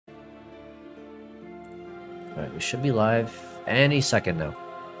Alright, we should be live any second now.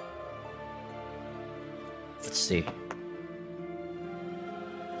 Let's see.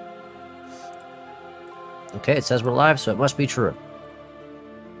 Okay, it says we're live, so it must be true.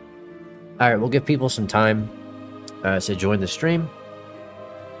 Alright, we'll give people some time to join the stream.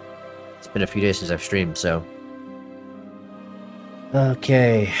 It's been a few days since I've streamed, so...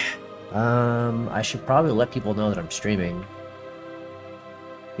 Okay. I should probably let people know that I'm streaming.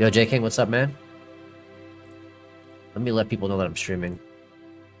 Yo, J King, what's up, man? Let me let people know that I'm streaming.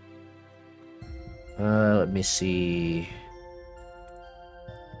 Let me see.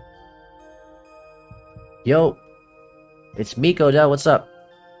 Yo, it's Miko Del, what's up?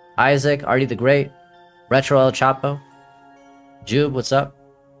 Isaac, Artie the Great, Retro El Chapo, Jube, what's up?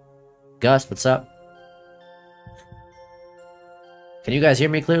 Gus, what's up? Can you guys hear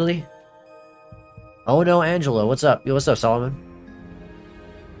me clearly? Oh no, Angelo, what's up? Yo, what's up, Solomon?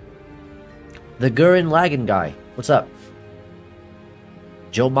 The Gurren Lagann guy, what's up?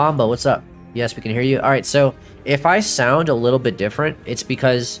 Joe Mamba, what's up? Yes, we can hear you. Alright, so if I sound a little bit different, it's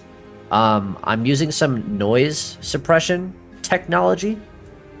because I'm using some noise suppression technology.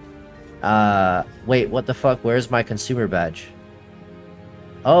 Wait, what the fuck? Where's my consumer badge?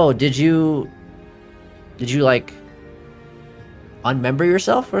 Oh, did you like unmember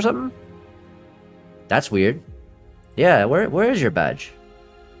yourself or something? That's weird. Yeah, where is your badge?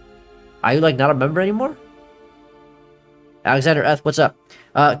 Are you like not a member anymore? Alexander F, what's up?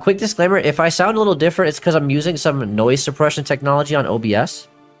 Quick disclaimer, if I sound a little different, it's because I'm using some noise suppression technology on OBS.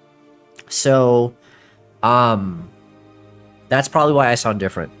 So, that's probably why I sound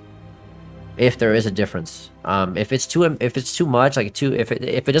different. If there is a difference. If it's too much, like if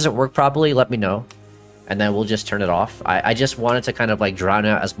it doesn't work properly, let me know. And then we'll just turn it off. I just wanted to kind of like drown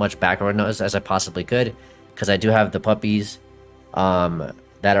out as much background noise as I possibly could. Because I do have the puppies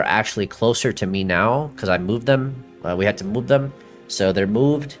that are actually closer to me now. Because I moved them. We had to move them. So they're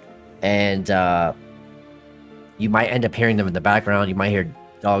moved. And you might end up hearing them in the background. You might hear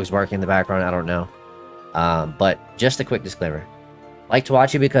dogs barking in the background. I don't know. But just a quick disclaimer. Like to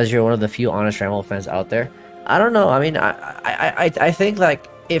watch you because you're one of the few honest Dragon Ball fans out there. I don't know. I mean, I think like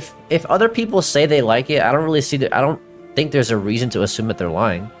if other people say they like it, I don't really see that. I don't think there's a reason to assume that they're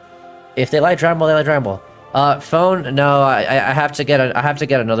lying. If they like Dragon Ball, they like Dragon Ball. Phone? No, I have to get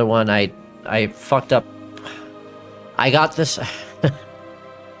another one. I fucked up. I got this.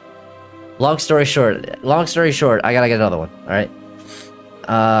 Long story short, I gotta get another one. All right.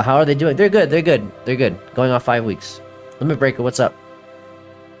 How are they doing? They're good. Going on 5 weeks. Limit Breaker, what's up?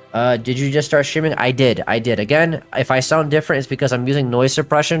 Did you just start streaming? I did. Again, if I sound different, it's because I'm using noise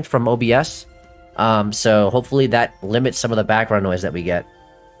suppression from OBS. So hopefully that limits some of the background noise that we get.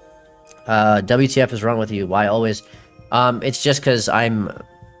 WTF is wrong with you? Why always? It's just because I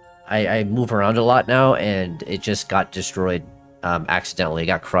move around a lot now, and it just got destroyed accidentally. It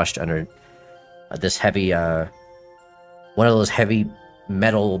got crushed under this heavy, one of those heavy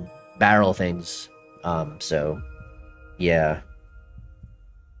metal barrel things. So yeah.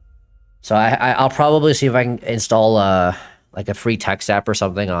 So I'll probably see if I can install like a free text app or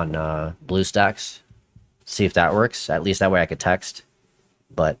something on BlueStacks. See if that works. At least that way I could text.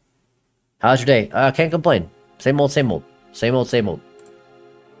 But how's your day? Can't complain. Same old.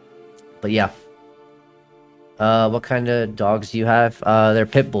 But yeah. What kind of dogs do you have? They're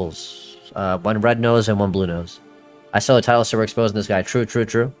pit bulls. One red nose and one blue nose. I saw the title, so we're exposing this guy. True.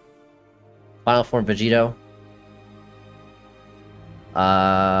 Final form Vegeta. Yo,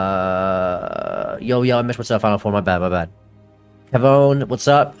 I missed what's up, Final Form. My bad. Kevon, what's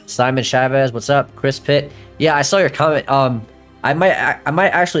up? Simon Chavez, what's up? Chris Pitt. Yeah, I saw your comment. I might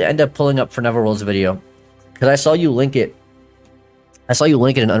actually end up pulling up for Neverworld's video because I saw you link it.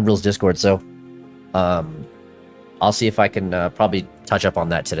 In Unreal's Discord, so I'll see if I can probably touch up on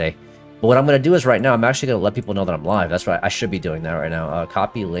that today. But what I'm gonna do is right now, I'm actually gonna let people know that I'm live. That's right. I should be doing that right now.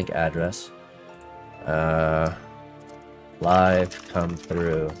 Copy link address. Live come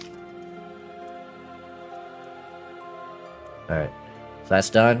through. Alright. So that's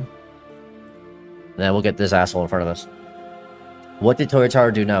done. And then we'll get this asshole in front of us. What did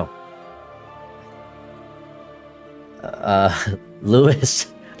Toyotaro do now?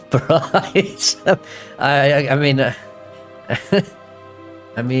 Lewis Bryce. I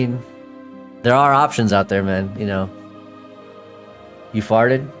mean, there are options out there, man. You know. You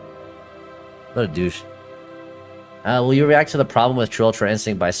farted? What a douche. Will you react to the problem with True Ultra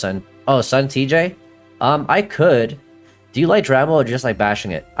Instinct by Sun? Oh, Sun TJ? I could. Do you like Dragon Ball or just like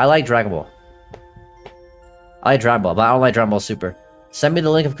bashing it? I like Dragon Ball. I like Dragon Ball, but I don't like Dragon Ball Super. Send me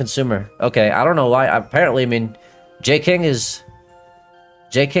the link of Consumer. Okay, I don't know why. Apparently, I mean, J King is,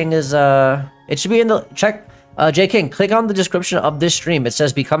 it should be in the, J King, click on the description of this stream. It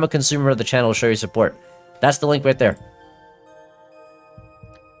says become a consumer of the channel, show your support. That's the link right there.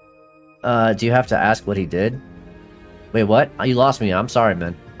 Do you have to ask what he did? Wait, what? Oh, you lost me. I'm sorry,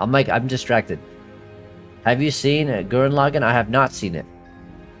 man. I'm distracted. Have you seen Gurren Lagann? I have not seen it.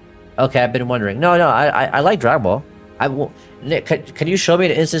 Okay, I've been wondering. No, I like Dragon Ball. Nick, can you show me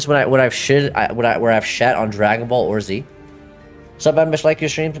an instance when I've shat on Dragon Ball or Z? Sup, I much like your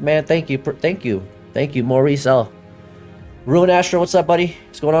streams, man. Thank you, Maurice L. Ruin Astro, what's up, buddy?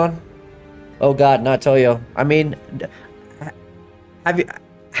 What's going on? Oh God, not Toyo. I mean, I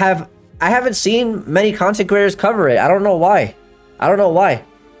haven't seen many content creators cover it. I don't know why.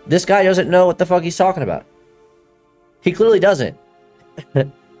 This guy doesn't know what the fuck he's talking about. He clearly doesn't.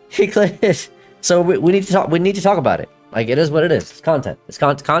 So we need to talk. We need to talk about it. Like, it is what it is. It's content.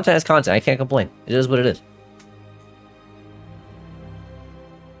 Content is content. I can't complain. It is what it is.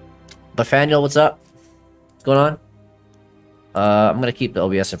 Nathaniel, what's up? What's going on? I'm gonna keep the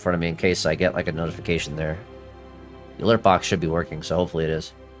OBS in front of me in case I get like a notification there. The alert box should be working, so hopefully it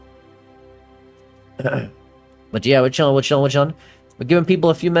is. But yeah, we're chilling. We're giving people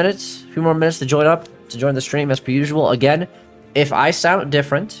a few more minutes to join the stream as per usual. Again, if I sound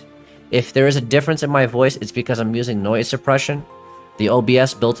different, if there is a difference in my voice, it's because I'm using noise suppression. The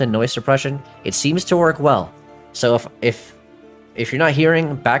OBS built-in noise suppression. It seems to work well. So if you're not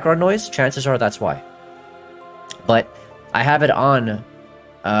hearing background noise, chances are that's why. But I have it on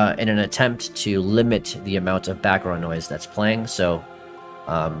in an attempt to limit the amount of background noise that's playing. So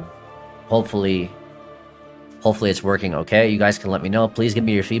hopefully it's working okay. You guys can let me know. Please give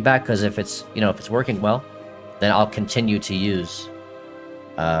me your feedback, because if it's working well, then I'll continue to use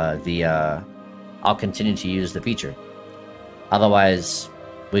the feature. Otherwise,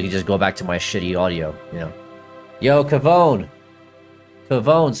 we can just go back to my shitty audio, you know. Yo, Kavone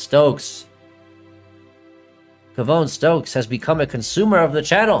Stokes. Kavone Stokes has become a consumer of the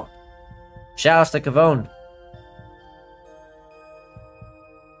channel. Shoutouts to Kavone.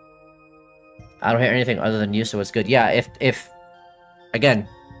 I don't hear anything other than you, so it's good. Yeah, if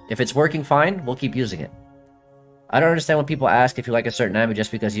it's working fine, we'll keep using it. I don't understand when people ask if you like a certain anime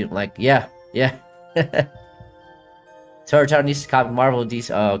just because you like. Yeah. Toyotaro needs to copy Marvel and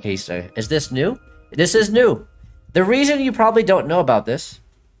DC. Oh, okay. So is this new? This is new. The reason you probably don't know about this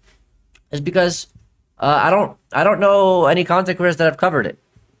is because I don't know any content creators that have covered it.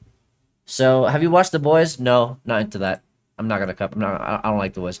 So have you watched The Boys? No, not into that. I'm not gonna cover. I don't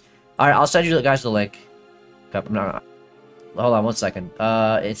like The Boys. All right, I'll send you guys the link. I'm not. Hold on 1 second.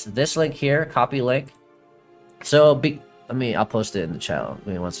 It's this link here. Copy link. So I'll post it in the channel.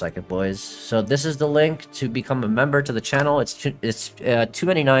 Give me 1 second, boys. So this is the link to become a member to the channel. It's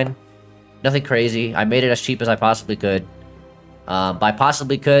 $2.99. Nothing crazy. I made it as cheap as I possibly could. By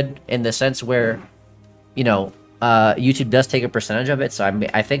possibly could, in the sense where, you know, YouTube does take a percentage of it. So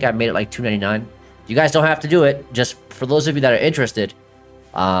I think I made it like $2.99. You guys don't have to do it. Just for those of you that are interested,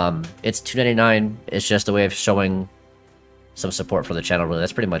 it's $2.99. It's just a way of showing some support for the channel. Really,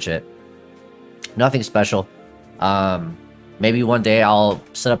 that's pretty much it. Nothing special. Maybe one day I'll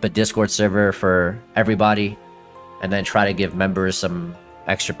set up a Discord server for everybody, and then try to give members some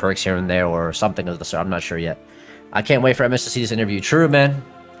extra perks here and there, or something of the sort. I'm not sure yet. I can't wait for MS to see this interview. True, man.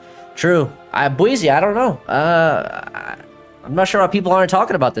 True. Boise, I don't know. I'm not sure why people aren't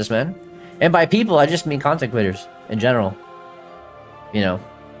talking about this, man. And by people, I just mean content creators in general. You know.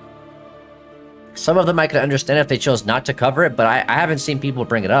 Some of them I could understand if they chose not to cover it, but I haven't seen people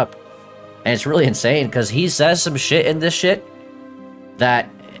bring it up. And it's really insane, because he says some shit in this shit that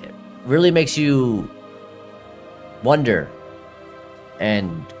really makes you wonder.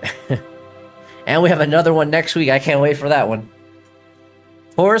 And and we have another one next week. I can't wait for that one.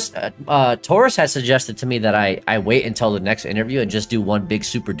 Taurus has suggested to me that I wait until the next interview and just do one big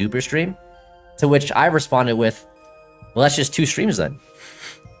super duper stream. To which I responded with, well, that's just 2 streams then.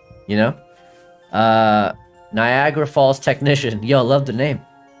 You know? Niagara Falls Technician. Yo, love the name.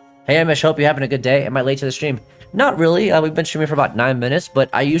 Hey, Emosh, hope you're having a good day. Am I late to the stream? Not really. We've been streaming for about 9 minutes, but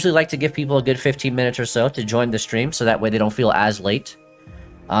I usually like to give people a good 15 minutes or so to join the stream, so that way they don't feel as late.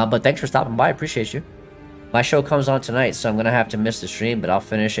 But thanks for stopping by. I appreciate you. My show comes on tonight, so I'm going to have to miss the stream, but I'll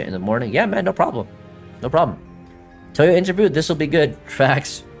finish it in the morning. Yeah, man, no problem. No problem. Toyo interviewed. This will be good.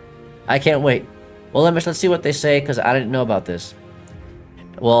 Facts. I can't wait. Well, let's see what they say, because I didn't know about this.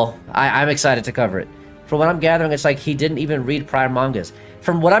 Well, I'm excited to cover it. From what I'm gathering, it's like he didn't even read prior mangas.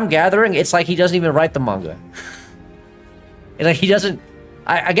 From what I'm gathering, it's like he doesn't even write the manga. Like, he doesn't...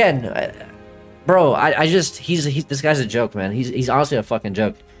 Bro, this guy's a joke, man. He's honestly a fucking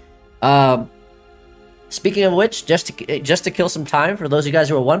joke. Speaking of which, just to kill some time, for those of you guys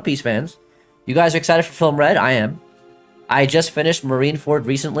who are One Piece fans, You guys are excited for Film Red? I am. I just finished Marineford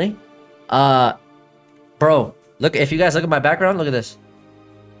recently. Bro, look, if you guys look at my background, look at this.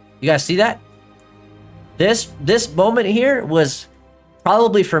 You guys see that? This moment here was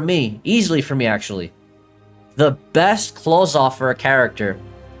probably for me, easily for me actually, the best close-off for a character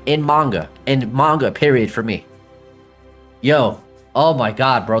in manga period for me. Yo, oh my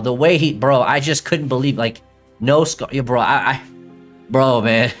god, bro, the way he, bro, I just couldn't believe, like, no scar, yo, bro, bro,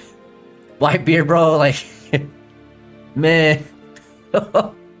 man, Whitebeard, bro, like, man,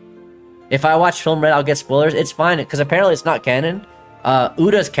 if I watch Film Red, I'll get spoilers. It's fine, because apparently it's not canon.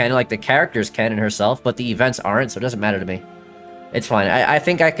 Uda's canon, like the character's canon herself, but the events aren't, so it doesn't matter to me. It's fine. I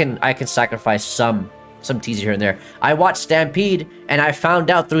think I can sacrifice some teaser here and there. I watched Stampede, and I found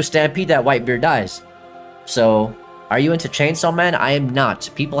out through Stampede that Whitebeard dies. So, are you into Chainsaw Man? I am not.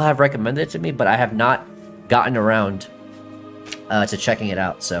 People have recommended it to me, but I have not gotten around to checking it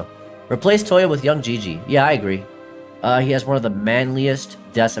out. So, replace Toya with young Gigi. Yeah, I agree. He has one of the manliest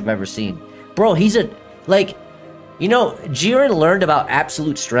deaths I've ever seen. Bro, he's a, like, you know, Jiren learned about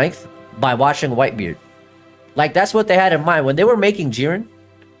absolute strength by watching Whitebeard. Like, that's what they had in mind when they were making Jiren,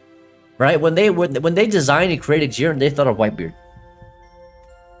 right? When they designed and created Jiren, they thought of Whitebeard.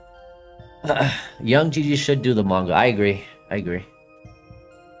 Young Gigi should do the manga. I agree. I agree.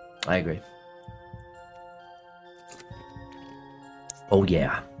 I agree. Oh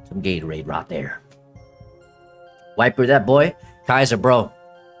yeah, some Gatorade right there. Whitebeard, that boy, Kaiser, bro.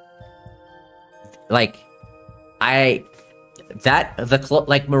 Like, like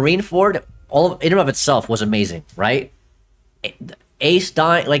Marineford, all in and of itself was amazing, right? Ace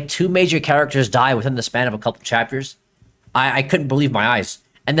dying, like 2 major characters die within the span of a couple chapters. I couldn't believe my eyes.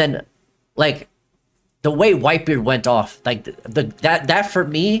 And then, like, the way Whitebeard went off, like that for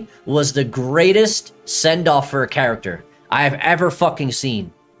me was the greatest send-off for a character I have ever fucking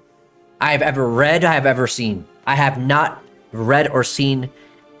seen. I have ever read, I have ever seen. I have not read or seen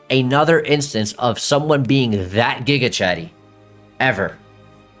another instance of someone being that giga chatty ever.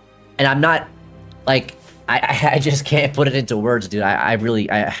 And I'm not, like, I just can't put it into words, dude.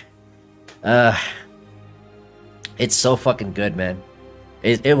 It's so fucking good, man.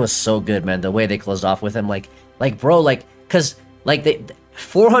 It was so good, man. The way they closed off with him, like bro, like, cause like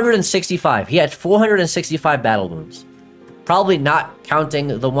 465. He had 465 battle wounds. Probably not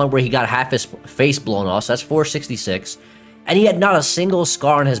counting the one where he got half his face blown off. So that's 466. And he had not a single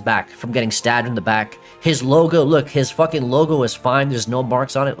scar on his back from getting stabbed in the back. His logo, look, his fucking logo is fine. There's no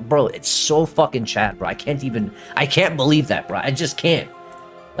marks on it. Bro, it's so fucking chat, bro. I can't believe that, bro. I just can't.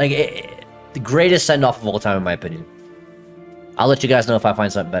 Like, the greatest send-off of all time, in my opinion. I'll let you guys know if I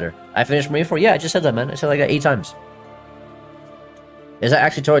find something better. I finished Marineford? Yeah, I just said that, man. I said like 8 times. Is that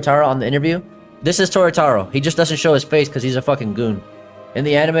actually Toyotaro on the interview? This is Toyotaro. He just doesn't show his face because he's a fucking goon. In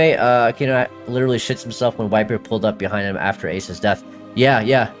the anime, Akira literally shits himself when Whitebeard pulled up behind him after Ace's death. Yeah.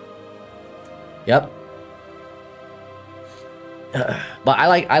 Yep. But I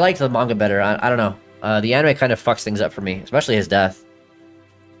like the manga better. I don't know. The anime kind of fucks things up for me, especially his death.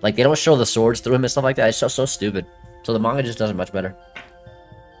 Like, they don't show the swords through him and stuff like that. It's so stupid. So the manga just does it much better.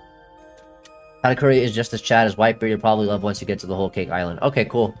 Katakuri is just as Chad as Whitebeard. You'll probably love once you get to the Whole Cake Island. Okay,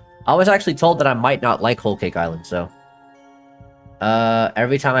 cool. I was actually told that I might not like Whole Cake Island, so...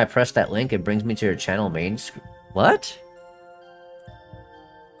 every time I press that link, it brings me to your channel main screen. What?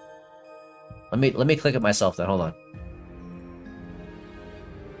 Let me click it myself then, hold on.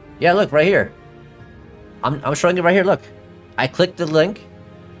 Yeah, look, right here. I'm showing it right here, look. I clicked the link.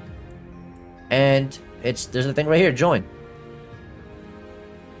 And there's a thing right here, join.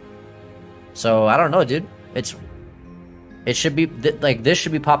 So, I don't know, dude. It should be, like, this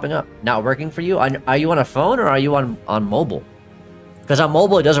should be popping up. Not working for you? Are you on a phone or are you on mobile? Because on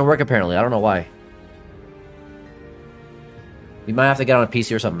mobile, it doesn't work, apparently. I don't know why. You might have to get on a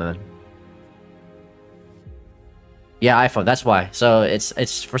PC or something, man. Yeah, iPhone. That's why. So,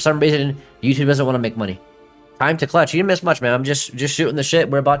 it's for some reason, YouTube doesn't want to make money. Time to clutch. You didn't miss much, man. I'm just shooting the shit.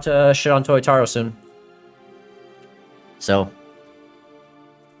 We're about to shit on Toyotaro soon. So.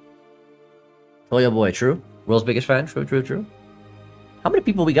 Toyo boy, true. World's biggest fan. True. How many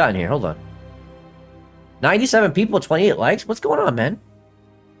people we got in here? Hold on. 97 people, 28 likes? What's going on, man?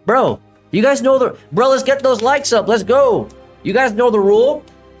 Bro, you guys know the... Bro, let's get those likes up. Let's go. You guys know the rule?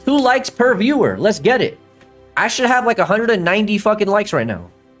 2 likes per viewer. Let's get it. I should have like 190 fucking likes right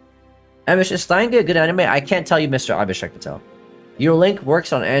now. Emosh, is Stein a good anime? I can't tell you, Mr. Abhishek Patel. Your link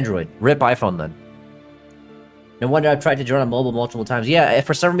works on Android. Rip iPhone, then. No wonder I've tried to join on mobile multiple times. Yeah, if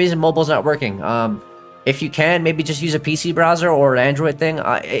for some reason mobile's not working, if you can, maybe just use a PC browser or an Android thing.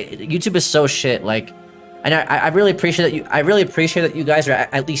 YouTube is so shit. Like, And I really appreciate that I really appreciate that you guys are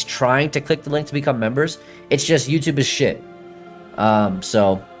at least trying to click the link to become members. It's just YouTube is shit.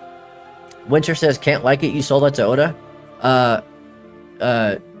 So Winter says, can't like it, you sold that to Oda.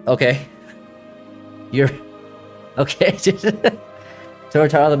 Okay. You're okay.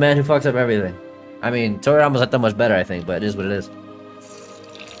 Toyotaro, the man who fucks up everything. I mean, Toriyama's not that much better, I think, but it is what it is.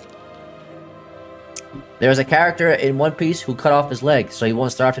 There's a character in One Piece who cut off his leg, so he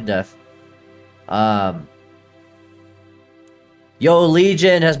won't starve to death. Yo,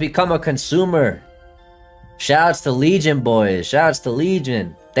 Legion has become a consumer. Shoutouts to Legion, boys. Shoutouts to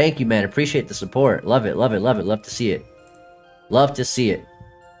Legion. Thank you, man. Appreciate the support. Love it, love it, love it. Love to see it. Love to see it.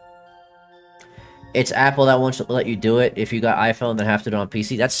 It's Apple that won't let you do it. If you got iPhone, then have to do it on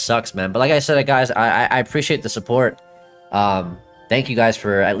PC. That sucks, man. But like I said, guys, I appreciate the support. Thank you guys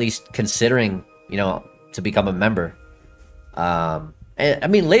for at least considering, you know, to become a member. And I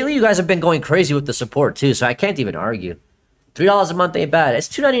mean, lately you guys have been going crazy with the support too, so I can't even argue. $3 a month ain't bad. It's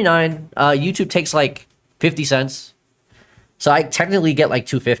 $2.99. YouTube takes like 50 cents. So I technically get like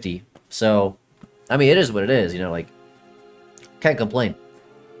 $2.50. So, I mean, it is what it is, you know, like, can't complain.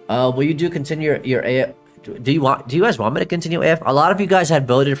 Will you continue your AF? Do you guys want me to continue AF? A lot of you guys had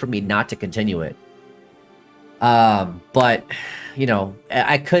voted for me not to continue it. But, you know,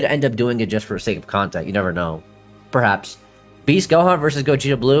 I could end up doing it just for the sake of content. You never know. Perhaps. Beast Gohan versus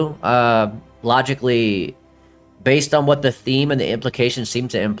Gogeta Blue. Logically, based on what the theme and the implications seem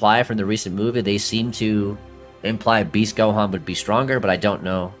to imply from the recent movie, they seem to imply Beast Gohan would be stronger, but I don't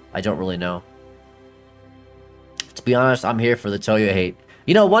know. I don't really know. To be honest, I'm here for the Toyo hate.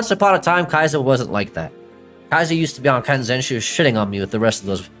 You know, once upon a time, Kaiser wasn't like that. Kaiser used to be on Kanzenshu shitting on me with the rest of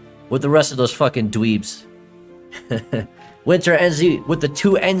those fucking dweebs. Winter NZ with the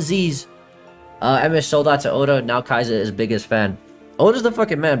 2 NZs. Emosh sold out to Oda. Now Kaiser is biggest fan. Oda's the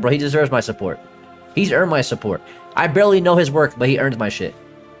fucking man, bro. He deserves my support. He's earned my support. I barely know his work, but he earned my shit.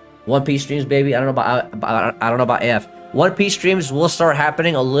 One Piece streams, baby. I don't know about AF. One Piece streams will start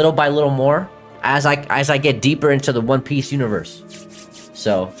happening a little by little more as I get deeper into the One Piece universe.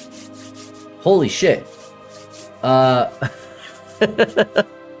 So, holy shit. Yo,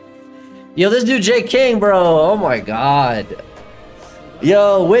 this dude J King, bro. Oh my god.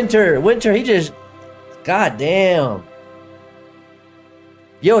 Yo, Winter, he just... God damn.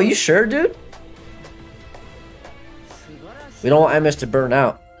 Yo, you sure, dude? We don't want MS to burn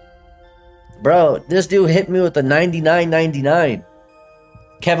out. Bro, this dude hit me with the 99.99.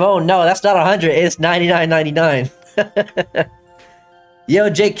 Kevon, no, that's not 100. It's 99.99.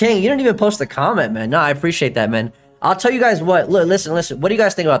 Yo, J King, you didn't even post a comment, man. No, I appreciate that, man. I'll tell you guys what. Look, listen. What do you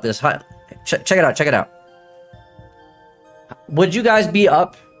guys think about this? Check it out. Would you guys be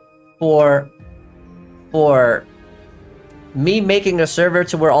up for me making a server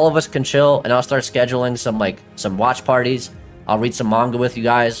to where all of us can chill, and I'll start scheduling some watch parties? I'll read some manga with you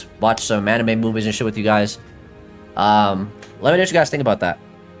guys, watch some anime movies and shit with you guys. Let me know what you guys think about that.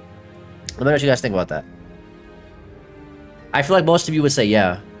 I feel like most of you would say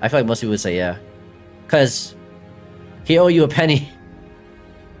yeah. Because he owe you a penny.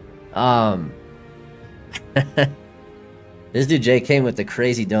 This dude Jay came with the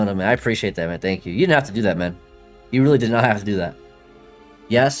crazy donut, man. I appreciate that, man. Thank you. You didn't have to do that, man. You really did not have to do that.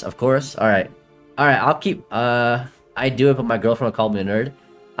 Yes, of course. Alright, I'll keep... I do it, but my girlfriend called me a nerd.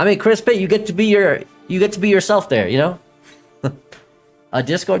 I mean, Chris Pitt, you get to be yourself there, you know?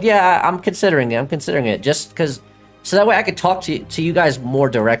 Discord, yeah, I'm considering it. Just because... So that way I could talk to you guys more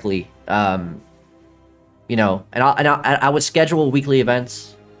directly. You know, and I would schedule weekly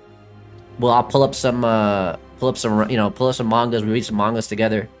events. Well, I'll pull up some mangas. We read some mangas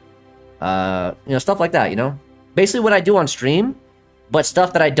together. You know, stuff like that. You know, basically what I do on stream, but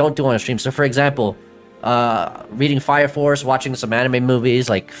stuff that I don't do on stream. So, for example, reading Fire Force, watching some anime movies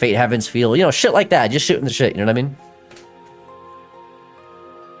like Fate Heaven's Feel. You know, shit like that. Just shooting the shit. You know what I mean?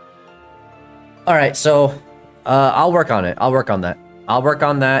 All right, so I'll work on it. I'll work on that.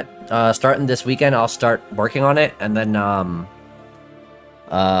 Starting this weekend, I'll start working on it, and then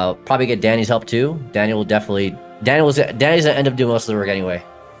probably get Danny's help too. Danny's gonna end up doing most of the work anyway,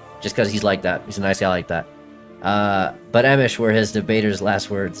 just because he's like that. He's a nice guy like that. But Emosh were his debater's last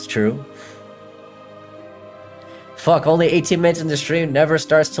words. True. Fuck, only 18 minutes in the stream, never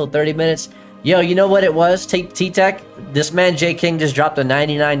starts till 30 minutes. Yo, you know what it was? T-Tech? This man J King just dropped a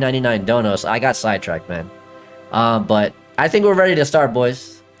 99.99 donos. I got sidetracked, man. But I think we're ready to start,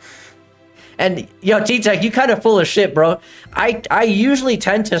 boys. And, yo, T-Tech, you kind of full of shit, bro. I usually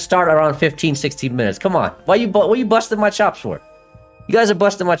tend to start around 15, 16 minutes. Come on. What you busting my chops for? You guys are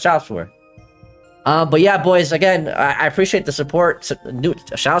busting my chops for. But yeah, boys, again, I appreciate the support.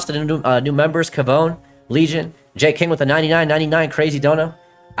 Shouts to the new members, Kavone, Legion. J King with the 99.99. Crazy Dono.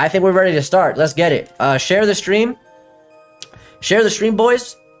 I think we're ready to start. Let's get it. Share the stream. Share the stream,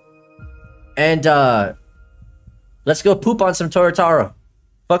 boys. And let's go poop on some Toyotaro.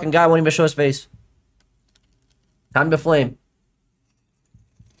 Fucking guy won't even show his face. Time to flame.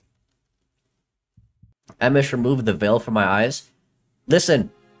 Emosh removed the veil from my eyes. Listen.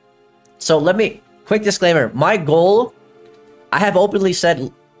 So let me... Quick disclaimer. My goal... I have openly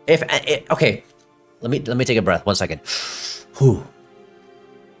said... Okay. Let me take a breath. 1 second. Whew.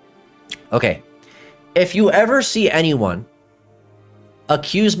 Okay. If you ever see anyone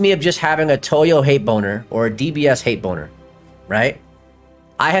accuse me of just having a Toyo hate boner or a DBS hate boner, right?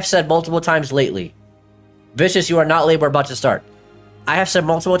 I have said multiple times lately, Vicious, you are not late, we're about to start. I have said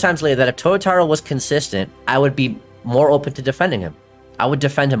multiple times lately that if Toyotaro was consistent, I would be more open to defending him. I would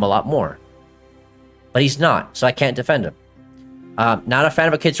defend him a lot more. But he's not, so I can't defend him. Not a fan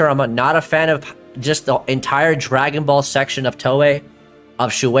of Akira Toriyama, not a fan of just the entire Dragon Ball section of Toei,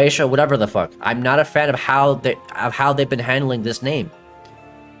 of Shueisha, whatever the fuck. I'm not a fan of how they've been handling this name.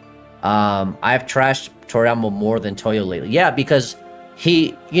 I've trashed Toriyama more than Toyo lately. Yeah, because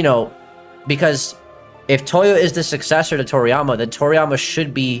because if Toyo is the successor to Toriyama, then Toriyama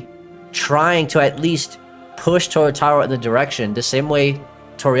should be trying to at least push Toyotaro in the direction the same way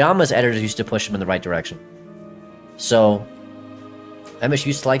Toriyama's editors used to push him in the right direction. So, Emosh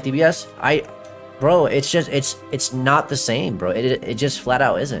used to like DBS. Bro, it's not the same, bro. It just flat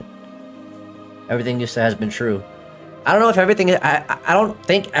out isn't. Everything you said has been true. I don't know if everything... I don't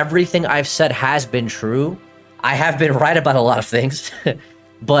think everything I've said has been true. I have been right about a lot of things.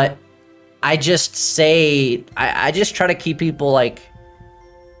 But I just say... I just try to keep people, like...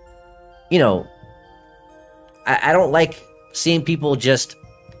 You know... I don't like seeing people just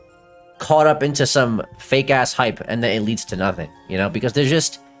caught up into some fake-ass hype and then it leads to nothing, you know? Because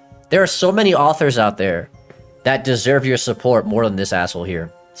there are so many authors out there that deserve your support more than this asshole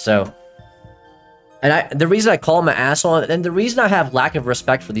here. So... And the reason I call him an asshole, and the reason I have lack of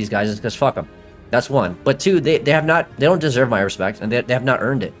respect for these guys is because fuck them. That's one. But two, they don't deserve my respect, and they have not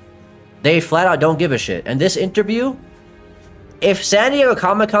earned it. They flat out don't give a shit. And this interview, if San Diego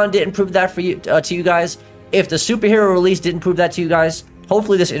Comic-Con didn't prove that for you to you guys, if the superhero release didn't prove that to you guys,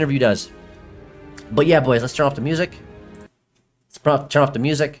 hopefully this interview does. But yeah, boys, let's turn off the music. Turn off the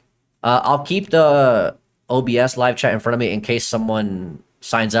music. I'll keep the OBS live chat in front of me in case someone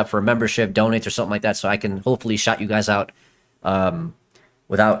signs up for a membership, donates, or something like that, so I can hopefully shout you guys out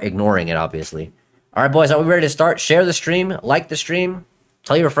without ignoring it, obviously. All right, boys, are we ready to start? Share the stream, like the stream,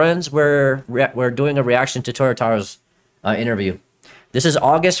 tell your friends we're doing a reaction to Toyotaro's interview. This is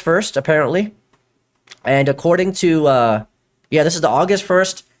August 1st, apparently, and according to, yeah, this is the August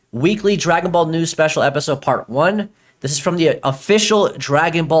 1st weekly Dragon Ball News Special Episode Part 1. This is from the official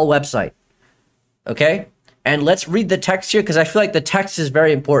Dragon Ball website, okay? And let's read the text here, because I feel like the text is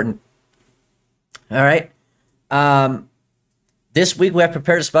very important. All right. This week, we have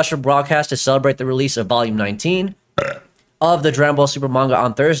prepared a special broadcast to celebrate the release of Volume 19 of the Dragon Ball Super Manga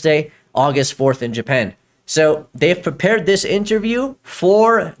on Thursday, August 4th in Japan. So, they've prepared this interview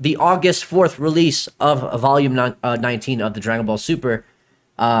for the August 4th release of Volume 19 of the Dragon Ball Super,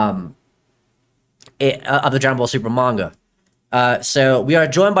 of the Dragon Ball Super Manga. So we are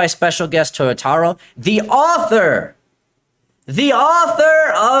joined by special guest Toyotaro, the author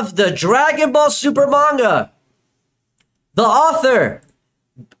of the Dragon Ball Super Manga. The author.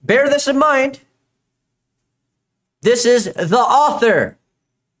 Bear this in mind. This is the author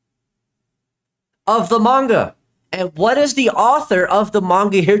of the manga. And what is the author of the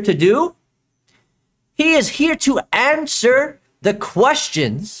manga here to do? He is here to answer the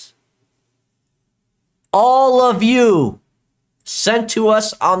questions all of you sent to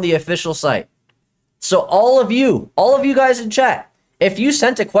us on the official site. So all of you guys in chat, if you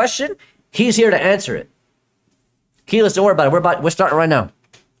sent a question, he's here to answer it. Keyless, don't worry about it. We're starting right now.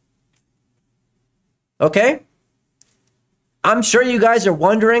 Okay? I'm sure you guys are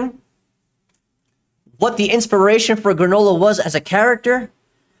wondering what the inspiration for Granola was as a character.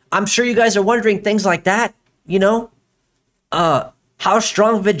 I'm sure you guys are wondering things like that, you know? How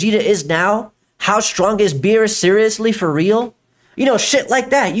strong Vegeta is now? How strong is Beerus seriously for real? You know, shit like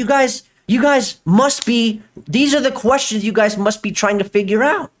that. You guys must be, these are the questions you guys must be trying to figure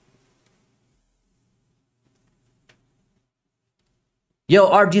out. Yo,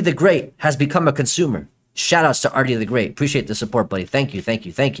 RD the Great has become a consumer. Shoutouts to RD the Great. Appreciate the support, buddy. Thank you, thank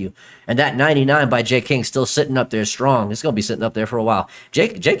you, thank you. And that 99 by J King still sitting up there strong. It's gonna be sitting up there for a while. J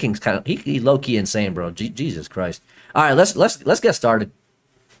King's kind of he low key insane, bro. Jesus Christ. All right, let's get started.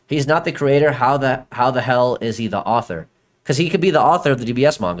 He's not the creator. How the hell is he the author? Because he could be the author of the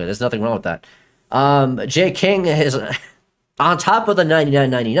DBS manga. There's nothing wrong with that. J King is on top of the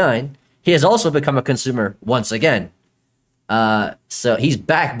 99.99. He has also become a consumer once again. So he's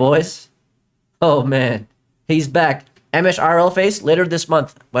back, boys. Oh man, he's back. Emosh IRL face later this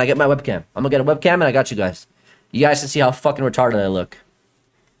month when I get my webcam. I'm gonna get a webcam and I got you guys. You guys can see how fucking retarded I look.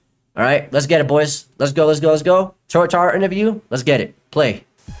 All right, let's get it, boys. Let's go, let's go, let's go. Toyotaro interview. Let's get it. Play.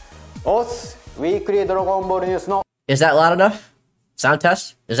 Weekly Dragon Ball News no. Is that loud enough? Sound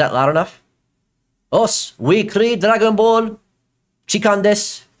test. Is that loud enough? Os weekly Dragon Ball Chikan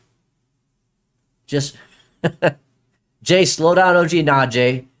desu. Just Jay, slow down, OG. Nah,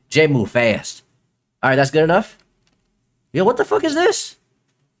 Jay. Jay, move fast. All right, that's good enough. Yo, what the fuck is this?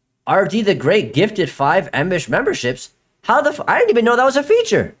 RD the Great gifted 5 Emosh memberships. How the I didn't even know that was a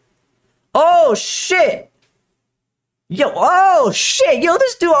feature. Oh shit. Yo, oh shit. Yo,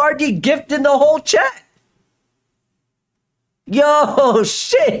 this dude RD gifted the whole chat. Yo,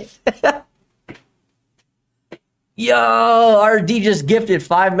 shit. Yo, RD just gifted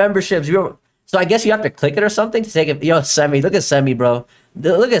 5 memberships. So I guess you have to click it or something to take it. Yo, Semi, look at Semi, bro.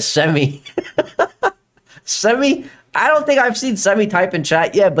 Look at Semi. Semi, I don't think I've seen Semi type in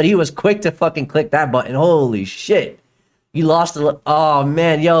chat yet, but he was quick to fucking click that button. Holy shit. You lost a oh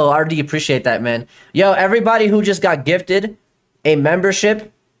man, yo, RD, appreciate that, man. Yo, everybody who just got gifted a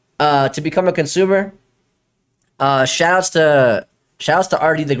membership to become a consumer, shoutouts to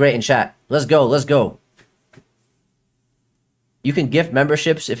RD the Great in chat. Let's go, let's go. You can gift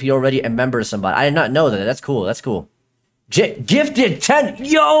memberships if you're already a member of somebody. I did not know that. That's cool. That's cool. Gifted 10.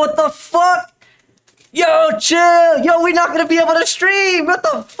 Yo, what the fuck? Yo, chill. Yo, we're not going to be able to stream. What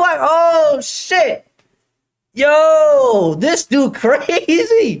the fuck? Oh, shit. Yo, this dude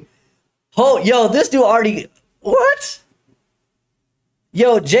crazy. Oh, yo, this dude already... What?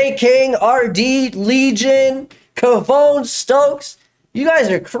 Yo, J King, RD, Legion, Cavone, Stokes. You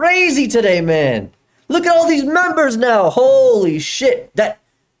guys are crazy today, man. Look at all these members now. Holy shit.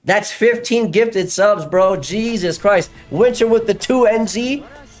 That's 15 gifted subs, bro. Jesus Christ. Winter with the 2 NZ.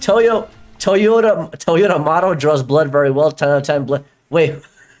 Toyota Motto draws blood very well. 10 out of 10 blood. Wait,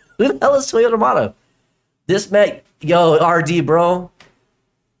 who the hell is Toyota Motto? This man, yo, RD, bro.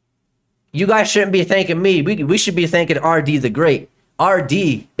 You guys shouldn't be thanking me. We should be thanking RD the Great.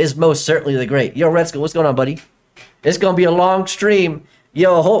 RD is most certainly the Great. Yo, Redsko, what's going on, buddy? It's going to be a long stream.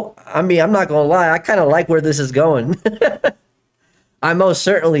 Yo, I mean, I'm not going to lie. I kind of like where this is going. I most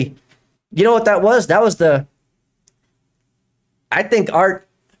certainly... You know what that was? That was the... I think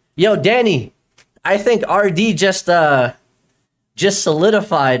Yo, Danny. I think RD just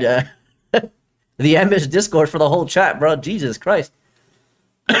solidified the Emosh Discord for the whole chat, bro. Jesus Christ.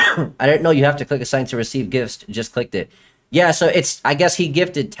 I didn't know you have to click a sign to receive gifts. Just clicked it. Yeah, so it's... I guess he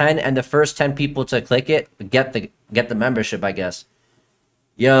gifted 10, and the first 10 people to click it get the membership, I guess.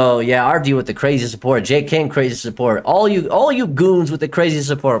 Yo, yeah, RD with the crazy support. J King crazy support. All you goons with the crazy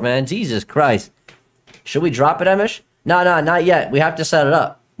support, man. Jesus Christ. Should we drop it, Emosh? No, not yet. We have to set it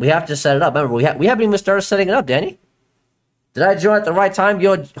up. We have to set it up. Remember, we haven't even started setting it up, Danny. Did I join at the right time?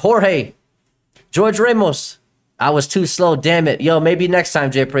 Yo, Jorge. George Ramos. I was too slow, damn it. Yo, maybe next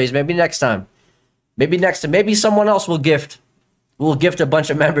time, J Praise. Maybe next time. Maybe next time. Maybe someone else will gift. We'll gift a bunch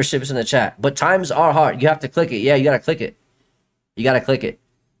of memberships in the chat. But times are hard. You have to click it. Yeah, you gotta click it. You gotta click it.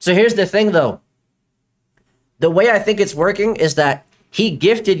 So here's the thing, though. The way I think it's working is that he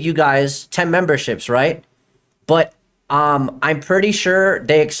gifted you guys 10 memberships, right? But I'm pretty sure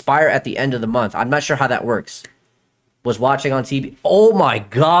they expire at the end of the month. I'm not sure how that works. Was watching on TV. Oh my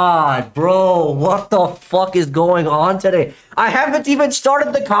god, bro. What the fuck is going on today? I haven't even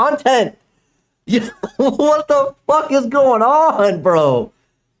started the content. What the fuck is going on, bro?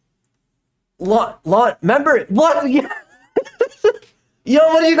 Remember, what? Yo,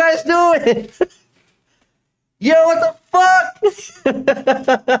 what are you guys doing? Yo, what the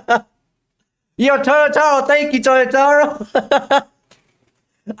fuck? Yo, Toyotaro, thank you, Toyotaro.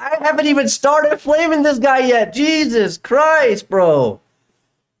 I haven't even started flaming this guy yet. Jesus Christ, bro.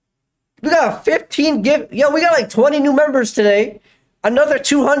 We got 15 gift. Yo, we got like 20 new members today. Another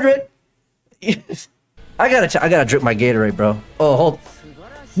 200. I gotta drink my Gatorade, bro. Oh, hold.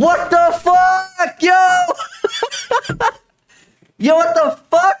 What the fuck, yo? Yo, what the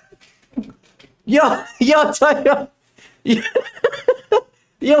fuck? Yo,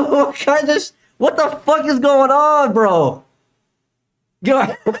 what the fuck is going on, bro?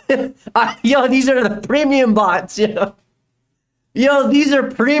 Yo, yo, these are the premium bots, yo. Yo, these are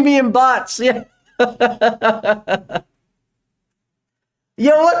premium bots, yeah. Yo,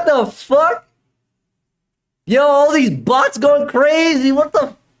 what the fuck? Yo, all these bots going crazy. What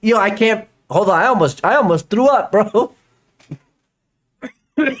the? Yo, I can't. Hold on, I almost threw up, bro.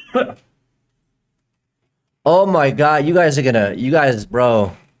 Oh my god, you guys are gonna, you guys,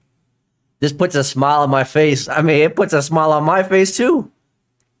 bro. This puts a smile on my face. I mean, it puts a smile on my face too.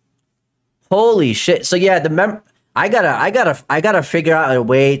 Holy shit. So yeah, I gotta figure out a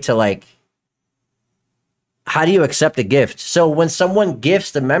way to like, how do you accept a gift? So when someone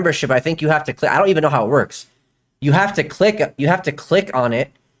gifts the membership, I think you have to click. I don't even know how it works. You have to click on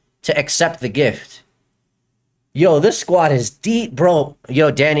it to accept the gift. Yo, this squad is deep, bro.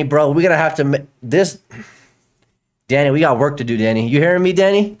 Yo, Danny, bro, we're gonna have to this. Danny, we got work to do, Danny. You hearing me,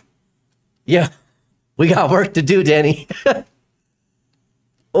 Danny? Yeah, we got work to do, Danny.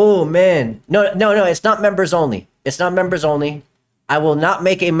 Oh man, no, it's not members only. It's not members only. I will not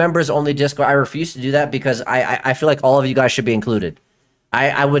make a members only Discord. I refuse to do that because I feel like all of you guys should be included.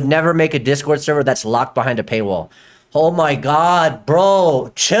 I would never make a Discord server that's locked behind a paywall. Oh my god,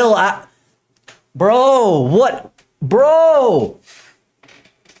 bro, chill out. Bro, what? Bro!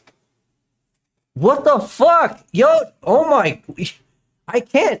 What the fuck? Yo, oh my, I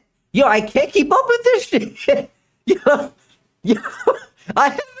can't. Yo, I can't keep up with this shit. Yo, I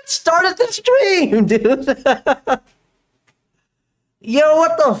haven't started the stream, dude. Yo,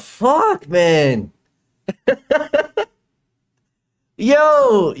 what the fuck, man?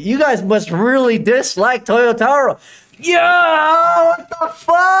 Yo, you guys must really dislike Toyotaro. Yo, what the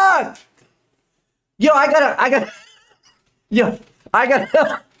fuck? Yo, I gotta, yo, I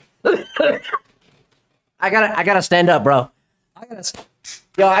gotta stand up, bro. I gotta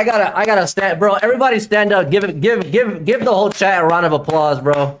stand, bro. Everybody stand up. Give the whole chat a round of applause,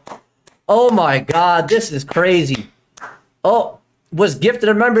 bro. Oh my god, this is crazy. Oh, was gifted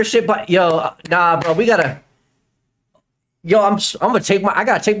a membership, but yo, nah, bro. We gotta. Yo, I'm gonna take my. I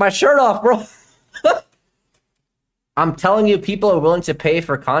gotta take my shirt off, bro. I'm telling you, people are willing to pay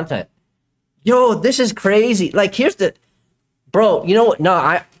for content. Yo, this is crazy. Like, here's the, bro. You know what? No,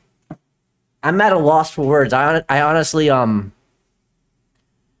 I'm at a loss for words. I honestly, I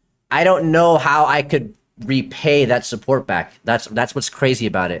don't know how I could repay that support back. That's what's crazy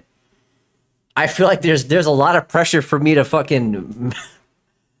about it. I feel like there's a lot of pressure for me to fucking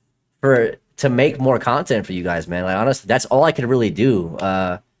to make more content for you guys, man. Like, honestly, that's all I could really do.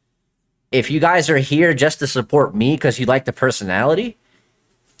 If you guys are here just to support me because you like the personality,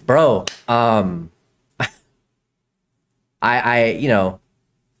 bro, I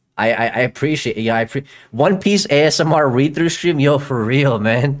appreciate, yeah, One Piece ASMR read through stream, yo, for real,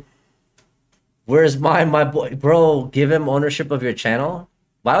 man. Where's my boy, bro? Give him ownership of your channel.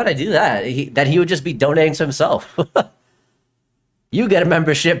 Why would I do that? He would just be donating to himself. You get a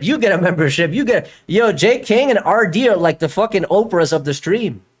membership. You get a membership. You get, yo, J King and RD are like the fucking Oprahs of the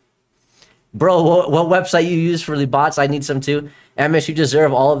stream. Bro, what website you use for the bots? I need some too. Emosh, you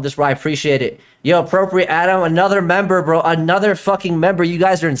deserve all of this, bro. I appreciate it. Yo, Appropriate Adam, another member, bro. Another fucking member. You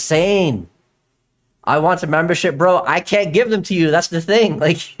guys are insane. I want a membership, bro. I can't give them to you. That's the thing.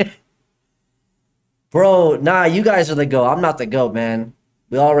 Like, bro, nah, you guys are the GOAT. I'm not the GOAT, man.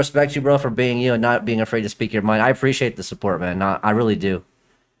 We all respect you, bro, for being you and not being afraid to speak your mind. I appreciate the support, man. I really do.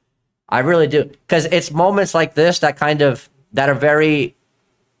 I really do. Because it's moments like this that are very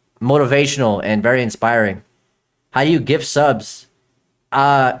motivational and very inspiring. How do you gift subs?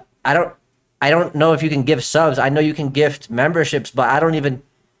 I don't know if you can gift subs. I know you can gift memberships, but I don't even.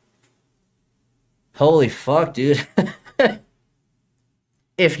 Holy fuck, dude.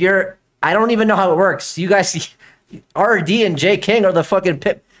 I don't even know how it works. You guys, RD and J King are the fucking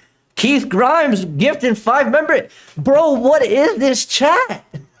pip. Keith Grimes gifting 5 members. Bro, what is this chat?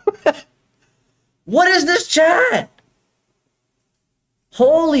 What is this chat?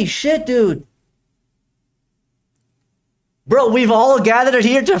 Holy shit, dude. Bro, we've all gathered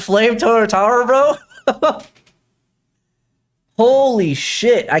here to flame Toyotaro, bro. Holy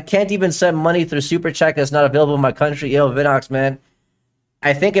shit. I can't even send money through Super Chat that's not available in my country. Yo, Vinox, man.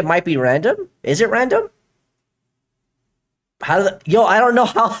 I think it might be random. Is it random? Yo, I don't know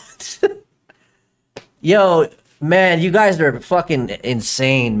how. Yo, man, you guys are fucking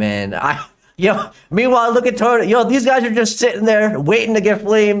insane, man. Yo, meanwhile, look at Toyotaro. Yo, these guys are just sitting there waiting to get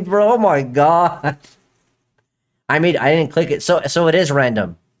flamed, bro. Oh my god. I mean, I didn't click it. So it is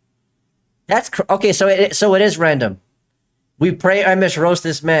random. That's okay. So it is random. We pray I miss roast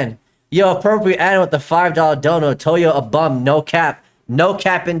this man. Yo, Appropriate Adam with the $5 dono. Toyo a bum. No cap. No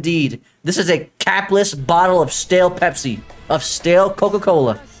cap indeed. This is a capless bottle of stale Pepsi. Of stale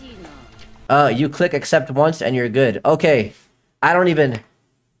Coca-Cola. You click accept once and you're good. Okay. I don't even.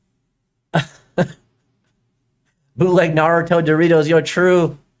 Bootleg Naruto Doritos. Yo,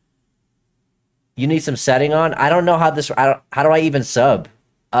 true. You need some setting on? I don't know how this. How do I even sub?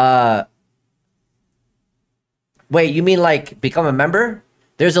 Wait, you mean like become a member?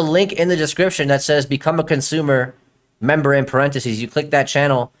 There's a link in the description that says become a consumer member in parentheses. You click that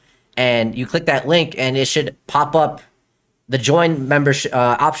channel and you click that link and it should pop up the join membership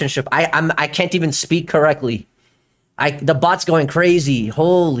optionship. I can't even speak correctly. The bot's going crazy.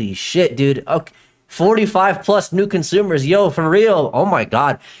 Holy shit, dude. Okay. 45 plus new consumers. Yo, for real. Oh my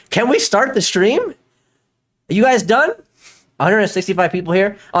God. Can we start the stream? Are you guys done? 165 people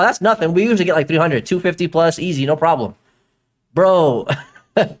here. Oh, that's nothing. We usually get like 300, 250 plus, easy, no problem. Bro.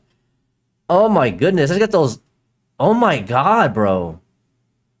 Oh my goodness. Let's get those. Oh my God, bro.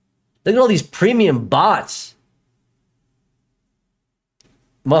 Look at all these premium bots.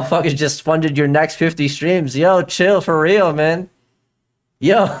 Motherfuckers just funded your next 50 streams. Yo, chill for real, man.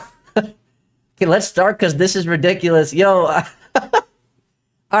 Yo. Okay, let's start because this is ridiculous. Yo. All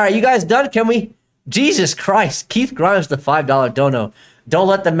right, you guys done? Can we? Jesus Christ. Keith Grimes, the $5 dono. Don't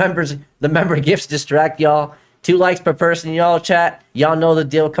let the member gifts distract y'all. 2 likes per person, y'all chat. Y'all know the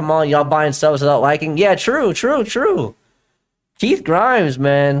deal. Come on, y'all buying subs without liking. Yeah, true. Keith Grimes,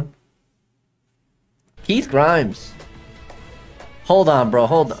 man. Keith Grimes. Hold on, bro.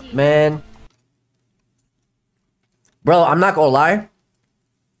 Hold on, man. Bro, I'm not gonna lie.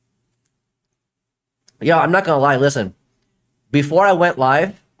 Yo, I'm not gonna lie. Listen. Before I went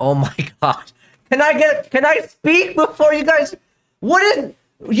live, oh my God. Can I speak before you guys? What is...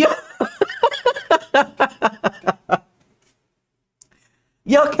 Yo...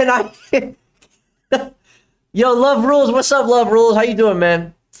 Yo, can I... Yo, Love Rules. What's up, Love Rules? How you doing,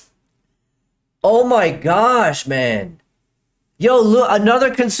 man? Oh my gosh, man. Yo, look,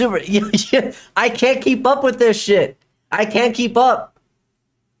 another consumer. I can't keep up with this shit. I can't keep up.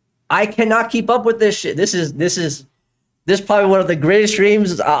 I cannot keep up with this shit. This is probably one of the greatest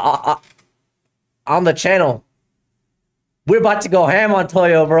streams on the channel. We're about to go ham on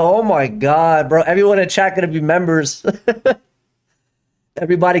Toyo, bro. Oh my God, bro. Everyone in chat gonna be members.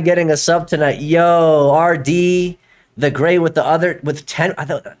 Everybody getting a sub tonight. Yo, RD, the gray with 10. I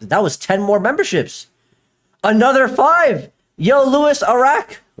thought that was 10 more memberships. Another 5. Yo, Louis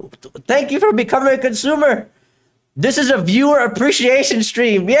Arak, thank you for becoming a consumer. This is a viewer appreciation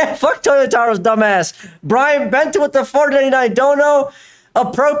stream. Yeah, fuck Toyotaro's dumbass. Brian Benton with the $4.99 dono.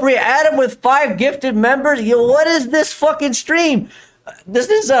 Appropriate Adam with 5 gifted members. Yo, what is this fucking stream? This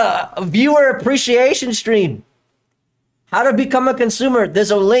is a viewer appreciation stream. How to become a consumer.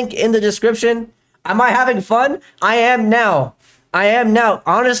 There's a link in the description. Am I having fun? I am now.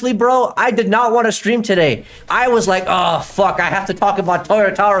 Honestly, bro, I did not want to stream today. I was like, oh, fuck, I have to talk about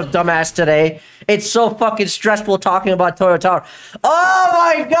Toyotaro's dumbass today. It's so fucking stressful talking about Toyotaro. Oh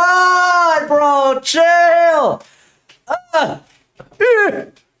my God, bro, chill.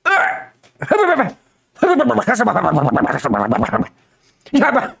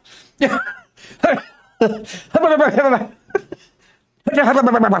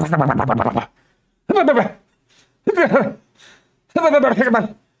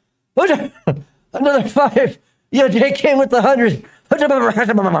 Another 5. Yo, Jay came with 100.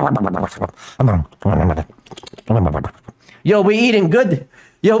 Yo, we eating good.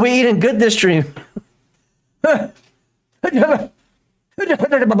 Yo, we eating good this stream.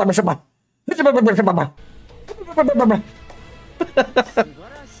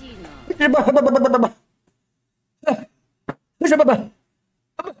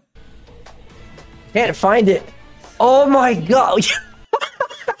 Can't find it. Oh my God.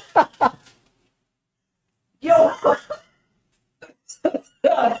 Yo.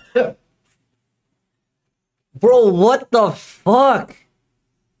 Bro, what the fuck?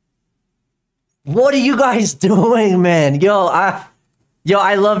 What are you guys doing, man? Yo, I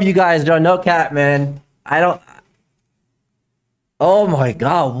love you guys, Joe. No cap, man. Oh my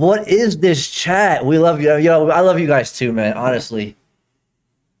God, what is this chat? We love you. Yo, I love you guys too, man. Honestly.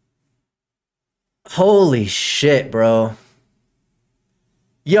 Holy shit, bro.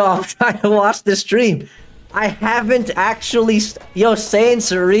 Yo, I'm trying to watch the stream. I haven't actually... Yo, Sane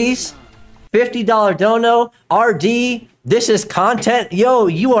Cerise, $50 dono, RD, this is content. Yo,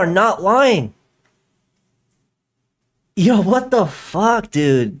 you are not lying. Yo, what the fuck,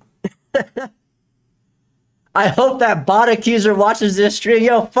 dude? I hope that bot accuser watches this stream.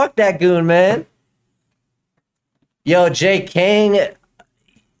 Yo, fuck that goon, man. Yo, Jay King...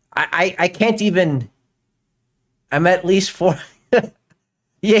 I can't even... I'm at least 4...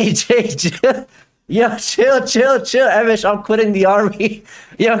 Yay, Jay, chill. Yo, chill. Emosh, I'm quitting the army.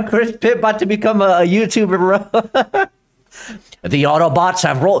 Yo, Chris Pitt about to become a YouTuber, bro. The Autobots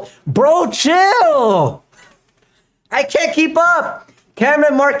have rolled. Bro, chill! I can't keep up!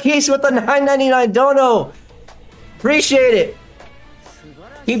 Cameron Marquise with the $9.99 dono. Appreciate it.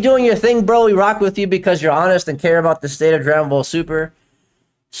 Keep doing your thing, bro. We rock with you because you're honest and care about the state of Dragon Ball Super.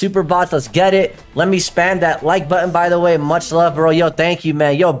 Super bots, let's get it. Let me spam that like button, by the way. Much love, bro. Yo, thank you,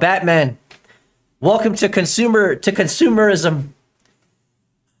 man. Yo, Batman. Welcome to consumerism.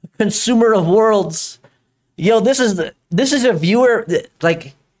 Consumer of worlds. Yo, this is a viewer,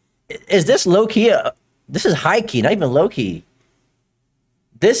 like, is this low-key? This is high-key, not even low-key.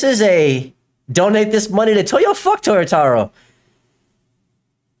 This is a donate this money to Toyo. Fuck Toyotaro.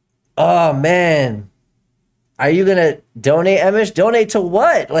 Oh, man. Are you gonna donate, Emosh? Donate to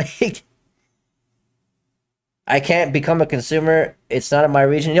what? Like, I can't become a consumer. It's not in my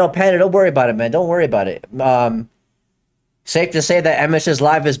region. Yo, Panda, don't worry about it, man. Don't worry about it. Safe to say that Emosh's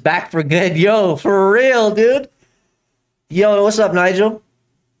live is back for good. Yo, for real, dude. Yo, what's up, Nigel?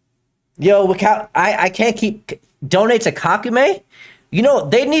 Yo, I can't keep donate to Kakume. You know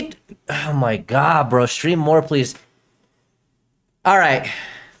they need. Oh my god, bro! Stream more, please. All right.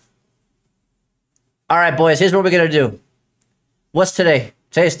 All right, boys, here's what we're going to do. What's today?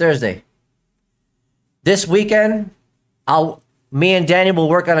 Today's Thursday. This weekend, me and Danny will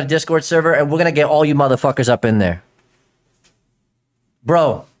work on a Discord server, and we're going to get all you motherfuckers up in there.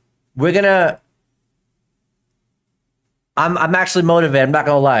 Bro, we're going to... I'm actually motivated, I'm not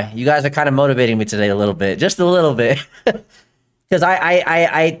going to lie. You guys are kind of motivating me today a little bit. Just a little bit. Because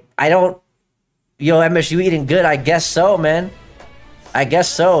I don't... Yo, Emosh, you eating good? I guess so, man. I guess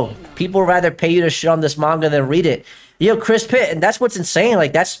so. People rather pay you to shit on this manga than read it. Yo, Chris Pitt, and that's what's insane.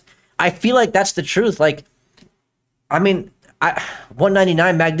 Like, I feel like that's the truth. Like, I mean,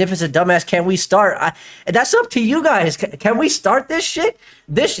 199, magnificent dumbass. Can we start? That's up to you guys. Can we start this shit?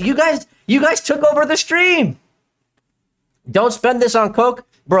 You guys took over the stream. Don't spend this on coke,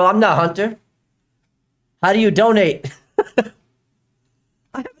 bro. I'm not Hunter. How do you donate? I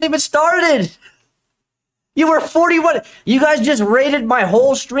haven't even started. You were 41. You guys just rated my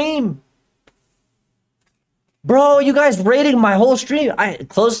whole stream. Bro, you guys rating my whole stream.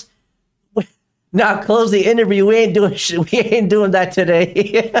 Close the interview. We ain't doing shit. We ain't doing that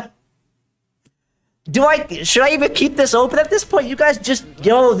today. Should I even keep this open at this point? You guys just,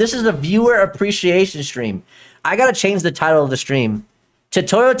 yo, this is a viewer appreciation stream. I gotta change the title of the stream to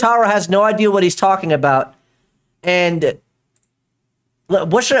Toyotaro has no idea what he's talking about. And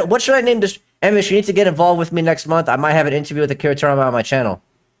what should I name this? Emosh, you need to get involved with me next month. I might have an interview with Akira Toriyama on my channel.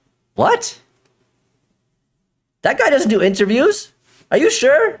 What? That guy doesn't do interviews? Are you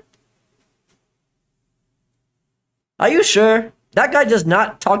sure? Are you sure? That guy does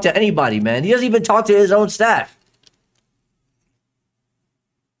not talk to anybody, man. He doesn't even talk to his own staff.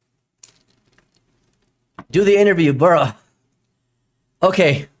 Do the interview, bro.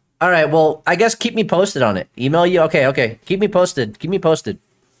 Okay. All right. Well, I guess keep me posted on it. Email you. Okay. Keep me posted. Keep me posted.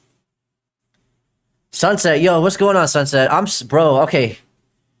 Sunset, yo, what's going on, Sunset? Bro, okay.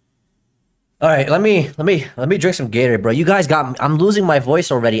 All right, let me drink some Gatorade, bro. You guys got me. I'm losing my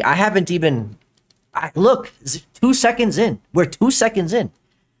voice already. I haven't even... look, 2 seconds in. We're 2 seconds in.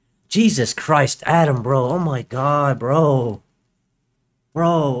 Jesus Christ, Adam, bro. Oh my God, bro.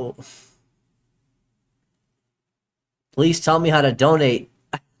 Bro. Please tell me how to donate.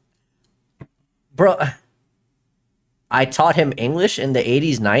 Bro, I taught him English in the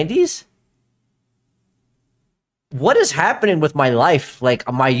 80s, 90s? What is happening with my life, like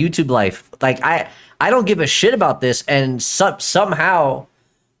my YouTube life? Like I don't give a shit about this, and somehow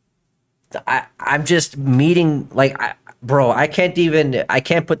I'm just meeting like bro. I can't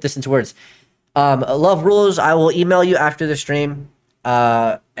put this into words. Love rules. I will email you after the stream,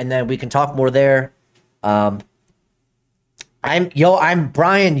 and then we can talk more there. I'm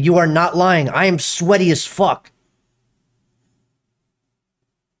Brian. You are not lying. I am sweaty as fuck.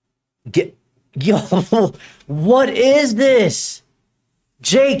 Yo, what is this?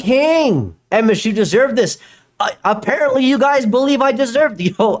 J King, Emosh, you deserve this. Apparently, you guys believe I deserve.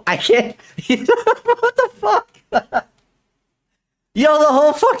 Yo, I can't. What the fuck? Yo,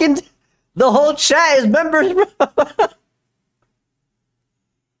 the whole chat is members, bro.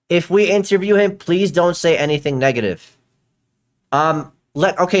 If we interview him, please don't say anything negative.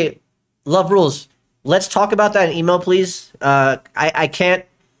 Okay, love rules. Let's talk about that in email, please.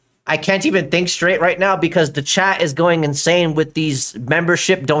 I can't even think straight right now because the chat is going insane with these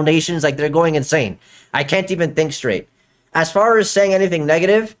membership donations. Like, they're going insane. I can't even think straight. As far as saying anything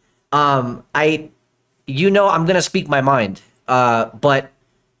negative, I'm gonna speak my mind. But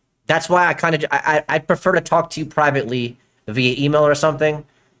that's why I prefer to talk to you privately via email or something.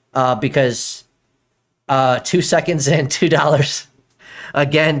 Because 2 seconds in, $2.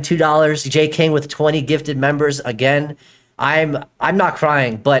 Again, $2. J King with 20 gifted members. Again, I'm not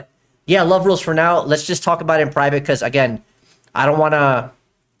crying, but yeah, love rules for now. Let's just talk about it in private because again, I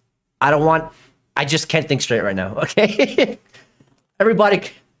just can't think straight right now. Okay, everybody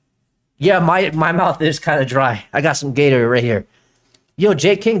Yeah, my mouth is kind of dry. I got some Gator right here. Yo,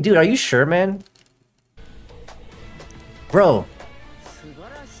 J King, dude, are you sure, man? Bro,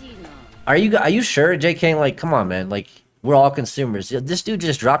 are you sure, J King? Like, come on, man. Like, we're all consumers. This dude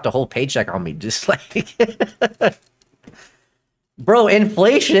just dropped a whole paycheck on me, just like, bro,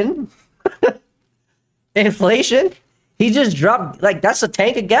 inflation, inflation. He just dropped like that's a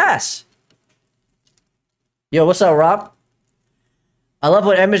tank of gas. Yo, what's up, Rob? I love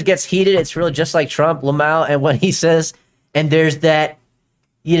when Emosh gets heated. It's really just like Trump, Lamau, and when he says, and there's that,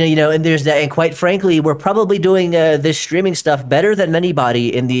 and there's that, and quite frankly, we're probably doing this streaming stuff better than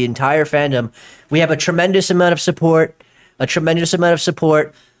anybody in the entire fandom. We have a tremendous amount of support,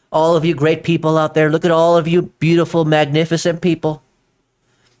 All of you great people out there. Look at all of you beautiful, magnificent people.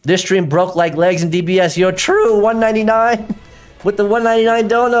 This stream broke like legs in DBS. Yo, true, 199 with the 199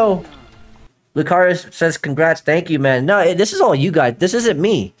 dono. Lucaris says, congrats, thank you, man. No, this is all you guys. This isn't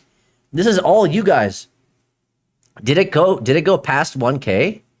me. This is all you guys. Did it go past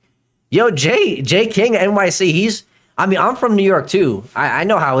 1K? Yo, J King NYC, I'm from New York too. I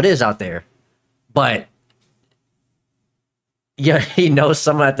know how it is out there. But yeah, he knows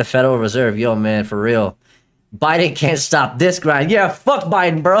someone at the Federal Reserve. Yo, man, for real. Biden can't stop this grind. Yeah, fuck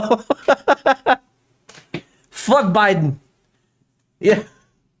Biden, bro. Fuck Biden. Yeah.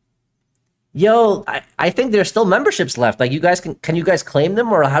 Yo, I think there's still memberships left. Like, you guys can you guys claim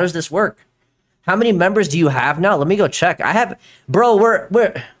them, or how does this work? How many members do you have now? Let me go check. I have, bro,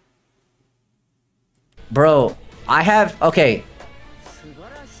 bro, I have, okay.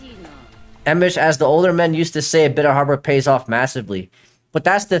 Emosh, as the older men used to say, a bit of hard work pays off massively. But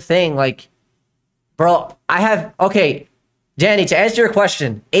that's the thing, like, bro, I have, okay, Danny, to answer your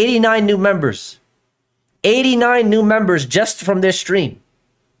question, 89 new members. 89 new members just from this stream.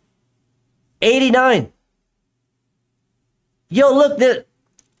 89. Yo, look, the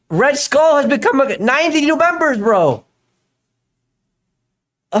Red Skull has become 90 new members, bro.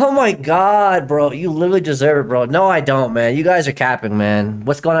 Oh my god, bro. You literally deserve it, bro. No, I don't, man. You guys are capping, man.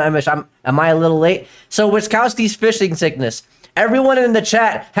 What's going on, Emosh? Am I a little late? So, Wiskowski's fishing sickness. Everyone in the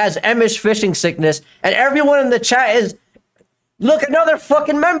chat has Emosh fishing sickness. And everyone in the chat is... Look, another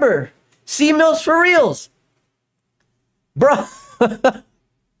fucking member. C-Mills for reals. Bro.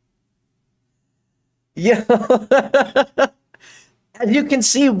 Yo. As you can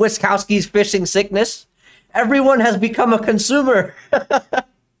see, Wiskowski's fishing sickness. Everyone has become a consumer.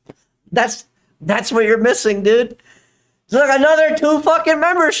 That's what you're missing, dude. Look, another 2 fucking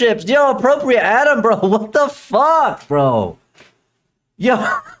memberships. Yo, appropriate Adam, bro. What the fuck, bro? Yo.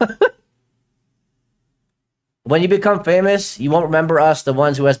 When you become famous, you won't remember us, the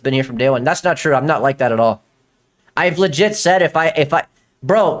ones who has been here from day one. That's not true. I'm not like that at all. I've legit said if I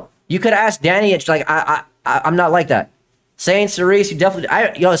bro, you could ask Danny. It's like I'm not like that. Saying Cerise, you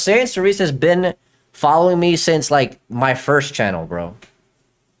definitely. Saying Cerise has been following me since like my first channel, bro.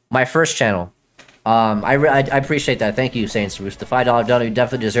 My first channel. I appreciate that. Thank you, Saying Cerise. The $5 donor, you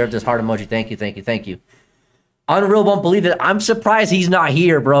definitely deserve this heart emoji. Thank you, thank you, thank you. Unreal won't believe it. I'm surprised he's not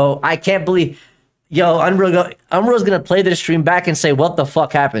here, bro. I can't believe. Yo, Unreal's gonna play this stream back and say, "What the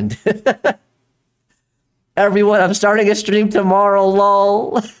fuck happened?" Everyone, I'm starting a stream tomorrow,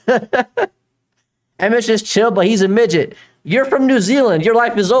 lol. Emosh is chill, but he's a midget. You're from New Zealand. Your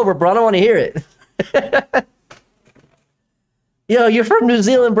life is over, bro. I don't want to hear it. Yo, you're from New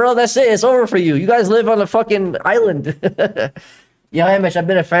Zealand, bro. That's it. It's over for you. You guys live on a fucking island. Yo, Emosh, I've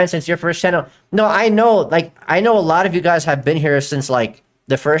been a fan since your first channel. No, I know. Like, I know a lot of you guys have been here since, like,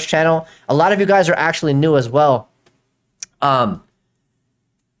 the first channel. A lot of you guys are actually new as well. Bro,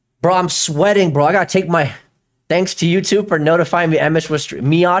 I'm sweating, bro. I gotta take my... Thanks to YouTube for notifying me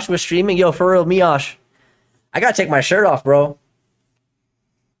Miosh was streaming. Yo, for real, Miosh. I gotta take my shirt off, bro.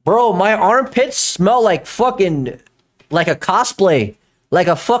 Bro, my armpits smell like fucking... Like a cosplay. Like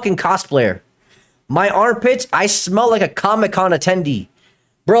a fucking cosplayer. My armpits, I smell like a Comic-Con attendee.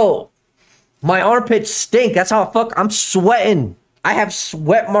 Bro, my armpits stink. That's how I'm sweating. I have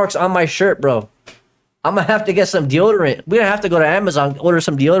sweat marks on my shirt, bro. I'm gonna have to get some deodorant. We're gonna have to go to Amazon, order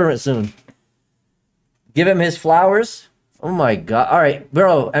some deodorant soon. Give him his flowers. Oh my god. All right,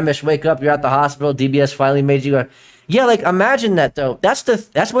 bro. Emosh, wake up. You're at the hospital. DBS finally made you go. Yeah, like imagine that though. That's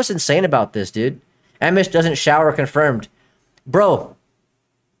what's insane about this, dude. Emosh doesn't shower, confirmed. Bro,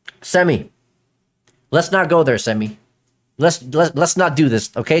 Semi. Let's not go there, Semi. Let's not do this,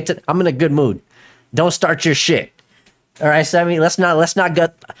 okay? I'm in a good mood. Don't start your shit. All right, Semi. Let's not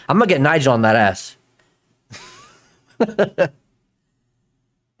get. I'm gonna get Nigel on that ass.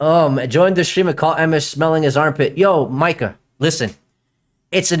 Join the stream and call Emosh smelling his armpit. Yo, Micah, listen.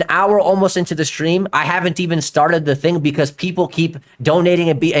 It's an hour almost into the stream. I haven't even started the thing because people keep donating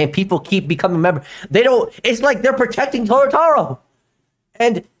and people keep becoming members. They don't. It's like they're protecting Toyotaro.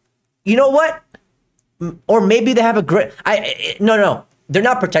 And you know what? Or maybe they have a great. No. They're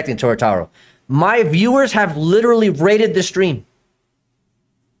not protecting Toyotaro. My viewers have literally rated the stream.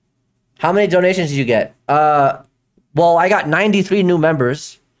 How many donations did you get? Well, I got 93 new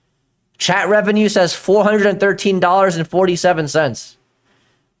members. Chat revenue says $413.47.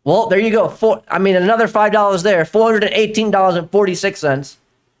 Well, there you go. Another $5 there. $418.46.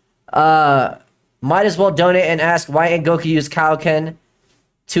 Might as well donate and ask why ain't Goku use Kaioken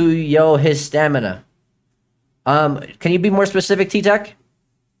to yo his stamina. Can you be more specific, T-Tech?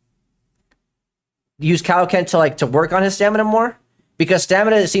 Use Kaioken to work on his stamina more? Because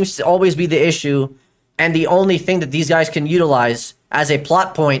stamina seems to always be the issue, and the only thing that these guys can utilize as a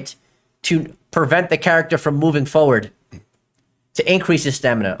plot point to prevent the character from moving forward. To increase his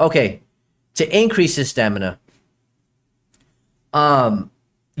stamina. Okay. To increase his stamina.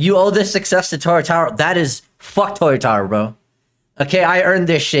 You owe this success to Toyotaro. That is... Fuck Toyotaro, bro. Okay, I earned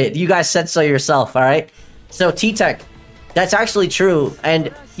this shit. You guys said so yourself, alright? So, T-Tech, that's actually true.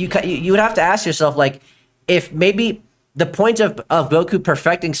 And you would have to ask yourself, like, if maybe the point of Goku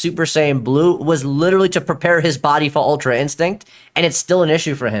perfecting Super Saiyan Blue was literally to prepare his body for Ultra Instinct, and it's still an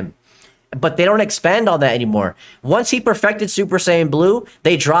issue for him. But they don't expand on that anymore. Once he perfected Super Saiyan Blue,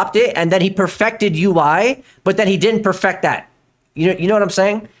 they dropped it, and then he perfected UI, but then he didn't perfect that. You know what I'm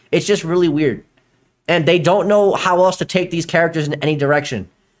saying? It's just really weird. And they don't know how else to take these characters in any direction.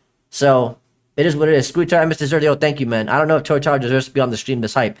 So, it is what it is. Screw Toyotaro, Mr. Zerd, yo, thank you, man. I don't know if Toyotaro deserves to be on the stream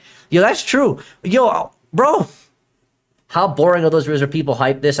this hype. Yo, that's true. Yo, bro. How boring are those reels where people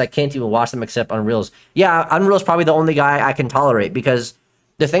hype this? I can't even watch them except Unreals. Yeah, Unreal's probably the only guy I can tolerate, because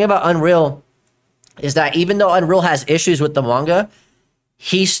the thing about Unreal is that even though Unreal has issues with the manga,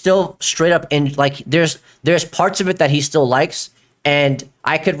 he's still straight up in, like, there's parts of it that he still likes, and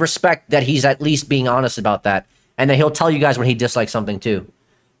I could respect that he's at least being honest about that. And then he'll tell you guys when he dislikes something too.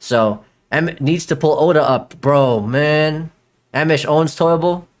 So, needs to pull Oda up. Bro, man. Emosh owns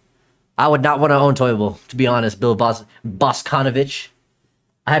Toyable. I would not want to own Toyable, to be honest, Bill Boskonovich.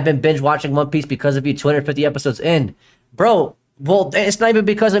 I have been binge watching One Piece because of you, 250 episodes in. Bro, well, it's not even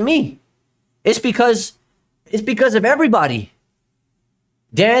because of me. It's because of everybody.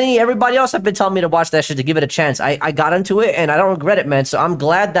 Danny, everybody else have been telling me to watch that shit, to give it a chance. I got into it and I don't regret it, man. So I'm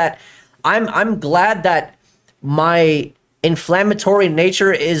glad that I'm glad that my inflammatory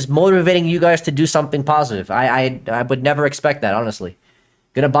nature is motivating you guys to do something positive. I would never expect that, honestly.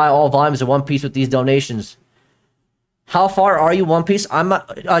 Gonna buy all volumes of One Piece with these donations. How far are you, One Piece? I'm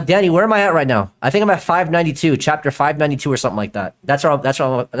Danny, where am I at right now? I think I'm at 592, chapter 592 or something like that. That's where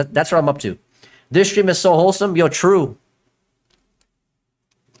I'm up to. This stream is so wholesome. Yo, true.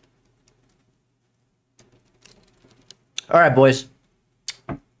 All right, boys.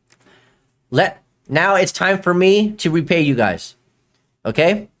 Now it's time for me to repay you guys.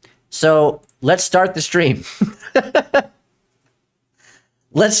 Okay? So, let's start the stream.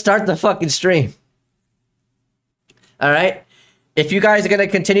 Let's start the fucking stream. All right? If you guys are going to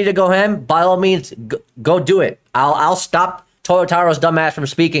continue to go ham, by all means, go do it. I'll stop Toyotaro's dumbass from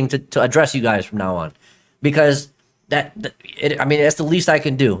speaking to address you guys from now on. Because I mean, that's the least I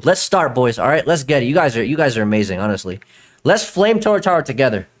can do. Let's start, boys. All right? Let's get it. You guys are amazing, honestly. Let's flame Toyotaro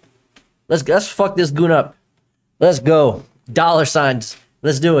together. Let's fuck this goon up. Let's go. Dollar signs.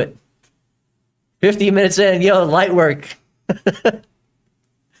 Let's do it. 50 minutes in. Yo, light work.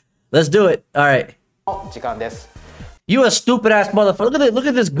 Let's do it. All right. You a stupid ass motherfucker. Look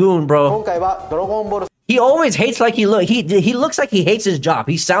at this goon, bro. He always hates like he looks like he hates his job.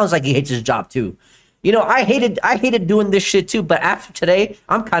 He sounds like he hates his job too. You know, I hated doing this shit too, but after today,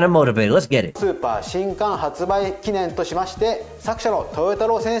 I'm kind of motivated. Let's get it. Where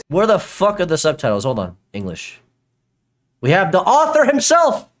the fuck are the subtitles? Hold on. English. We have the author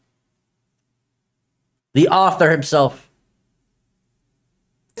himself. The author himself.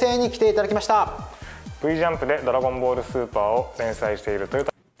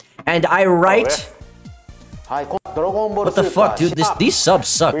 And I write... What the fuck, dude? These subs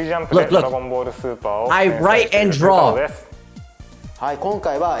suck. Look. I write and draw. The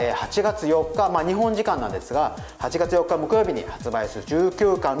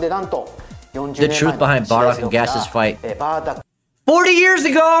truth behind Bardock and Gas's fight. 40 years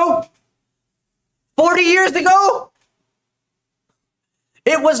ago! 40 years ago?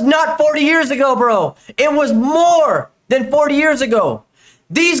 It was not 40 years ago, bro. It was more than 40 years ago.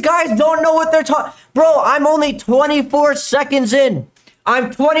 These guys don't know what they're talking. Bro, I'm only 24 seconds in. I'm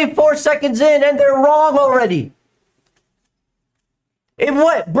 24 seconds in and they're wrong already. In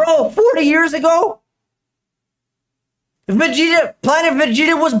what, bro? 40 years ago? Vegeta, Planet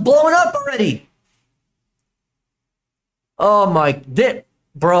Vegeta was blown up already. Oh my,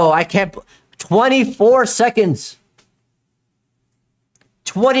 bro, I can't. 24 seconds.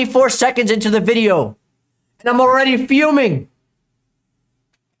 24 seconds into the video. And I'm already fuming.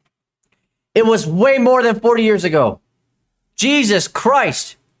 It was way more than 40 years ago. Jesus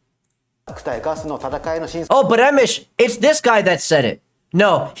Christ. Oh, but Emosh, it's this guy that said it.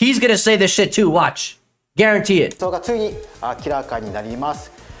 No, he's gonna say this shit too, watch. Guarantee it. がついに明らかになりま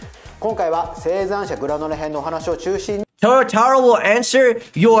す。今回は生産者グラノレ編のお話を中心に Toyotaro will answer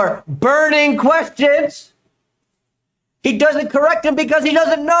your burning questions. He doesn't correct him because he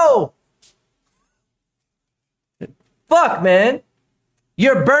doesn't know. Fuck, man.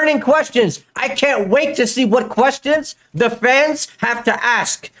 Your burning questions. I can't wait to see what questions the fans have to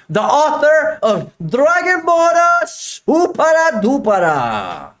ask the author of Dragon Ball Super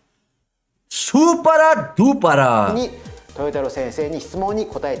Manga. Super Manga. にトヨタロ先生に質問に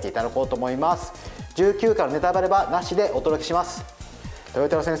答えていただこうと思います。19からネタバレはなしでお届けします。トヨ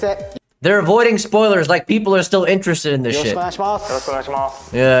タロ先生。They're avoiding spoilers like people are still interested in this shit. よろしくお願いします。よろしくお願いしま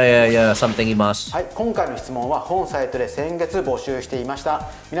す。Yeah, something います。はい、今回の質問は本サイトで先月募集していまし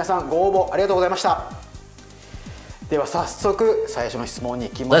た。皆さんご応募ありがとうございました。では早速最初の質問に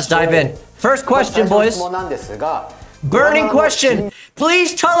行きましょう。Let's dive in. First question, 最初の boys. 質問なんですが、Burning question.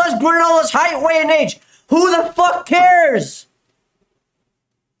 Please tell us Granolla's height, weight, and age. Who the fuck cares?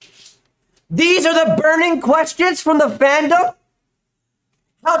 These are the burning questions from the fandom?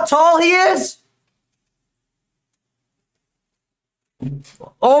 How tall he is?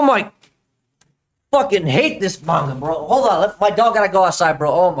 Oh my. Fucking hate this manga, bro. Hold on. My dog gotta go outside,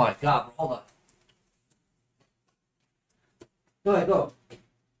 bro. Oh my god, bro. Hold on. Go ahead, go.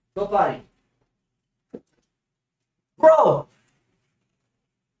 Go potty. Bro.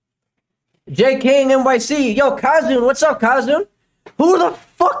 J King NYC. Yo, Kazun. What's up, Kazun? Who the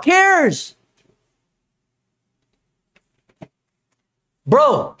fuck cares?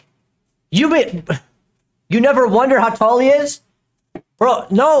 Bro, you never wonder how tall he is? Bro,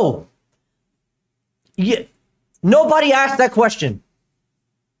 no. Nobody asked that question.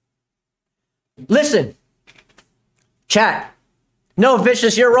 Listen. Chat. No,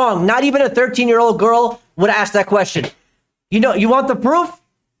 Vicious, you're wrong. Not even a 13-year-old girl would ask that question. You know, you want the proof?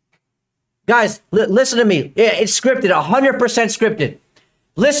 Guys, listen to me. Yeah, it's scripted, 100% scripted.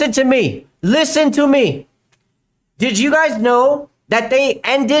 Listen to me. Listen to me. Did you guys know that they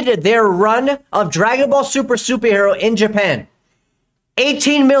ended their run of Dragon Ball Super Superhero in Japan?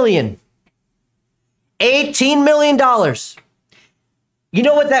 18 million. $18 million. You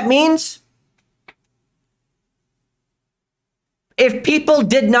know what that means? If people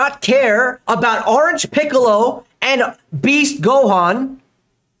did not care about Orange Piccolo and Beast Gohan,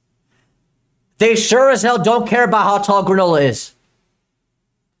 they sure as hell don't care about how tall Granolla is.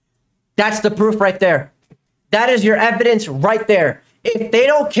 That's the proof right there. That is your evidence right there. If they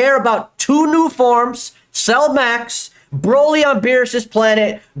don't care about two new forms, Cell Max, Broly on Beerus's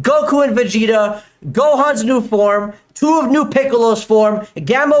planet, Goku and Vegeta, Gohan's new form, two of new Piccolo's form,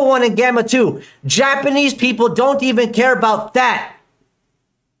 Gamma 1 and Gamma 2. Japanese people don't even care about that.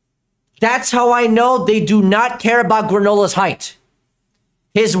 That's how I know they do not care about Granola's height,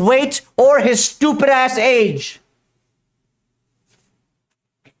 his weight, or his stupid ass age.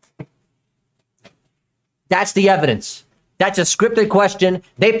 That's the evidence. That's a scripted question.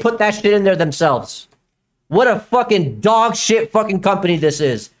 They put that shit in there themselves. What a fucking dog shit fucking company this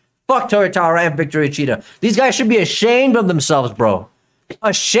is. Fuck Toyotaro and Victor Uchida. These guys should be ashamed of themselves, bro.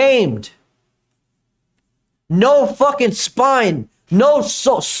 Ashamed. No fucking spine. No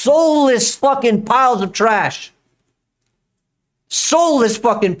soulless fucking piles of trash. Soulless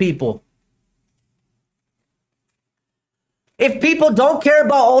fucking people. If people don't care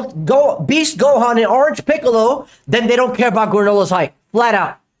about Beast Gohan and Orange Piccolo, then they don't care about Granola's height. Flat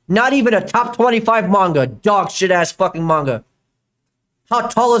out. Not even a top 25 manga. Dog shit ass fucking manga. How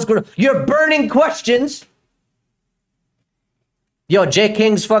tall is Granola? You're burning questions. Yo, J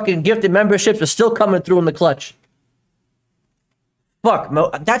King's fucking gifted memberships are still coming through in the clutch. Fuck,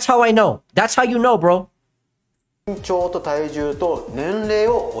 that's how I know. That's how you know, bro. 身長と体重と年齢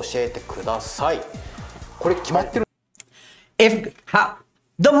を教えてください。これ決まってる。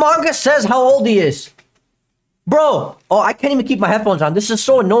The manga says how old he is. Bro, oh, I can't even keep my headphones on. This is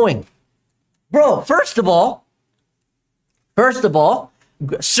so annoying. Bro, first of all,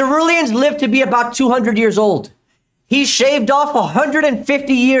 Ceruleans live to be about 200 years old. He shaved off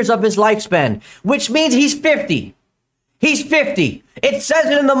 150 years of his lifespan, which means he's 50. He's 50. It says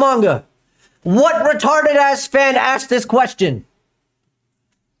it in the manga. What retarded ass fan asked this question?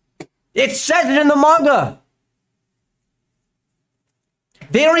 It says it in the manga.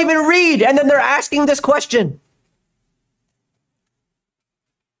 They don't even read, and then they're asking this question.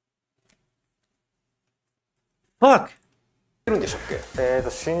 Fuck. るんでしたっけ？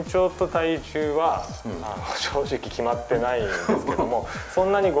身長と体重は、正直決まってないんですけども、そ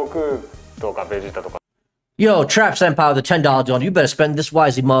んなに悟空とかベジータとか。Yo, Trap Senpai with the $10 don. You better spend this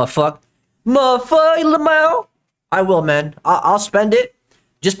wisely, motherfucker. Motherfucker, Lamau. I will, man. I'll spend it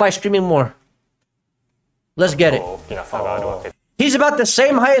just by streaming more. Let's get it. He's about the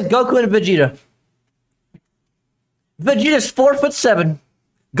same height as Goku and Vegeta. Vegeta's 4'7".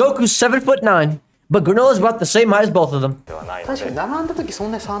 Goku's 7'9". But Granola is about the same height as both of them. 確かに並んだ時そ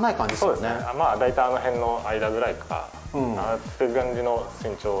んなに差はない感じですよね。そうですね。まあ大体あの辺の間ぐらいか、っていう感じの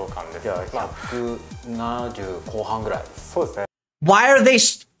身長感です。じゃあ170後半ぐらい。そうですね。Why are they?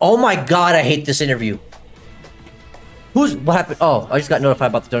 Oh my god! I hate this interview. What happened? Oh, I just got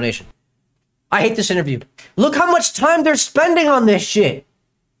notified about the donation. I hate this interview. Look how much time they're spending on this shit.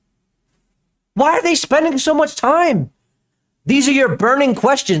 Why are they spending so much time? These are your burning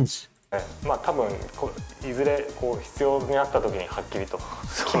questions. まあ多分いずれこう必要になった時にはっきりと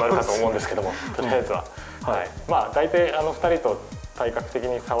決まるかと思うんですけども、とりあえずは、はい。まあ大体2人と体格的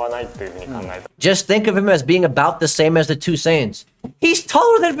に差はないというふうに考えた。Just think of him as being about the same as the two Saiyans. He's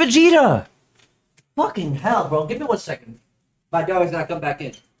taller than Vegeta. Fucking hell, bro. Give me 1 second. My dog is gonna come back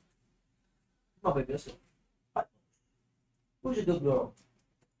in. Come on, baby. Listen. Who's your good girl?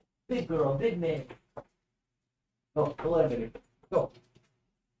 Big girl, big man. Go let him, baby. Go.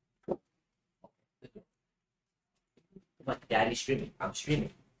 My daddy's streaming. I'm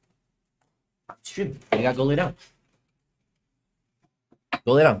streaming. I'm streaming. You gotta go lay down.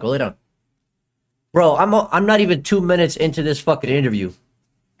 Go lay down. Go lay down. Bro, I'm not even 2 minutes into this fucking interview,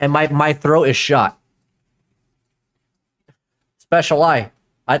 and my throat is shot. Special eye.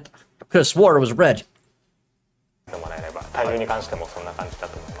 I could have swore it was red.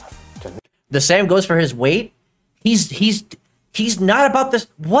 The same goes for his weight. He's not about this.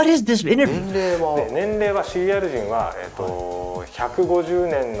 What is this interview? 年齢は CR 人は150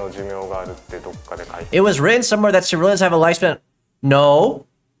年の寿命があるってどっかで書いて。It was written somewhere that civilians have a lifespan. No.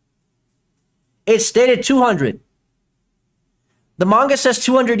 It stated 200. The manga says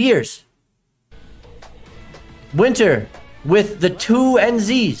 200 years. Winter with the 2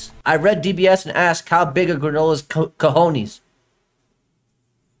 NZs. I read DBS and asked how big are Granola's cojones.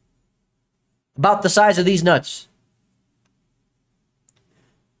 About the size of these nuts.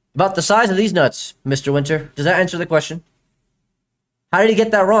 About the size of these nuts, Mr. Winter. Does that answer the question? How did he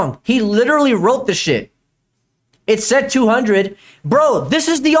get that wrong? He literally wrote the shit. It said 200. Bro, this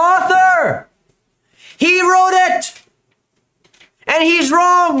is the author! He wrote it! And he's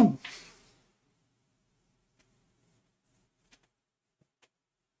wrong!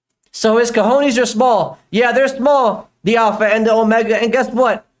 So his cojones are small. Yeah, they're small. The alpha and the omega. And guess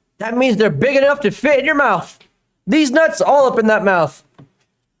what? That means they're big enough to fit in your mouth. These nuts all up in that mouth.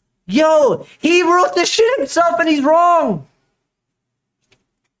 Yo, he wrote this shit himself and he's wrong.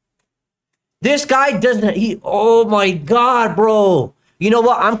 This guy doesn't, oh my god, bro. You know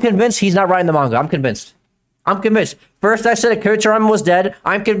what? I'm convinced he's not writing the manga. I'm convinced. First I said Akira Toriyama was dead.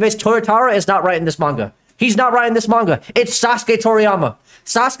 I'm convinced Toyotaro is not writing this manga. He's not writing this manga. It's Sasuke Toriyama.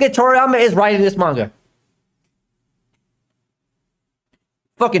 Sasuke Toriyama is writing this manga.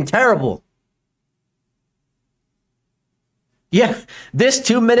 Fucking terrible. Yeah, this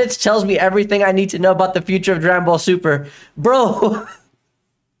 2 minutes tells me everything I need to know about the future of Dragon Ball Super. Bro.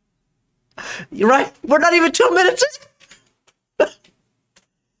 You're right. We're not even 2 minutes in.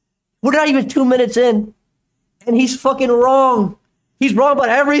 We're not even 2 minutes in. And he's fucking wrong. He's wrong about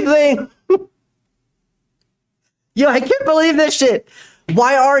everything. Yo, I can't believe this shit.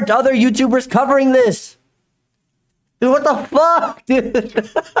 Why aren't other YouTubers covering this? Dude, what the fuck, dude?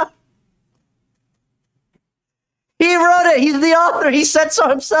 He wrote it. He's the author. He said so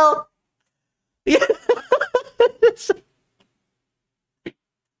himself.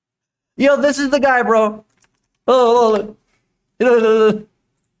 Yo, this is the guy, bro. Oh, look.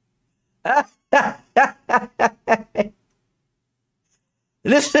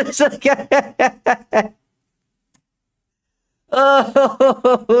 This is the guy.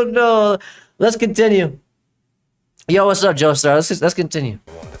 Oh, no. Let's continue. Yo, what's up, Joestar? Let's continue.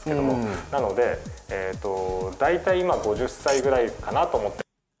 なので、大体今50歳ぐらいかなと思って。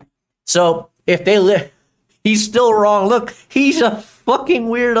So, if they live, he's still wrong. Look, he's a fucking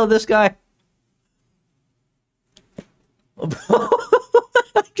weirdo, this guy. I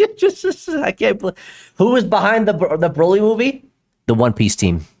can't believe. Who was behind the Broly movie? The One Piece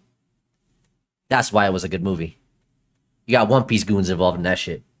team. That's why it was a good movie. You got One Piece goons involved in that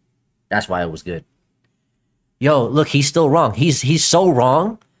shit. That's why it was good. Yo, look, he's still wrong. He's so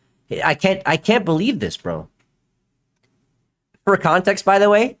wrong. I can't believe this, bro. For context, by the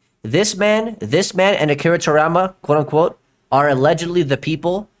way, this man and Akira Toriyama, quote unquote, are allegedly the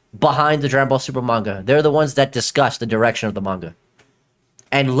people behind the Dragon Ball Super Manga. They're the ones that discuss the direction of the manga.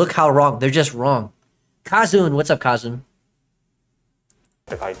 And look how wrong. They're just wrong. Kazun, what's up, Kazun? っ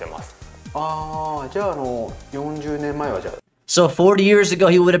て書いてます。ああ、じゃあ40年前はじゃあ。So 40 years ago,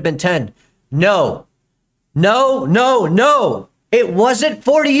 he would have been 10. No. No, no, no. It wasn't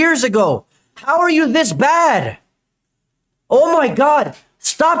 40 years ago. How are you this bad? Oh my God.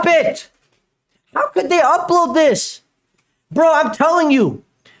 Stop it. How could they upload this? Bro, I'm telling you.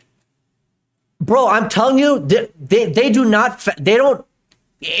 Bro, I'm telling you, they do not, they don't,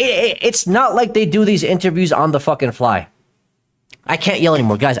 it's not like they do these interviews on the fucking fly. I can't yell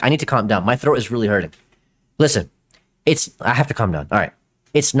anymore. Guys, I need to calm down. My throat is really hurting. Listen, I have to calm down. All right.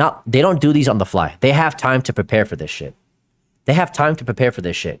 It's not, they don't do these on the fly. They have time to prepare for this shit. They have time to prepare for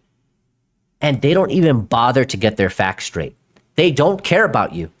this shit. And they don't even bother to get their facts straight. They don't care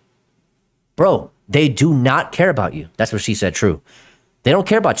about you. Bro, they do not care about you. That's what she said, true. They don't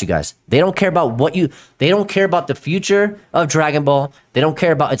care about you guys. They don't care about they don't care about the future of Dragon Ball. They don't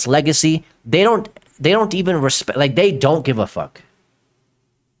care about its legacy. They don't even respect, like, they don't give a fuck.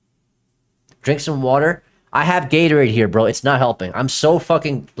 Drink some water. I have Gatorade here, bro. It's not helping. I'm so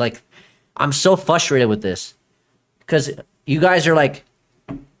fucking, like, I'm so frustrated with this. Because you guys are, like,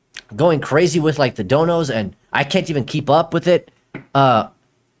 going crazy with, like, the donos, and I can't even keep up with it. And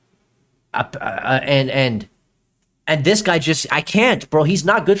this guy just, I can't, bro. He's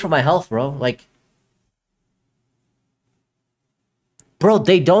not good for my health, bro. Like, bro,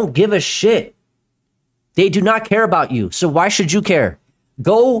 they don't give a shit. They do not care about you. So why should you care?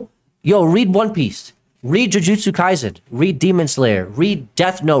 Go, yo, read One Piece. Read Jujutsu Kaisen. Read Demon Slayer. Read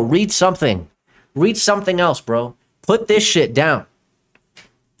Death Note. Read something. Read something else, bro. Put this shit down.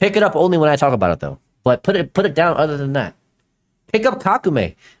 Pick it up only when I talk about it, though. But put it down other than that. Pick up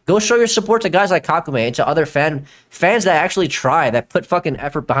Kakume. Go show your support to guys like Kakume and to other fans that actually try, that put fucking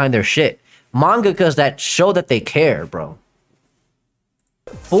effort behind their shit. Mangakas that show that they care, bro.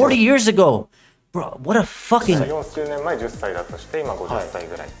 40 years ago. Bro, what a fucking...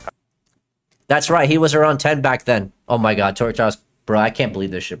 That's right, he was around 10 back then. Oh my God, Toyotaro's... Bro, I can't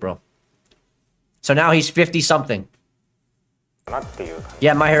believe this shit, bro. So now he's 50-something.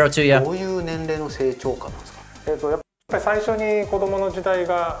 Yeah, My Hero too, yeah. どういう年齢の成長感なんですか？やっぱり最初に子供の時代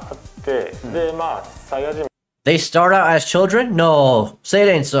があって、で、まあ、サイヤ人 They start out as children? No, say it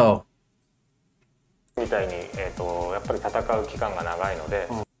ain't so. みたいに、やっぱり戦う期間が長いので、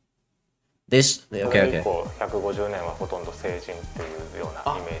This, okay, それ okay. 以降150年はほとんど成人っていうよう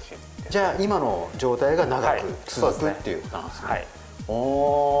なイメージです。じゃあ今の状態が長くはい続くっていうことなんですね。はい。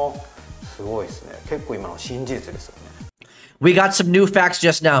おー、すごいですね。結構今の新事実ですよね。We got some new facts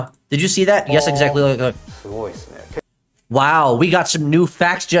just now. Did you see that? Yes, exactly. Look. すごいですね。Wow, we got some new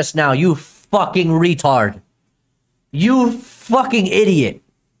facts just now. You fucking retard. You fucking idiot.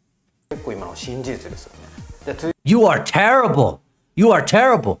 結構今の新事実ですよね。で、続い You are terrible. You are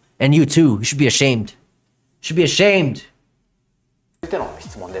terrible. And you too. You should be ashamed. You should be ashamed. ての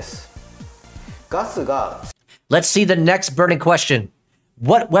質問です。ガスが Let's see the next burning question.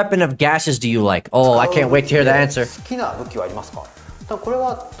 What weapon of gases do you like? Oh, I can't wait to hear the answer. 好きな武器はありますか？多分これ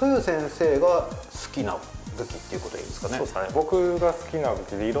は豊先生が好きな武器っていうことでいいですかね。そうですかね。僕が好きな武器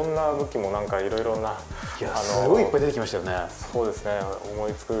でいろんな武器もなんかいろいろな、いや、すごいいっぱい出てきましたよね。そうですね。思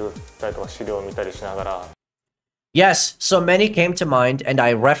いつくたりとか資料を見たりしながら。Yes, so many came to mind, and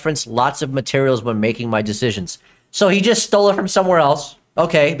I referenced lots of materials when making my decisions. So he just stole it from somewhere else.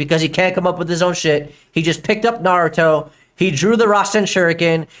 Okay, because he can't come up with his own shit. He just picked up Naruto. He drew the Rasen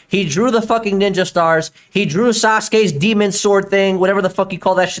Shuriken. He drew the fucking ninja stars. He drew Sasuke's demon sword thing, whatever the fuck you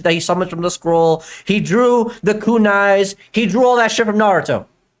call that shit that he summoned from the scroll. He drew the kunais. He drew all that shit from Naruto.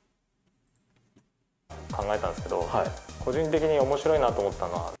 考えたんですけど、個人的に面白いなと思った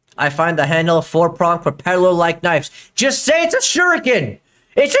のは I find the handle of four-pronged propeller-like knives. Just say it's a shuriken!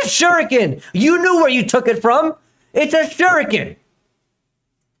 It's a shuriken! You knew where you took it from! It's a shuriken!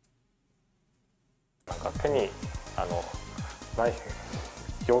 なんか手にナイフ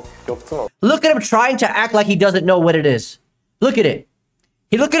4つの Look at him trying to act like he doesn't know what it is. Look at it.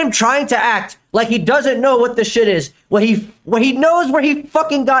 Look at him trying to act like he doesn't know what the shit is. When he knows where he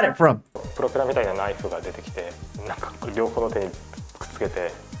fucking got it from. プロペラみたいなナイフが出てきて、なんか両方の手にくっつけ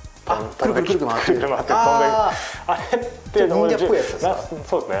て、くるくるくるくる回って飛んで、あれって忍者っぽいやつですか？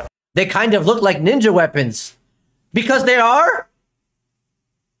そうですね。They kind of look like ninja weapons. Because they are?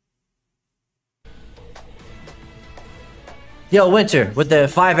 Yo, Winter, with the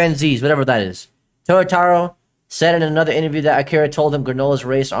 5 NZs, whatever that is. Toyotaro said in another interview that Akira told him Granola's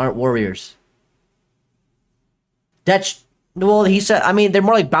race aren't warriors. That's... Well, he said... I mean, they're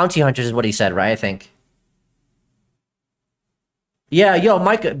more like bounty hunters is what he said, right? I think. Yeah, yo,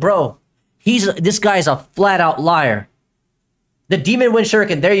 Mike, bro. This guy's a flat-out liar. The Demon Wind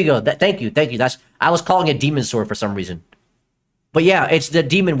Shuriken, there you go. Thank you. I was calling it Demon Sword for some reason. But yeah, it's the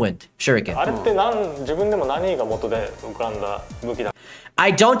Demon Wind Shuriken.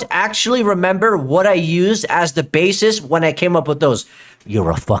 I don't actually remember what I used as the basis when I came up with those. You're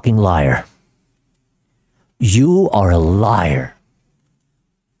a fucking liar. You are a liar.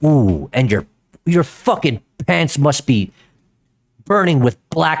 Ooh, and your fucking pants must be burning with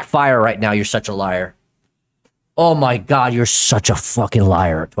black fire right now. You're such a liar. Oh my god, you're such a fucking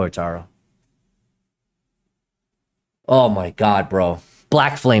liar, Toyotaro. Oh my god, bro.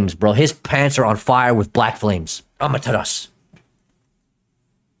 Black flames, bro. His pants are on fire with black flames. Amaterasu.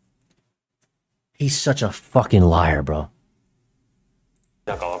 He's such a fucking liar, bro.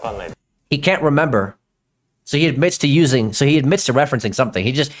 He can't remember. So he admits to referencing something.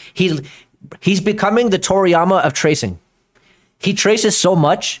 He's becoming the Toriyama of tracing. He traces so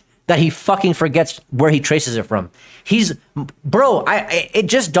much that he fucking forgets where he traces it from. Bro, it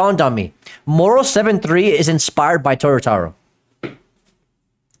just dawned on me. Moro 7-3 is inspired by Toyotaro.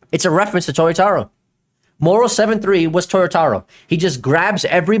 It's a reference to Toyotaro. Moro 7-3 was Toyotaro. He just grabs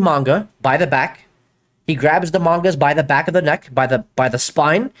every manga by the back. He grabs the mangas by the back of the neck, by the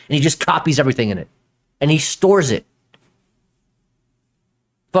spine, and he just copies everything in it. And he stores it.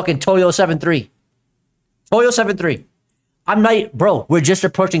 Fucking Toyo 7-3. Toyo 7-3. I'm not, bro, we're just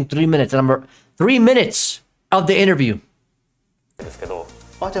approaching 3 minutes, and I'm 3 minutes of the interview.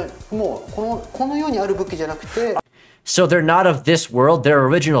 So they're not of this world, they're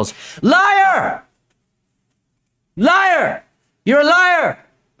originals. Liar! Liar! You're a liar!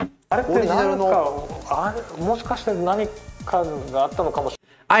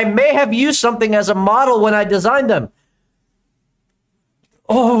 I may have used something as a model when I designed them.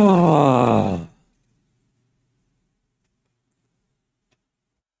 Oh.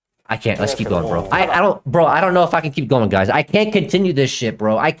 I can't. Let's keep going, bro. I don't know if I can keep going, guys. I can't continue this shit,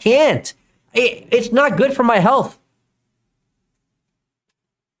 bro. I can't. It's not good for my health.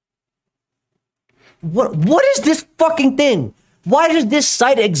 What is this fucking thing? Why does this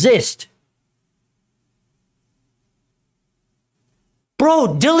site exist?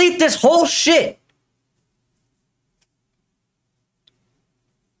 Bro, delete this whole shit.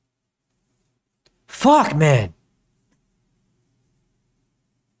 Fuck, man.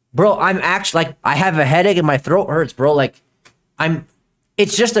 Bro, I'm actually, like, I have a headache and my throat hurts, bro. Like,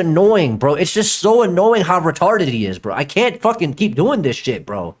 it's just annoying, bro. It's just so annoying how retarded he is, bro. I can't fucking keep doing this shit,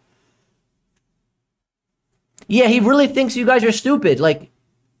 bro. Yeah, he really thinks you guys are stupid. Like,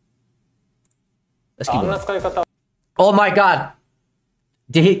 let's keep going. Oh my god.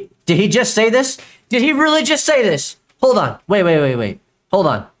 Did he just say this? Did he really just say this? Hold on. Wait. Hold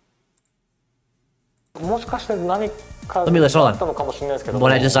on. Let me listen, hold on.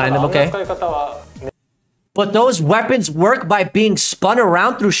 When I designed them, okay? But those weapons work by being spun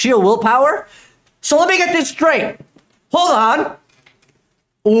around through sheer willpower? So let me get this straight. Hold on.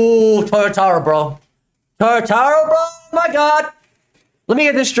 Ooh, Toyotaro, bro. Toyotaro, bro. Oh my god. Let me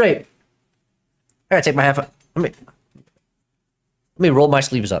get this straight. I gotta take my hat. Let me roll my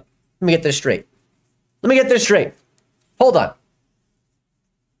sleeves up. Let me get this straight. Hold on.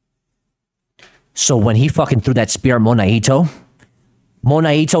 So when he fucking threw that spear at Monaito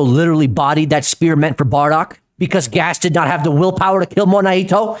literally bodied that spear meant for Bardock because Gas did not have the willpower to kill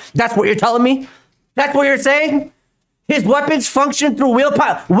Monaito? That's what you're telling me? That's what you're saying? His weapons function through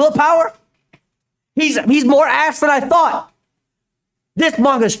willpower? He's more ass than I thought. This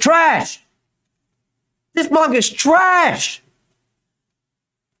manga's trash.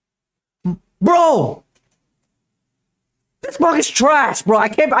 Bro. This manga's trash, bro. I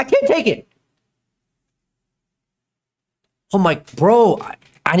can't take it. Oh my, bro,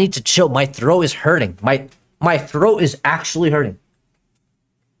 I need to chill. My throat is hurting. My throat is actually hurting.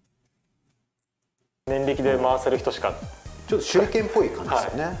 They look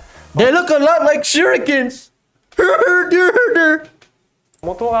a lot like shurikens.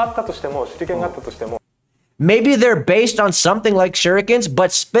 Maybe they're based on something like shurikens,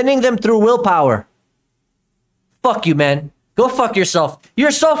 but spinning them through willpower. Fuck you, man. Go fuck yourself.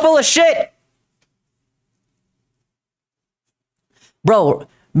 You're so full of shit. Bro,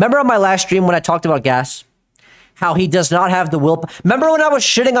 remember on my last stream when I talked about Gas? How he does not have the will. Remember when I was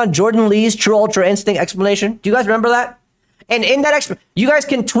shitting on Jordan Lee's True Ultra Instinct explanation? Do you guys remember that? And in that you guys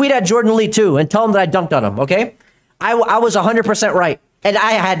can tweet at Jordan Lee too and tell him that I dunked on him, okay? I was 100% right. And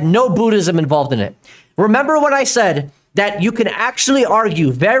I had no Buddhism involved in it. Remember when I said that you can actually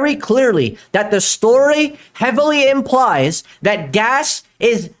argue very clearly that the story heavily implies that Gas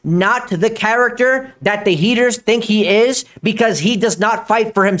is not the character that the Heaters think he is because he does not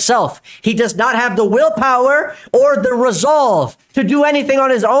fight for himself. He does not have the willpower or the resolve to do anything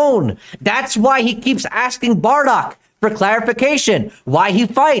on his own. That's why he keeps asking Bardock for clarification, why he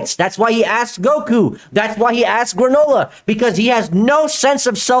fights. That's why he asks Goku. That's why he asks Granola, because he has no sense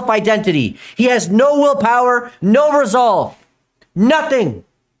of self-identity. He has no willpower, no resolve, nothing.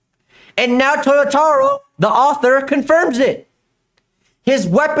 And now Toyotaro, the author, confirms it. His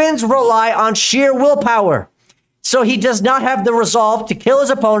weapons rely on sheer willpower. So he does not have the resolve to kill his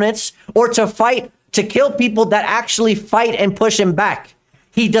opponents or to fight, to kill people that actually fight and push him back.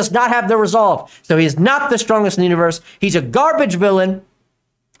 He does not have the resolve. So he's not the strongest in the universe. He's a garbage villain.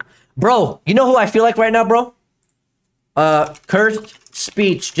 Bro, you know who I feel like right now, bro? Cursed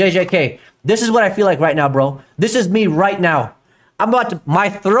Speech, JJK. This is what I feel like right now, bro. This is me right now. My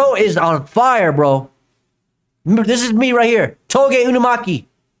throat is on fire, bro. This is me right here. Toge Unumaki.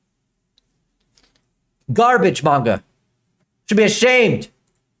 Garbage manga. Should be ashamed.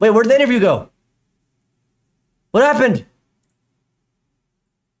 Wait, where'd the interview go? What happened?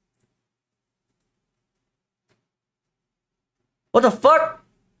 What the fuck?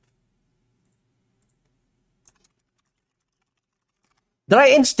 Did I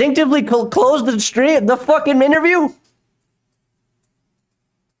instinctively close the stream, the fucking interview?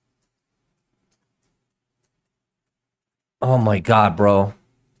 Oh my god, bro.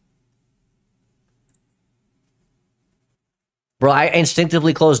 Bro, I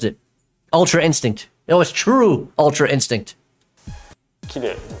instinctively closed it. Ultra instinct. It was true ultra instinct. 木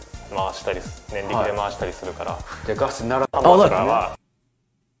で回したり念力で回したりするから。でガスなら。Oh look.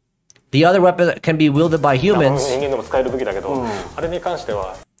 The other weapon that can be wielded by humans. 人間でも使える武器だけど、あれに関して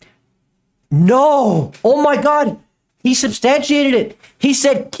は。No! Oh my god! He substantiated it. He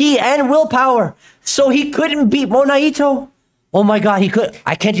said ki and willpower. So he couldn't beat Monaito. Oh my god, he could.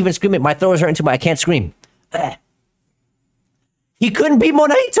 I can't even scream it. My throat is hurting too much. I can't scream. He couldn't beat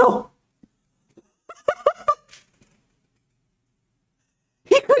Monaito.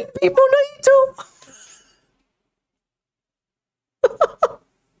 He couldn't beat Monaito.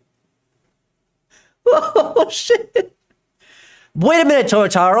 Oh shit. Wait a minute,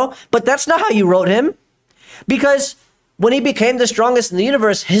 Toyotaro. But that's not how you wrote him. Because when he became the strongest in the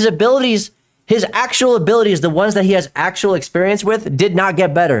universe, his abilities, his actual abilities, the ones that he has actual experience with, did not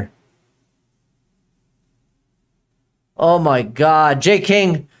get better. Oh my god. J.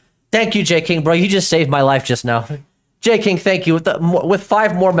 King. Thank you, J. King, bro. You just saved my life just now. J. King, thank you. With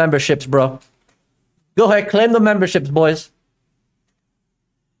 5 more memberships, bro. Go ahead, claim the memberships, boys.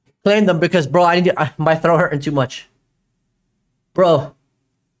 Claim them because, bro, I need to, my throat hurting too much. Bro.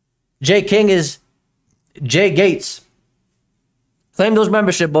 J. King is J. Gates. Claim those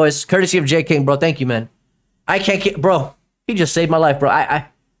membership, boys. Courtesy of J. King, bro. Thank you, man. I can't get... Bro, he just saved my life, bro.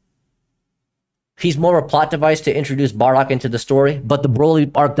 He's more of a plot device to introduce Bardock into the story, but the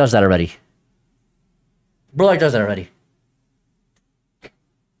Broly arc does that already. Broly does that already.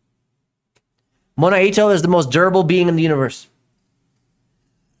 Monaito is the most durable being in the universe.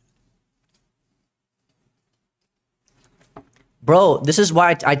 Bro, this is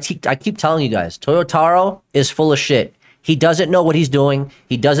why I keep telling you guys. Toyotaro is full of shit. He doesn't know what he's doing.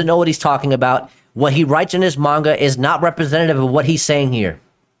 He doesn't know what he's talking about. What he writes in his manga is not representative of what he's saying here.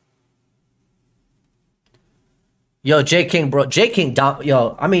 Yo, J. King, bro. J. King,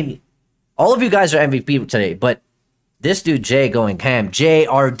 yo, I mean, all of you guys are MVP today, but this dude, Jay, going ham. J,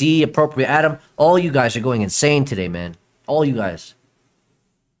 RD, appropriate Adam. All you guys are going insane today, man. All you guys.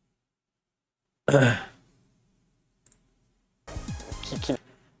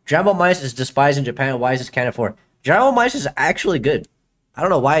 Dragon Ball Mice is despised in Japan. Why is this canon for? Dragon Ball Mice is actually good. I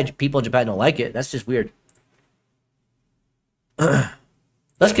don't know why people in Japan don't like it. That's just weird.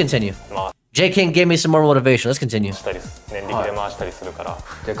 Let's continue. J. King gave me some more motivation. Let's continue.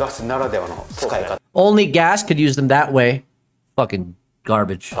 Only Gas could use them that way. Fucking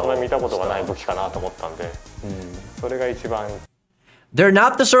garbage. They're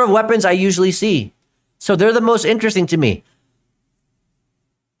not the sort of weapons I usually see. So they're the most interesting to me.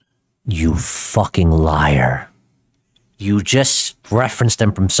 You fucking liar. You just referenced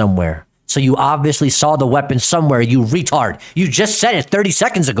them from somewhere. So you obviously saw the weapon somewhere, you retard. You just said it 30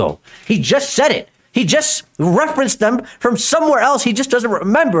 seconds ago. He just said it. He just referenced them from somewhere else. He just doesn't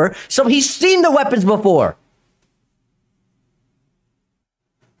remember. So he's seen the weapons before.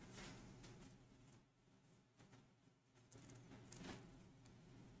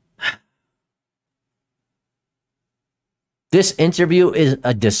 This interview is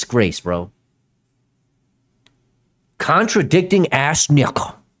a disgrace, bro. Contradicting ass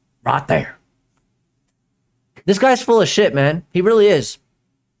nickel. Right there. This guy's full of shit, man. He really is.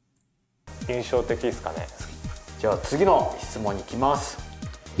 印象的ですかね。じゃあ次の質問に行きます。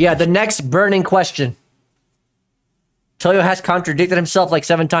 Yeah, the next burning question. Toyo has contradicted himself like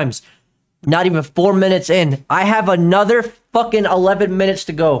 7 times. Not even 4 minutes in. I have another fucking 11 minutes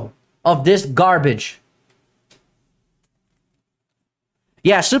to go of this garbage.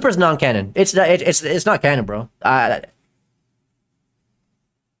 Yeah, Super's non-canon. It's not canon, bro.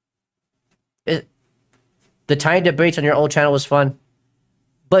 The tiny debates on your old channel was fun.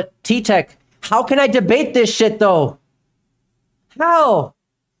 But T-Tech, how can I debate this shit though? How?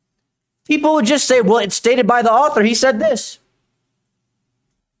 People would just say, well, it's stated by the author. He said this.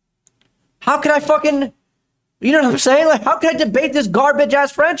 How can I fucking... You know what I'm saying? Like, how can I debate this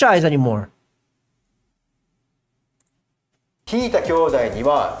garbage-ass franchise anymore? ヒータ兄弟に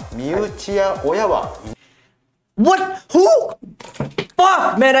は身内や親は What? Who?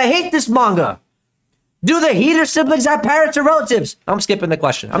 Fuck, man, I hate this manga. Do the Heater siblings have parents or relatives? I'm skipping the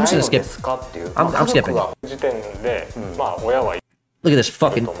question. I'm just gonna skip. I'm skipping it. 時点で、まあ親はい Look at this る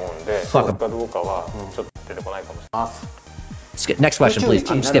fucking... と思うんで、 fuck そう him. かどうかはちょっと出てこないかもしれない。 Skip. Next question, please.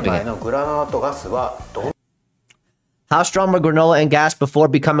 I'm skipping it. のグラナートガスはどん How strong were granola and gas before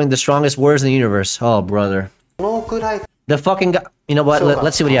becoming the strongest warriors in the universe? Oh, brother. のくらい The fucking guy... You know what?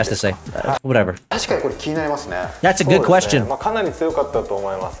 Let's see what he has to say. Whatever. 確かにこれ気になりますね。 That's a good そうですね question. まあかなり強かったと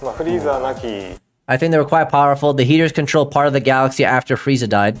思います。まあフリーザーなき I think they were quite powerful. The Heaters controlled part of the galaxy after Frieza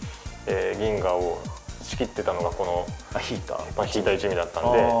died. 銀河を仕切ってたのがこのヒータまあヒータ一味だった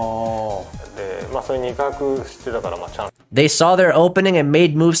んで、でまあそれに威嚇してたからまあチャンス They saw their opening and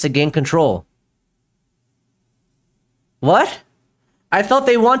made moves to gain control. What? I thought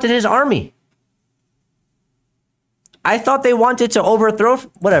they wanted his army. I thought they wanted to overthrow... と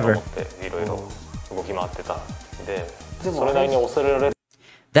Whatever. 思っていろいろ動き回ってたんで、それなりに恐れられ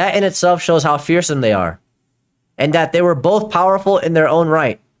That in itself shows how fearsome they are. And that they were both powerful in their own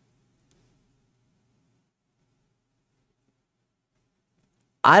right.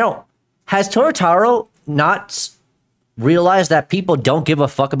 I don't... Has Toyotaro not realized that people don't give a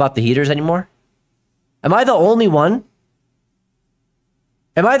fuck about the Heaters anymore? Am I the only one?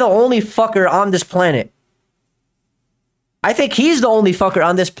 Am I the only fucker on this planet? I think he's the only fucker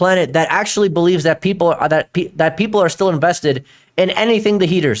on this planet that actually believes that people are that people are still invested in anything the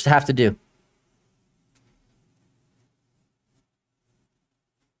Heaters have to do.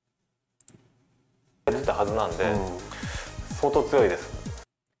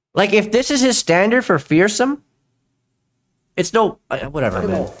 Like, if this is his standard for fearsome, it's no... whatever,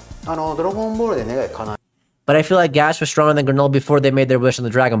 man. ドラゴンボールで願い叶え But I feel like Gas was stronger than Granola before they made their wish on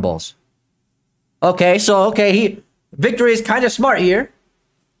the Dragon Balls. Okay, so, okay, Victory is kind of smart here.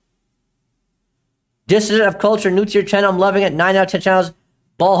 Dissident of Culture, new to your channel, I'm loving it. 9 out of 10 channels.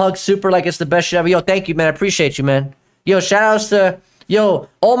 Ball hug super like it's the best shit ever. Yo, thank you, man. I appreciate you, man. Yo, shout outs to... Yo,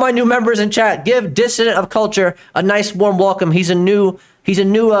 all my new members in chat. Give Dissident of Culture a nice warm welcome. He's a new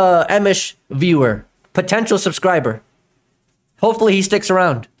Emosh viewer. Potential subscriber. Hopefully he sticks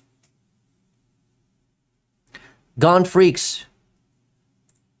around. Gone Freaks.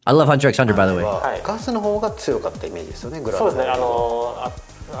 I love Hunter x Hunter, by the way. ガスの方が強かったイメージですよね。グラそうですね。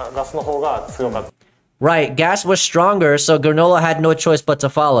ガスの方が強かった。 Right, Gas was stronger, so Granola had no choice but to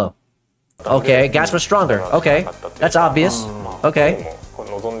follow. Okay, Gas was stronger. Okay, that's obvious. Okay.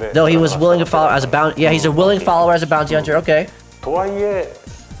 Though he was willing to follow as a bounty. Yeah, he's a willing follower as a bounty hunter. Okay. とはいえ、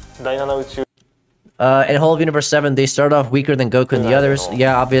第7宇宙 in Whole of Universe 7, they started off weaker than Goku and the others.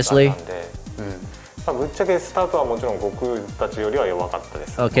 Yeah, obviously. まあぶっちゃけスタートはもちろん悟空たちよりは弱かったで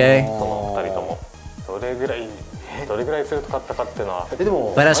す。 Okay. その2人ともどれぐらい強かったかっていうのは。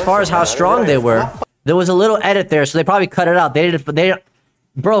But as far as how strong they were, there was a little edit there, so they probably cut it out.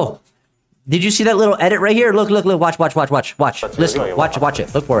 Bro, did you see that little edit right here? Look, watch. Listen, watch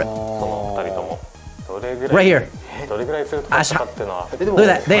it. Look for it. Right here. Look at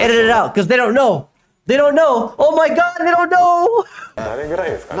that. They edited it out because they don't know. They don't know. Oh my god, they don't know. 誰ぐら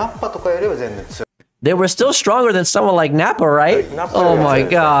いですかね。ナッパとかよりは全然強い。 They were still stronger than someone like Nappa, right? Oh my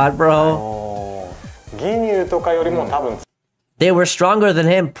god, bro. 銀乳とかよりも多分 They were stronger than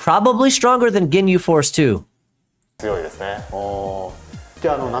him, probably stronger than Ginyu Force 2. 強いですね。じ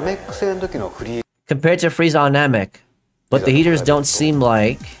ゃあナメック星の時のフリー Compared to Frieza on Namek. But the Heaters don't seem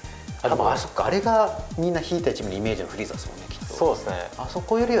like... でもそっかあれがみんな引いたチームのイメージのフリーザですもんねきっと。そうですね。あそ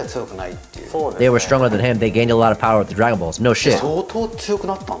こよりは強くないっていう。そうですね。 They were stronger than him. They gained a lot of power with the Dragon Balls. No shit. 相当強く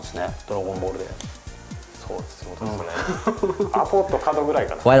なったんですね。ドラゴンボールで。そうですね。アポと角ぐらい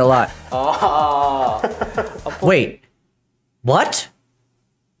かな。Quite a lot. Wait. What?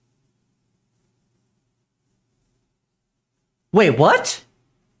 Wait, what?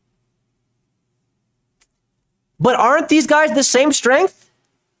 But aren't these guys the same strength?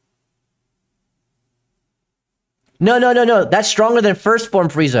 No. That's stronger than first form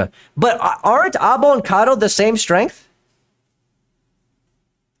Frieza. But aren't Abo and Kado the same strength?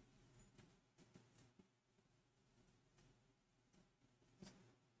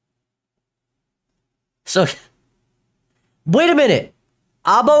 So, wait a minute.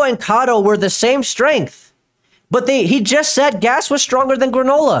 Abo and Kado were the same strength. But he just said Gas was stronger than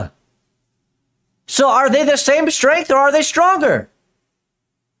Granola. So are they the same strength or are they stronger?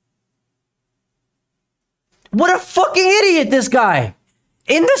 What a fucking idiot, this guy.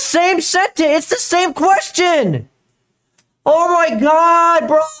 In the same sentence, it's the same question. Oh my god,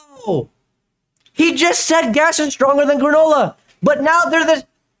 bro. He just said Gas is stronger than Granola. But now they're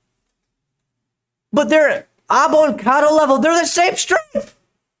Abo and Kado level. They're the same strength.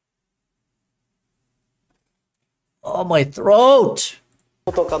 Oh, my throat.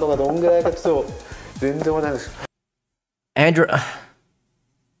 Andrew.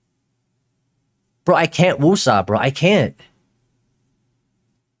 Bro, I can't woosah, bro. I can't.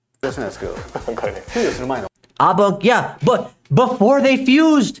 Abo, yeah, but before they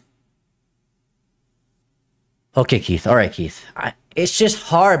fused. Okay, Keith. All right, Keith. It's just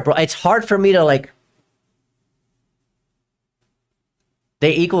hard, bro. It's hard for me to, like...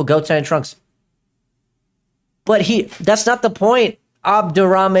 They equal Goten and Trunks. But that's not the point,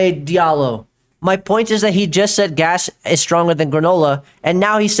 Abdurrahman Diallo. My point is that he just said Gas is stronger than Granola, and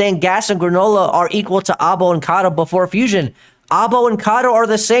now he's saying Gas and Granola are equal to Abo and Kado before fusion. Abo and Kado are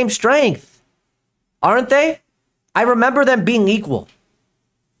the same strength, aren't they? I remember them being equal.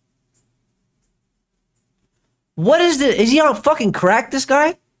 What is this? Is he on fucking crack, this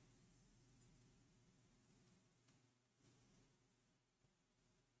guy?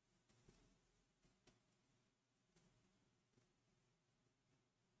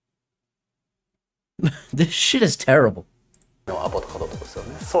 This shit is terrible. About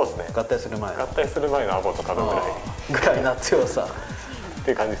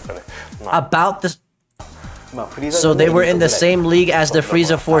this. So they were in the same league as the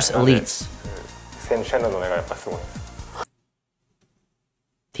Frieza Force elites.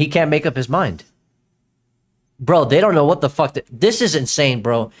 He can't make up his mind. Bro, they don't know what the fuck. This is insane,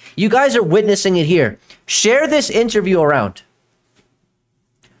 bro. You guys are witnessing it here. Share this interview around.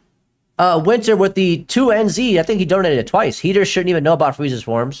 Winter with the 2NZ, I think he donated it twice. Heaters shouldn't even know about Frieza's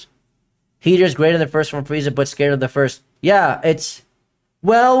forms. Heaters greater than first form Frieza, but scared of the first. Yeah, it's...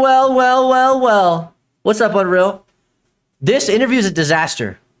 Well. What's up, Unreal? This interview is a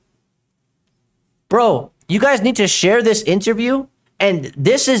disaster. Bro, you guys need to share this interview, and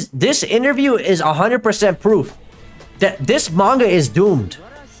this interview is 100% proof that this manga is doomed.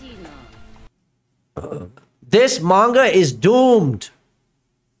 This manga is doomed.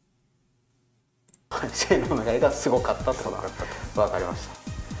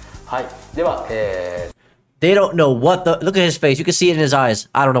 They don't know what the... Look at his face. You can see it in his eyes.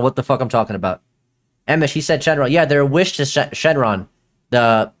 I don't know what the fuck I'm talking about. Emosh, he said Shenron. Yeah, their wish to Shenron.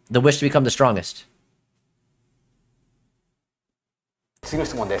 The wish to become the strongest. Oh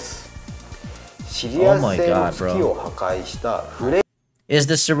my god, bro. Is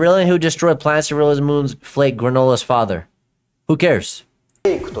the Cerulean who destroyed Planet Cerulean's moons Flake Granola's father? Who cares?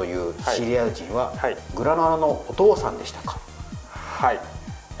 I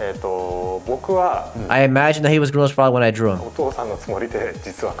imagine that he was Granola's father when I drew him. That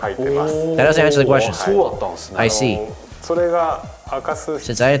doesn't answer the question. I see.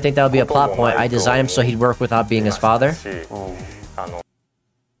 Since I didn't think that would be a plot point, I designed him so he'd work without being his father.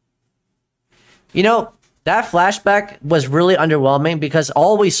 You know, that flashback was really underwhelming because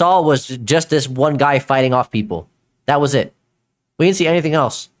all we saw was just this one guy fighting off people. That was it. We didn't see anything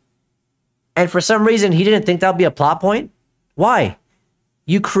else. And for some reason, he didn't think that would be a plot point. Why?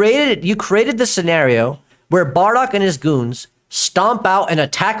 You created the scenario where Bardock and his goons stomp out and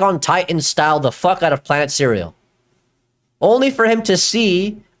Attack on Titan style the fuck out of Planet Cereal. Only for him to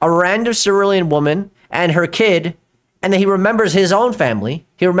see a random Cerulean woman and her kid, and then he remembers his own family.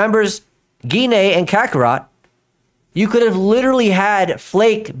 He remembers Gine and Kakarot. You could have literally had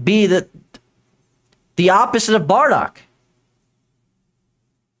Flake be the opposite of Bardock.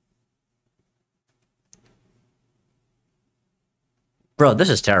 Bro, this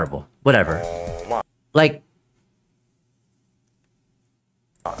is terrible. Whatever. Like...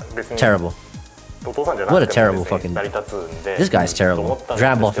 Terrible. What a terrible fucking... This guy's terrible.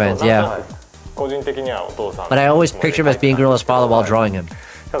 Dragon Ball fans, yeah. But I always picture him as being Granola's father while drawing him.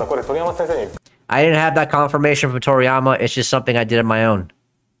 I didn't have that confirmation from Toriyama. It's just something I did on my own.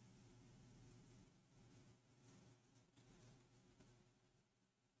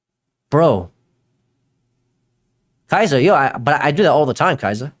 Bro. Kaiser, yo, but I do that all the time,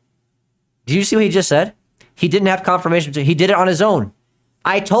 Kaiser. Do you see what he just said? He didn't have confirmation. He did it on his own.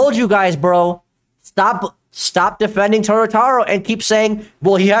 I told you guys, bro. Stop defending Toyotaro and keep saying,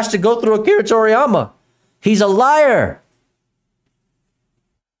 well, he has to go through Akira Toriyama. He's a liar.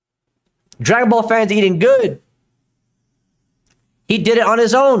 Dragon Ball fans eating good. He did it on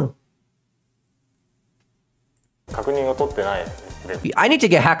his own. I need to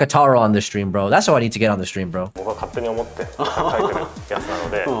get Hakataro on this stream, bro. That's what I need to get on the stream, bro. 僕は勝手に思って書いてるやつなの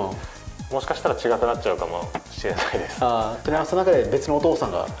で、もしかしたら違くなっちゃうかもしれないです。ああ、それはその中で別のお父さ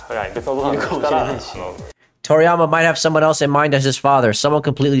んが、はい、別のお父さんが来たら、Toriyama might have someone else in mind as his father, someone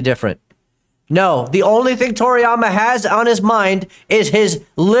completely different. No, the only thing Toriyama has on his mind is his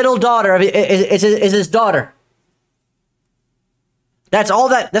little daughter, is his daughter. That's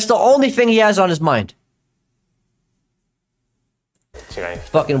the only thing he has on his mind.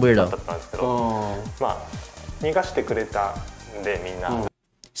 Fucking weirdo.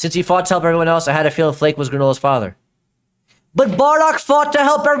 Since he fought to help everyone else, I had a feeling Flake was Granola's father. But Bardock fought to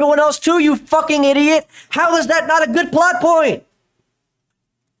help everyone else too, you fucking idiot! How is that not a good plot point?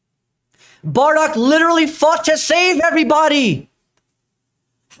 Bardock literally fought to save everybody!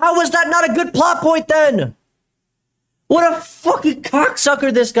 How was that not a good plot point then? What a fucking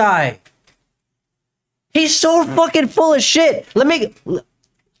cocksucker this guy! He's so fucking full of shit!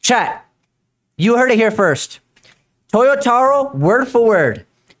 Chat, you heard it here first. Toyotaro, word for word,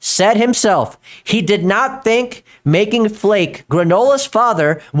 said himself, he did not think making Flake Granola's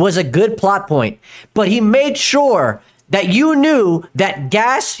father was a good plot point, but he made sure that you knew that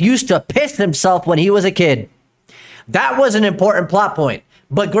Gas used to piss himself when he was a kid. That was an important plot point.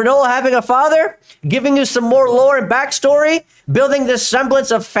 But Granola having a father, giving you some more lore and backstory, building this semblance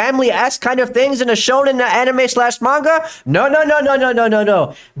of family-esque kind of things in a shonen anime/manga?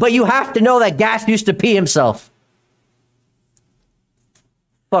 No. But you have to know that Gas used to pee himself.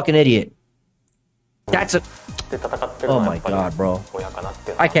 Fucking idiot. That's a... Oh my god, bro.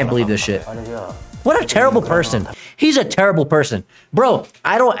 I can't believe this shit. What a terrible person. He's a terrible person. Bro,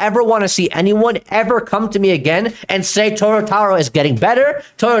 I don't ever want to see anyone ever come to me again and say Toyotaro is getting better,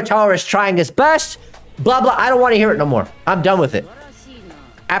 Toyotaro is trying his best, blah, blah. I don't want to hear it no more. I'm done with it.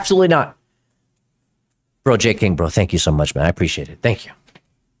 Absolutely not. Bro, J King, bro, thank you so much, man. I appreciate it. Thank you.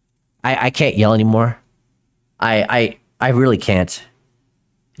 I can't yell anymore. I really can't.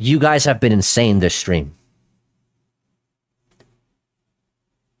 You guys have been insane this stream.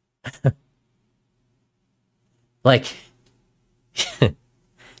 Like,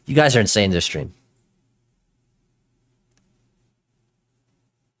 you guys are insane this stream.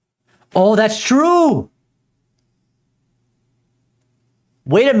 Oh, that's true!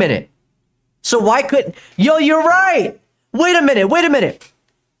 Wait a minute. So why couldn't... Yo, you're right! Wait a minute.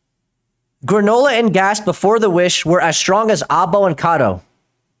 Granola and Gas before the Wish were as strong as Abo and Kato.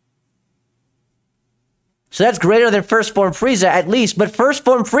 So that's greater than First Form Frieza, at least. But First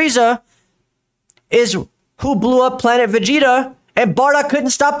Form Frieza is who blew up Planet Vegeta, and Bardock couldn't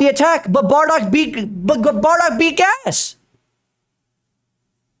stop the attack. But Bardock beat Gas.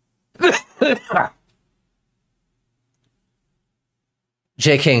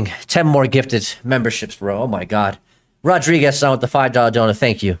 J King, 10 more gifted memberships, bro. Oh my god. Rodriguez on with the $5 donor.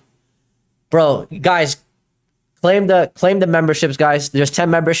 Thank you, bro. Guys, claim the memberships, guys. There's 10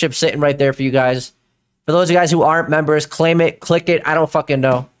 memberships sitting right there for you guys. For those of you guys who aren't members, claim it, click it. I don't fucking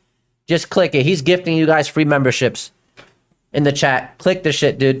know. Just click it. He's gifting you guys free memberships in the chat. Click the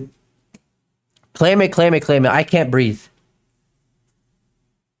shit, dude. Claim it. I can't breathe.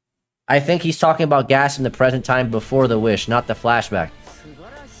 I think he's talking about Gas in the present time before the Wish, not the flashback.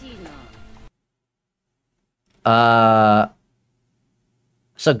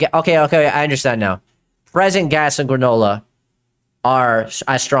 So, okay, I understand now. Present Gas and Granola are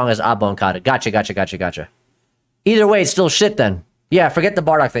as strong as Abo and Kata. Gotcha. Either way, it's still shit then. Yeah, forget the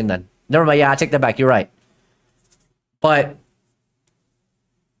Bardock thing then. Never mind, yeah, I take that back, you're right. But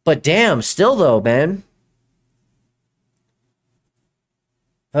damn, still though, man.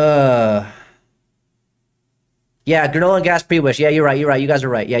 Yeah, Granola and Gas pre-Wish. Yeah, you're right, you guys are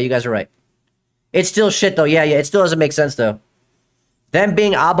right. Yeah, you guys are right. It's still shit though, yeah, it still doesn't make sense though. Them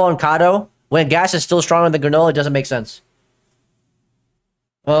being Abo and Kato, when Gas is still stronger than Granola, it doesn't make sense.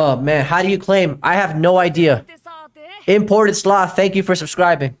 Oh man, how do you claim? I have no idea. Imported Sloth, thank you for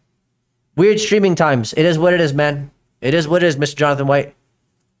subscribing. Weird streaming times. It is what it is, man. It is what it is, Mr. Jonathan White.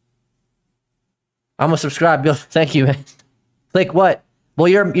 I'm gonna subscribe, yo. Thank you, man. Click what? Well,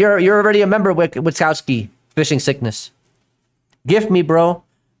 you're already a member with Witkowski Fishing Sickness. Gift me, bro.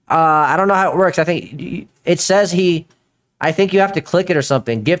 I don't know how it works. I think it says I think you have to click it or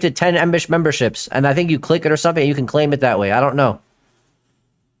something. Gifted 10 Emosh memberships, and I think you click it or something and you can claim it that way. I don't know.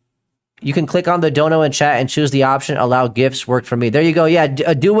 You can click on the dono in chat and choose the option allow gifts. Worked for me. There you go. Yeah,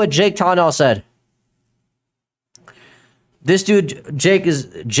 do what Jake Tonall said. This dude, Jake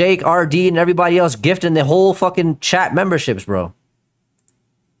RD and everybody else gifting the whole fucking chat memberships, bro.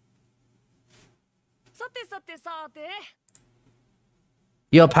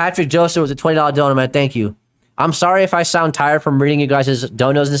 Yo, Patrick Joseph was a $20 donor, man. Thank you. I'm sorry if I sound tired from reading you guys'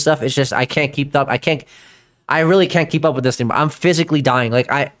 donos and stuff. It's just I can't keep up. I really can't keep up with this thing. I'm physically dying.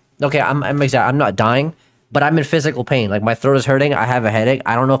 Like I'm exact. I'm not dying, but I'm in physical pain. Like my throat is hurting. I have a headache.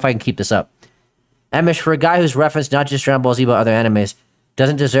 I don't know if I can keep this up. Emosh, for a guy who's referenced not just Dragon Ball Z but other animes,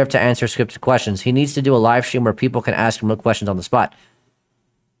 doesn't deserve to answer scripted questions. He needs to do a live stream where people can ask him real questions on the spot.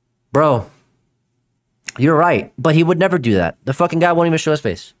 Bro, you're right, but he would never do that. The fucking guy won't even show his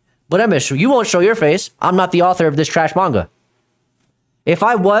face. But Emosh, you won't show your face. I'm not the author of this trash manga. If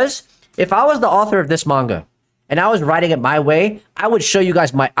I was the author of this manga and I was writing it my way, I would show you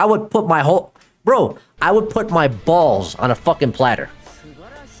guys I would put my balls on a fucking platter.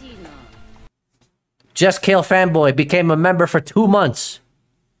 Just Kale Fanboy became a member for 2 months.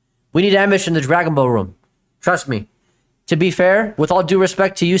 We need Emosh in the Dragon Ball room. Trust me. To be fair, with all due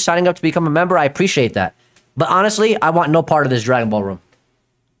respect to you signing up to become a member, I appreciate that. But honestly, I want no part of this Dragon Ball room.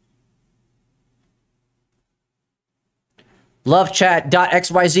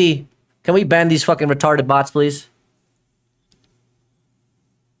 Lovechat.xyz. Can we ban these fucking retarded bots, please?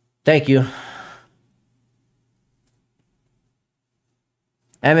 Thank you.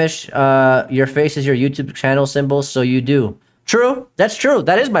 Emosh, your face is your YouTube channel symbol, so you do. True. That's true.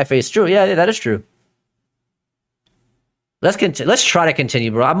 That is my face. True. Yeah, that is true. Let's try to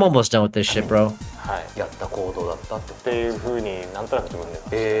continue, bro. I'm almost done with this shit, bro. はい、やった行動だったっていう風になんとなく自分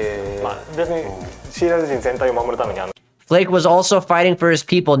で。まあ別にシーラル人全体を守るためにFlake was also fighting for his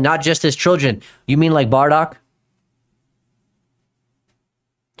people, not just his children. You mean like Bardock?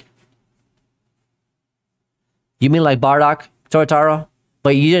 You mean like Bardock, Toyotaro?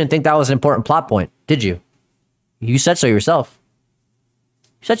 But you didn't think that was an important plot point, did you? You said so yourself.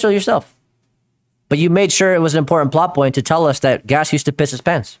 You said so yourself. But you made sure it was an important plot point to tell us that Gas used to piss his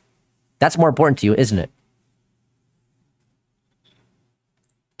pants. That's more important to you, isn't it?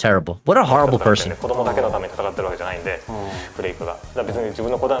 Terrible. What a horrible person. 子供だけのために戦ってるわけじゃないんで、フレイクが。別に自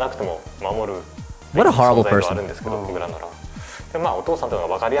分の子ではなくても守る。What a horrible person. あるんですけど、僕らなら。でまあお父さんというの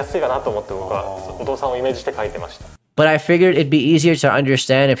が分かりやすいかなと思って僕はお父さんをイメージして書いてました。But I figured it'd be easier to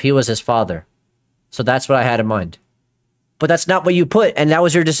understand if he was his father. So that's what I had in mind. But that's not what you put, and that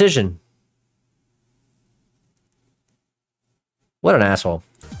was your decision. What an asshole.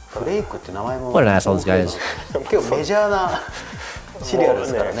 What an asshole this guy is. 結構メジャーなシリアルで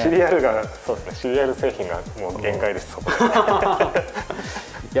すからね。シリアルがそうですね。シリアル製品がもう限界です。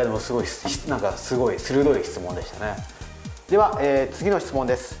いやでもすごいなんかすごい鋭い質問でしたね。では、次の質問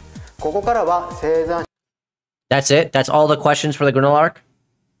です。ここからは星山。That's it? That's all the questions for the granola arc?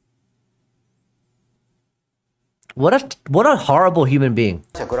 What a horrible human being.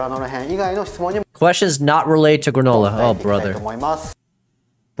 Questions not related to granola. Oh, brother.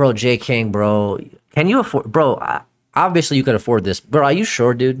 Bro, J King, bro. Can you afford... Bro, obviously you could afford this. Bro, are you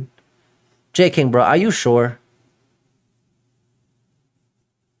sure, dude? J King, bro, are you sure?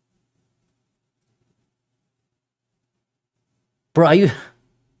 Bro, are you...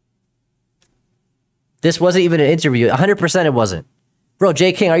 This wasn't even an interview. 100% it wasn't. Bro,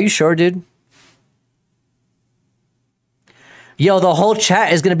 J King, are you sure, dude? Yo, the whole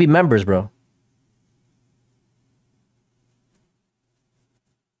chat is gonna be members, bro.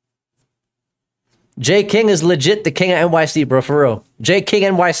 J King is legit the king of NYC, bro, for real. J King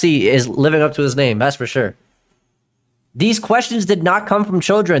NYC is living up to his name, that's for sure. These questions did not come from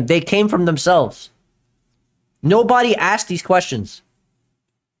children. They came from themselves. Nobody asked these questions.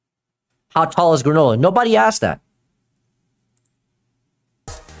 How tall is granola? Nobody asked that.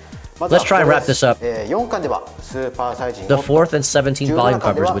 Let's try and wrap this up. The 4th and 17th volume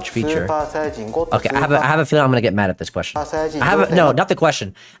covers, which feature... Okay, I have a feeling I'm gonna get mad at this question. No, not the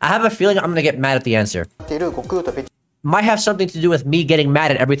question. I have a feeling I'm gonna get mad at the answer. Might have something to do with me getting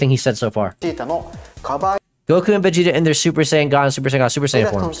mad at everything he said so far. Goku and Vegeta in their Super Saiyan God, Super Saiyan God, Super Saiyan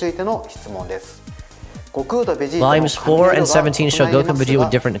forms. Volumes 4 and 17 show Goku and Vegeta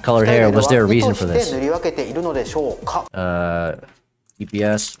with different colored hair. Was there a reason for this?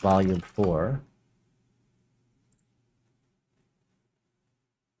 EPS Volume 4.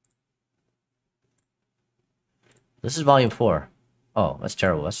 This is Volume 4. Oh, that's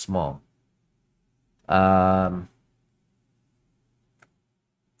terrible. That's small.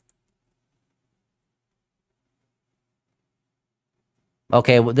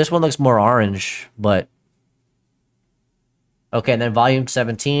 Okay, well, this one looks more orange, but... Okay, and then volume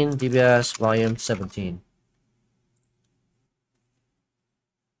 17, DBS, volume 17.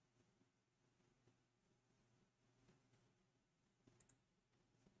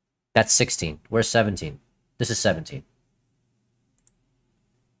 That's 16. Where's 17? This is 17.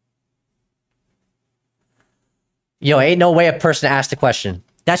 Yo, ain't no way a person asked a question.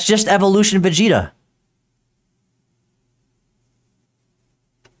 That's just Evolution Vegeta.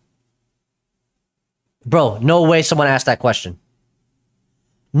 Bro, no way someone asked that question.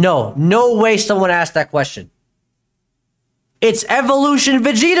 No way someone asked that question. It's Evolution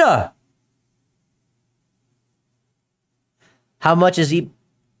Vegeta. How much is he?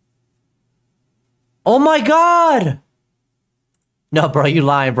 Oh my god! No, bro, you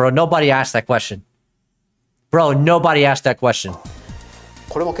lying, bro. Nobody asked that question. Bro, nobody asked that question.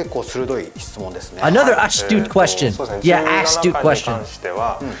 これも結構鋭い質問ですね。 Another astute question. Yeah, astute 17 question. 巻に関して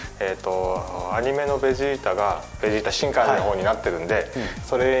は、アニメのベジータがベジータ進化の方になってるんで、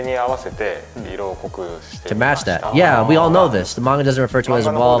それに合わせて色を濃くしてみました。 To match that. Yeah, we all know this. The manga doesn't refer to it as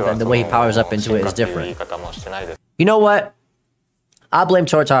evolved, and the way he powers up into it is different. You know what? I'll blame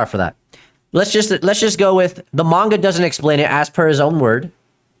Toyotaro for that. Let's just go with the manga doesn't explain it as per his own word.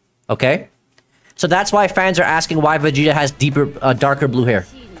 Okay? So that's why fans are asking why Vegeta has deeper, darker blue hair.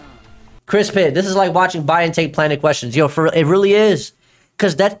 Chris Pitt, this is like watching Buy and Take Planet questions. Yo, it really is.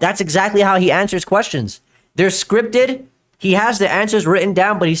 Because that's exactly how he answers questions. They're scripted. He has the answers written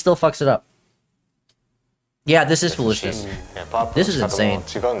down, but he still fucks it up. Yeah, this is foolishness. This is insane.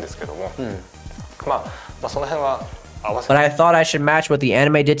 But I thought I should match what the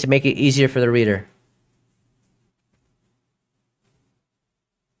anime did to make it easier for the reader.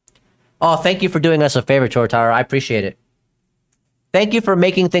 Oh, thank you for doing us a favor, Toyotaro. I appreciate it. Thank you for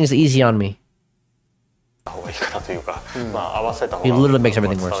making things easy on me. He literally makes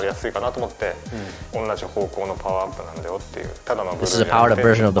everything worse. This is a powered up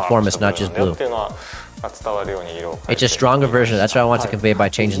version of the form, it's not just blue. It's a stronger version, that's what I want to convey by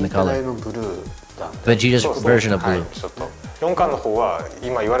changing the color. Vegeta's version of blue. 4巻の方は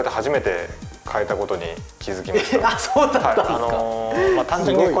今言われて初めて変えたことに気づきました。あ、そうだったんですか。まあ単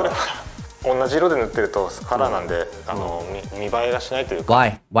純にこれは同じ色で塗ってるとカラーなんで見栄えがしないという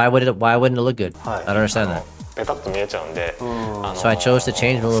か。Why wouldn't it look good? I don't understand that. ペタッと見えちゃうんで。So I chose to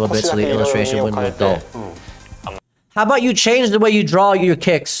change it a little bit so the illustration wouldn't look dull. How about you change the way you draw your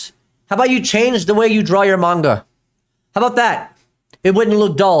kicks? How about you change the way you draw your manga? How about that? It wouldn't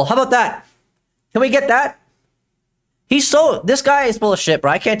look dull. How about that? Can we get that? This guy is full of shit,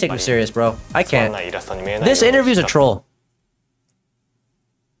 bro. I can't take him serious, bro. I can't. This interview's a troll.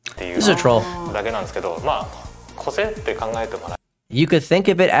 This is a troll. You could think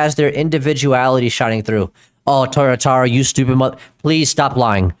of it as their individuality shining through. Oh, Toyotaro, you stupid mother. Please stop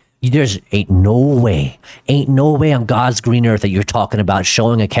lying. Ain't no way on God's green earth that you're talking about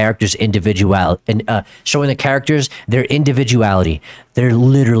showing a character's individuality and showing the characters their individuality. They're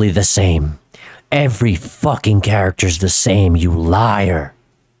literally the same. Every fucking character's the same, you liar.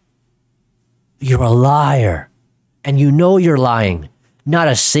 You're a liar. And you know you're lying. Not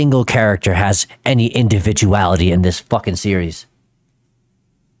a single character has any individuality in this fucking series.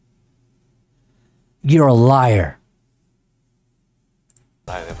 You're a liar.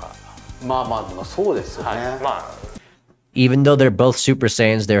 まあそうですよね。Even though they're both Super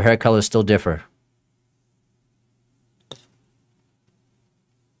Saiyans, their hair colors still differ.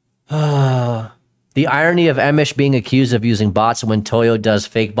 The irony of Emosh being accused of using bots when Toyo does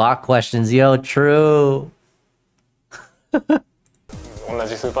fake bot questions. Yo, true. 同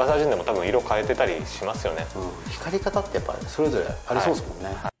じスーパーサイヤ人でも多分色変えてたりしますよね。光り方ってやっぱりそれぞれありそうですもんね。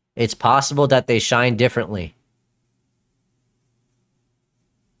It's possible that they shine differently.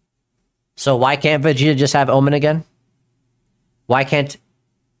 So why can't Vegeta just have Omen again? Why can't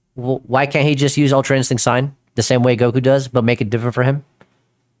he just use Ultra Instinct Sign the same way Goku does, but make it different for him?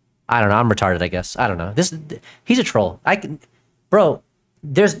 I don't know. I'm retarded, I guess. I don't know. He's a troll. Bro,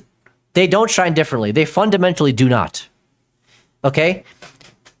 they don't shine differently. They fundamentally do not. Okay?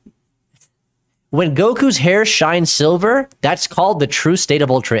 When Goku's hair shines silver, that's called the true state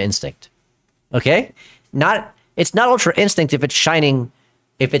of Ultra Instinct. Okay? It's not Ultra Instinct if it's shining,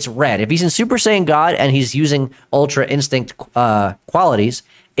 if it's red. If he's in Super Saiyan God and he's using Ultra Instinct qualities,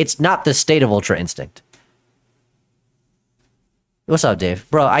 it's not the state of Ultra Instinct. What's up, Dave?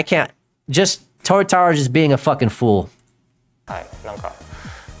 Bro, I can't. Toyotaro just being a fucking fool.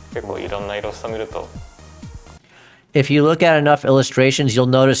 If you look at enough illustrations, you'll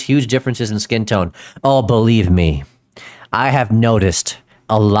notice huge differences in skin tone. Oh, believe me, I have noticed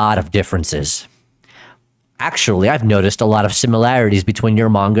a lot of differences. Actually, I've noticed a lot of similarities between your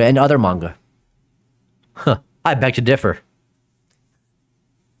manga and other manga. Huh, I beg to differ.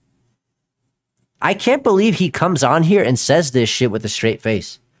 I can't believe he comes on here and says this shit with a straight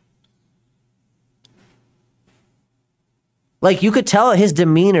face. Like, you could tell his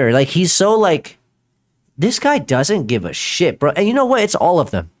demeanor. Like, he's so, like... This guy doesn't give a shit, bro. And you know what? It's all of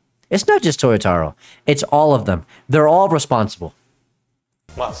them. It's not just Toyotaro. It's all of them. They're all responsible.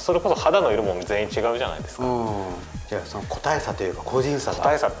 まあそれこそ肌の色も全員違うじゃないですか。じゃあその個体差というか個人差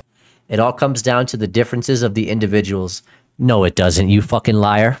が。It all comes down to the differences of the individuals. No, it doesn't, you fucking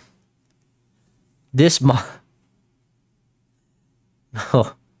liar. This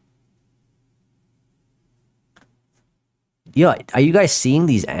Oh. Yo, are you guys seeing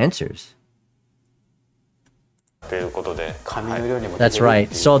these answers? That's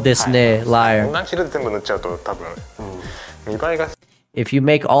right. So this ne liar. If you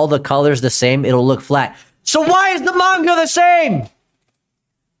make all the colors the same, it'll look flat. So why is the manga the same?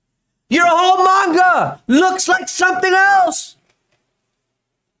 Your whole manga looks like something else.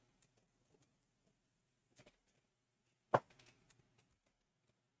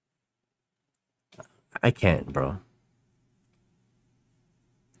 I can't, bro.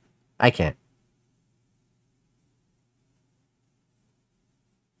 I can't.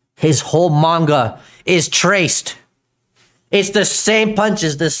 His whole manga is traced. It's the same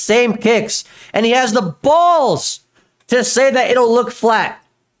punches, the same kicks, and he has the balls to say that it'll look flat.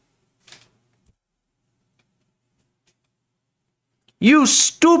 You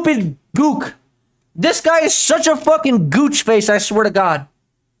stupid gook. This guy is such a fucking gooch face, I swear to God.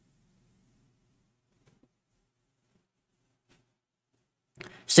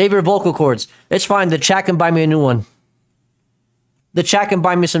 Save your vocal cords. It's fine. The chat can buy me a new one. The chat can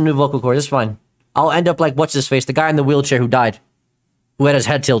buy me some new vocal cords. It's fine. I'll end up like, what's his face? The guy in the wheelchair who died. Who had his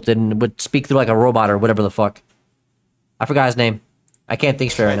head tilted and would speak through like a robot or whatever the fuck. I forgot his name. I can't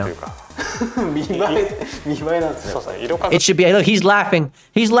think straight right now. It should be, look, he's laughing.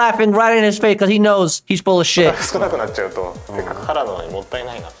 He's laughing right in his face because he knows he's full of shit.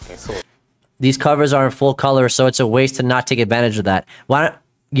 These covers are in full color, so it's a waste to not take advantage of that. Why don't...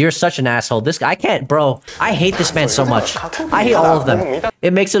 You're such an asshole. This guy, I can't, bro. I hate this man so much. I hate all of them.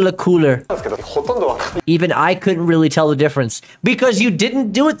 It makes it look cooler. Even I couldn't really tell the difference. Because you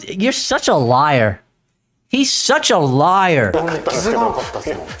didn't do it. You're such a liar. He's such a liar.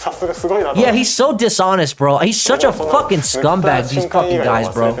 Yeah, he's so dishonest, bro. He's such a fucking scumbag, these fucking guys,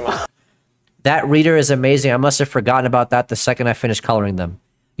 bro. That reader is amazing. I must have forgotten about that the second I finished coloring them.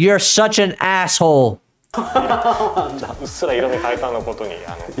 You're such an asshole. い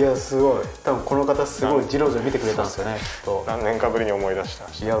やすごい多分この方すごいじろじろ見てくれたんですよねきっと何年かぶりに思い出し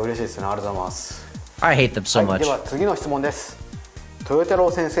たいや嬉しいですねありがとうございます I hate them so much、では次の質問です豊太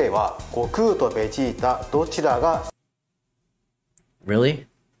郎先生は悟空とベジータどちらが Really?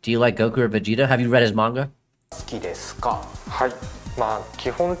 Do you like Goku or Vegeta? Have you read his manga? 好きですかはいまあ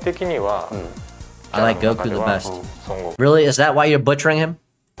基本的には、I like Goku the best、Really? Is that why you're butchering him?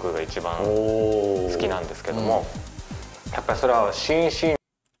 が一番好きなんですけども、やっぱりそれはシーンシーン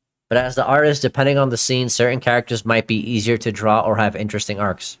But as the artist, depending on the scene, certain characters might be easier to draw or have interesting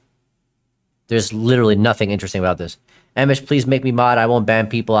arcs. There's literally nothing interesting about this. Emosh, please make me mod. I won't ban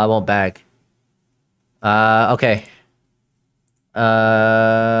people. I won't bag. Okay.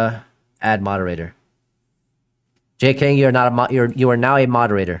 Add moderator. JK, you're not a you are now a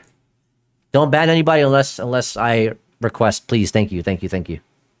moderator. Don't ban anybody unless I request. Please, thank you.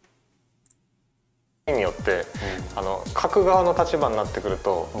 によって、書く側の立場になってくる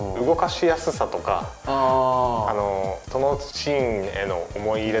と、動かしやすさとか、そのシーンへの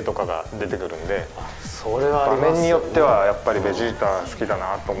思い入れとかが出てくるんで、それは場面によってはやっぱりベジータ好きだ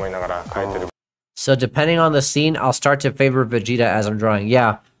なと思いながら描いてる。So depending on the scene, I'll start to favor Vegeta as I'm drawing.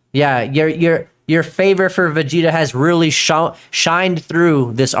 Yeah, your favor for Vegeta has really shined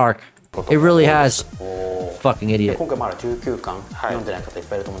through this arc. It really has. Fucking idiot. 今回まだ19巻読んでない方いっ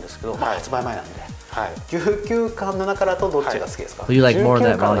ぱいいると思うんですけど、発売前なんで。19巻の中だとどっちが好きですか Who you like more in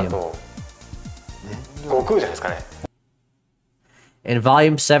that volume? 悟空じゃないですかね In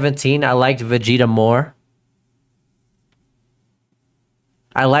volume 17, I liked Vegeta more.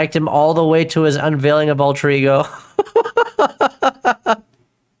 I liked him all the way to his unveiling of Ultra Ego.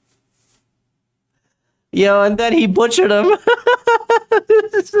 Yo, and then he butchered him.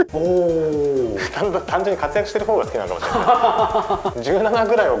 単純に活躍してる方が好きなのかもしれない17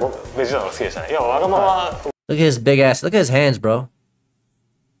ぐらいはベジータのが好きでしたねいやわがまま Look at his big ass. Look at his hands, bro.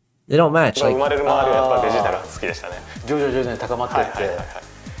 They don't match. 生 Like, まれる周りはやっぱベジータが好きでしたね。徐々に高まっていって、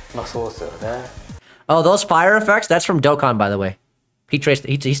まあそうですよね。oh, those fire effects? That's from Dokkan, by the way. He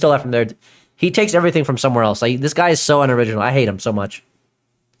stole that from there. He takes everything from somewhere else. Like, this guy is so unoriginal. I hate him so much.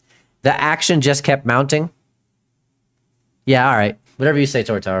 The action just kept mounting. Yeah, all right. Whatever you say,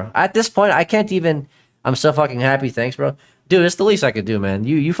 Toyotaro. At this point, I can't even... I'm so fucking happy. Thanks, bro. Dude, it's the least I could do, man.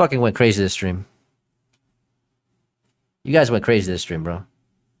 You fucking went crazy this stream. You guys went crazy this stream, bro.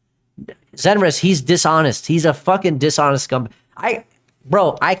 Zenris, he's dishonest. He's a fucking dishonest scum.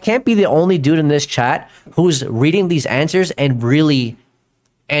 Bro, I can't be the only dude in this chat who's reading these answers and really,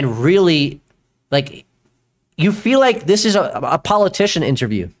 like, you feel like this is a politician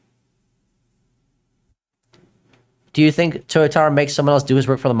interview. Do you think Toyotaro makes someone else do his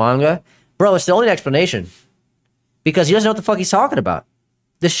work for the manga? Bro, it's the only explanation. Because he doesn't know what the fuck he's talking about.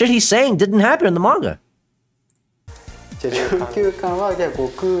 The shit he's saying didn't happen in the manga. 19巻はじゃあ悟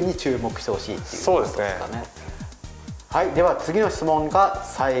空に注目してほしいっていうことですかね。そうですね。はい、では次の質問が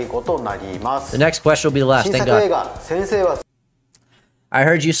最後となります。 The next question will be the last. 新 Thank 作映 God. 画、先生は I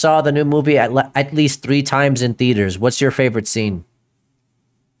heard you saw the new movie at least 3 times in theaters. What's your favorite scene?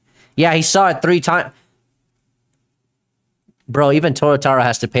 Yeah, he saw it 3 times. Bro, even Toyotaro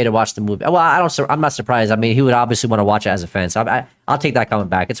has to pay to watch the movie. Well, I'm not surprised. I mean, he would obviously want to watch it as a fan. So I'll take that comment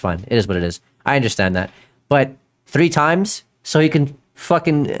back. It's fine. It is what it is. I understand that. But 3 times so he can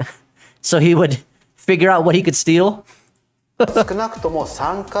fucking... So he would figure out what he could steal? 少なくとも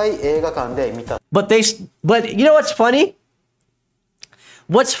3回映画館で見た。But you know what's funny?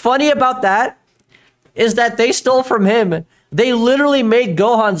 What's funny about that is that they stole from him. They literally made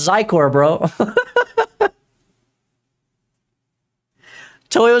Gohan Zycor, bro.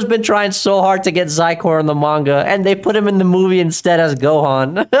 Toyo's been trying so hard to get Zycor in the manga, and they put him in the movie instead as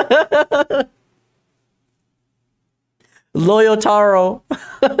Gohan. Toyotaro.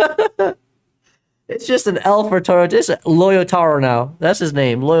 It's just an L for Toyotaro. It's Toyotaro now. That's his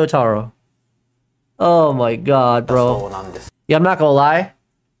name, Toyotaro. Oh my god, bro. Yeah, I'm not gonna lie.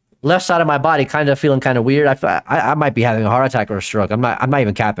 Left side of my body kind of feeling kind of weird. I might be having a heart attack or a stroke. I'm not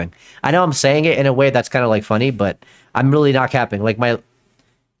even capping. I know I'm saying it in a way that's kind of like funny, but I'm really not capping. Like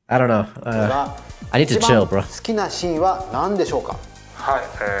I don't know. I need to chill, bro. 好きなシーンは何でしょうか。はい、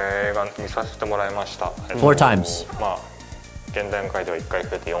映画見させてもらいました。4 times. まあ現段階では1回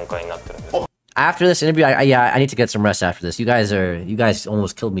増えて4回になってるんです。After this interview, I need to get some rest after this. You guys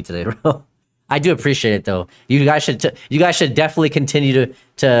almost killed me today, bro. I do appreciate it though. You guys should definitely continue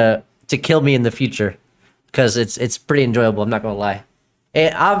to kill me in the future, because it's pretty enjoyable. I'm not gonna lie.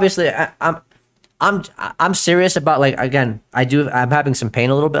 And obviously, I'm serious about, like, again, I'm having some pain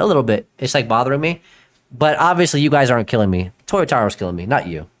a little bit. It's like bothering me, but obviously you guys aren't killing me. Toyotaro's killing me, not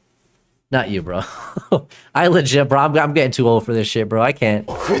you. Not you, bro. I legit, bro. I'm getting too old for this shit, bro. I can't.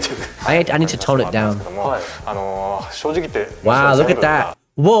 I need to tone it down. Wow, look at that.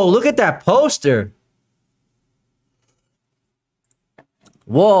 Whoa, look at that poster.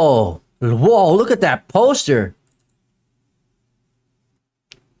 Whoa, look at that poster.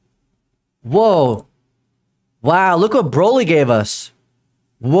 Whoa. Wow, look what Broly gave us.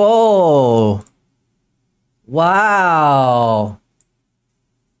 Whoa. Wow.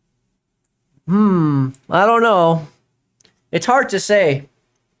 I don't know. It's hard to say.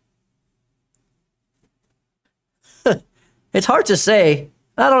 It's hard to say.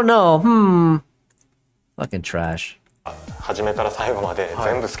 I don't know. Fucking trash. 初めから最後まで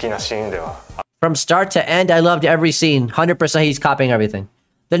全部好きなシーンでは。From start to end, I loved every scene. 100% he's copying everything.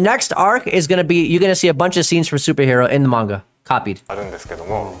 The next arc is gonna be, you're gonna see a bunch of scenes from Superhero in the manga. Copied. あるんですけど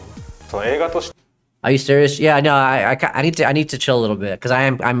も、その映画として。 Are you serious? Yeah, no, I need to chill a little bit, because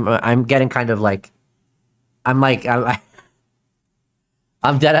I'm getting kind of like, I'm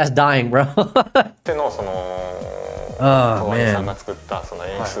dead ass dying, bro. 手のそのoh さんが作ったその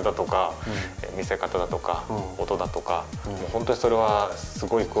演出だとか、見せ方だとか、音だとか、もう本当にそれはす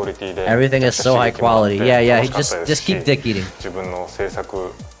ごいクオリティで。Everything is so high quality. Yeah, just keep dick eating. 自分の制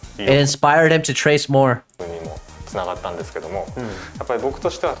作。It inspired him to trace more. にもつながったんですけども、やっぱり僕と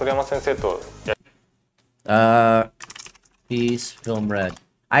しては鳥山先生と。Peace, Film Red.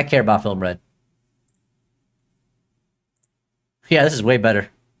 I care about Film Red. Yeah, this is way better.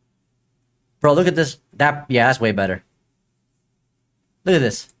 Bro, look at this. Yeah, that's way better. Look at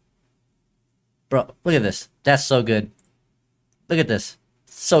this. Bro, look at this. That's so good. Look at this.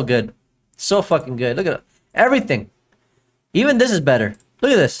 So good. So fucking good. Look at it. Everything. Even this is better.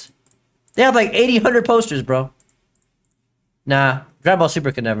 Look at this. They have like 80, 100 posters, bro. Nah, Dragon Ball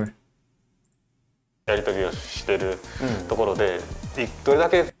Super could never. やり取りをしてるところで、どれだ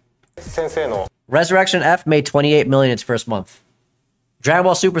け先生の Resurrection F made 28 million its first month. Dragon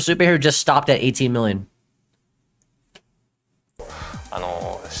Ball Super Superhero just stopped at 18 million.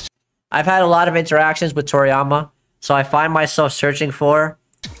 I've had a lot of interactions with Toriyama, so I find myself searching for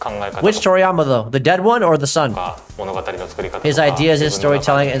which Toriyama though? The dead one or the son? His ideas, his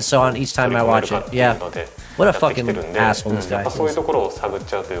storytelling, and so on each time I watch it. Yeah. What a fucking asshole this guy is. そういうところを探っ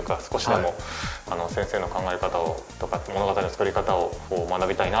ちゃうというか、少しでも先生の考え方をとか物語の作り方を学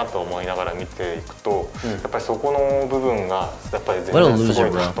びたいなと思いながら見ていくと、やっぱりそこの部分がやっぱり全然すご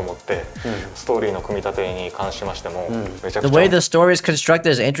いなと思って、ストーリーの組み立てに関しましてもめちゃくちゃ。The way the story is constructed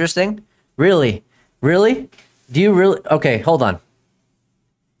is interesting. Really? Really? Do you really? Okay, hold on.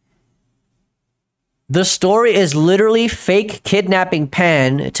 The story is literally fake kidnapping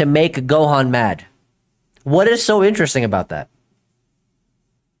Pan to make Gohan mad. What is so interesting about that?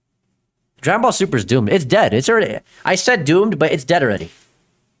 Dragon Ball Super is doomed. It's dead. It's already. I said doomed, but it's dead already.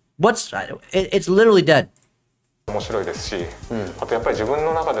 It's literally dead. 面白いですし、あとやっぱり自分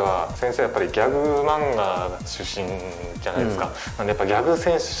の中では先生やっぱりギャグ漫画出身じゃないですか。なんでやっぱギャグ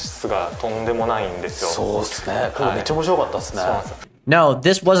センスがとんでもないんですよ。そうですね。これめっちゃ面白かったですね。No,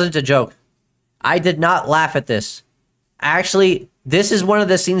 this wasn't a joke. I did not laugh at this. Actually, this is one of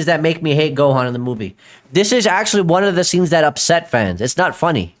the scenes that make me hate Gohan in the movie. This is actually one of the scenes that upset fans. It's not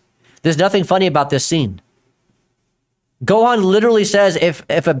funny. There's nothing funny about this scene. Gohan literally says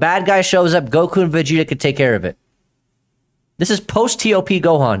if a bad guy shows up, Goku and Vegeta could take care of it. This is post-TOP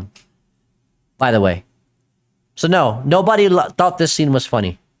Gohan, by the way. So no, nobody thought this scene was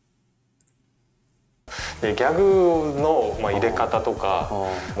funny. でギャグの入れ方とか、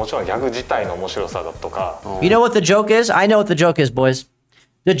もちろんギャグ自体の面白さだとか。You know what the joke is? I know what the joke is, boys.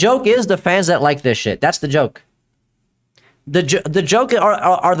 The joke is the fans that like this shit. That's the joke. The joke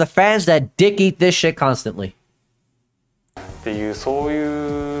are the fans that dick eat this shit constantly. っていうそうい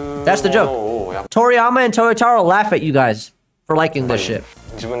う。That's the joke. Toriyama and Toyotaro laugh at you guys for liking this shit.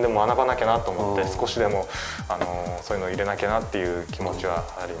 自分でも学ばなきゃなと思って少しでもそういうの入れなきゃなっていう気持ちは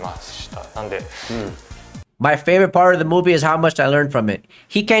ありました。なんで。My favorite part of the movie is how much I learned from it.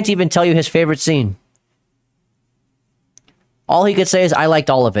 He can't even tell you his favorite scene. All he could say is, I liked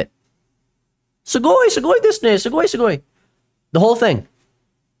all of it. Sugoi, sugoi desu ne, sugoi, sugoi. The whole thing.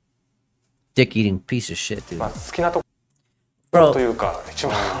 Dick-eating piece of shit, dude. Bro,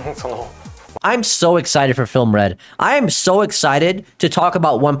 I'm so excited for Film Red. I am so excited to talk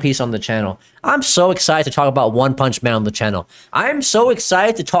about One Piece on the channel. I'm so excited to talk about One Punch Man on the channel. I'm so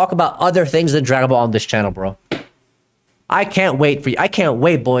excited to talk about other things than Dragon Ball on this channel, bro. I can't wait for you. I can't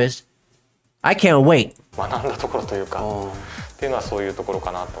wait, boys. I can't wait. 学んだところというか、っていうのはそういうところ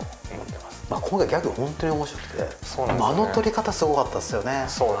かなと思ってます。まあ今回ギャグ本当に面白くて、間の取り方すごかったですよね。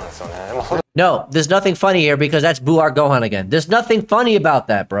そうなんですよね。No, there's nothing funny here because that's Buar Gohan again. There's nothing funny about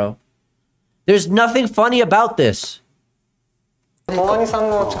that, bro. There's nothing funny about this. The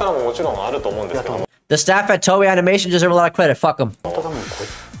staff at Toei Animation deserve a lot of credit. Fuck them. The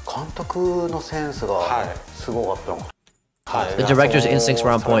director's instincts were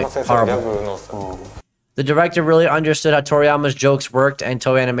on point. Horrible. The director really understood how Toriyama's jokes worked and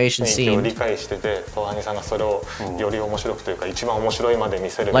Toei Animation seemed.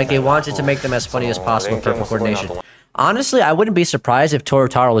 Like they wanted to make them as funny as possible in perfect coordination. Honestly, I wouldn't be surprised if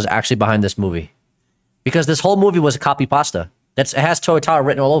Toyotaro was actually behind this movie. Because this whole movie was a copy pasta. It has Toyotaro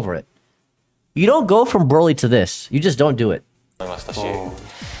written all over it. You don't go from Broly to this. You just don't do it.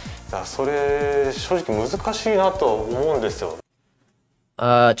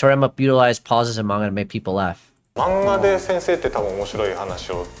 Toriyama utilized pauses in manga to make people laugh. 漫画で先生って多分面白い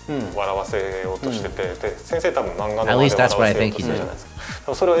話を笑わせようとしてて、で先生多分漫画の中で笑わせようとするじゃないですか。で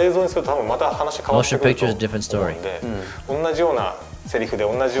もそれを映像にすると多分また話変わってくると思うんで、同じようなセリフで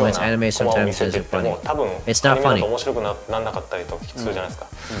同じようなコマを見せてっても多分アニメだと面白くならなかったりとするじゃないですか。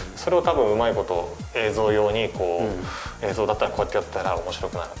それを多分うまいこと映像用にこう映像だったらこうやってやったら面白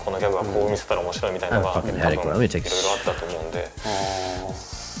くなる。このギャグはこう見せたら面白いみたいなのが多分いろいろあったと思うんで。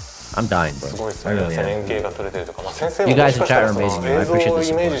I'm dying, bro. I really am. You guys in chat are amazing. I appreciate the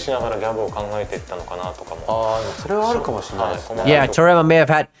support. Yeah, Toriyama may have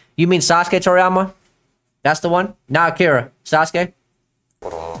had... You mean Sasuke Toriyama? That's the one? Not Akira. Sasuke? ギ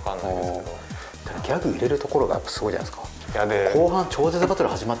ャグ入れるところがやっぱすごいじゃないですか。後半超絶バトル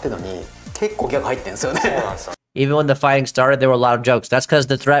始まってるのに結構ギャグ入ってんですよね。Even when the fighting started, there were a lot of jokes. That's because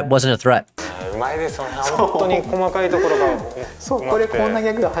the threat wasn't a threat. うまいですよね。本当に細かいところがそう、これこんなギ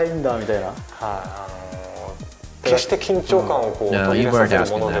ャグが入るんだみたいな。決して緊張感をこう取り出させる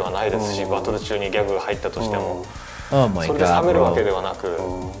ものではないですし、バトル中にギャグが入ったとしても。Oh my それで god, 冷めるわけ bro. ではなく、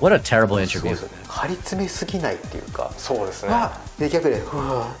 What a terrible そう interview. ですよね、張り詰めすぎないっていうか、そうですね。で逆でふ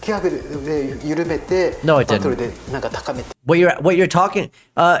わ逆で緩めて No, it バトル didn't. でなんか高めて What you're talking,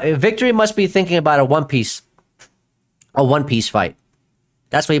 Victory must be thinking about a One Piece fight.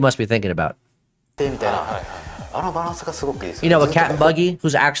 That's what he must be thinking about. みたいな、はいはい、あのバランスがすごくいいです You よ know, ね。 a Cat and Buggy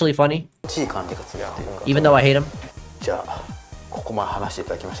who's actually funny, いい感じがするっていうか。 even though I hate him. じゃあここまで話してい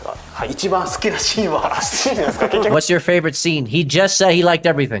ただきましたが、はい、一番好きなシーンはシーンですか？結局 What's your favorite scene? He just said he liked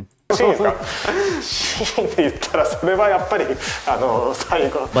everything. シーンですか？シーンで言ったらそれはやっぱり最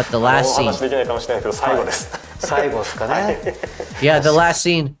後 But the last お話できないかもしれないけど最後です。最後ですかね。Yeah, the last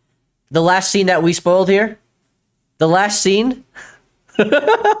scene that we spoiled here. The last scene.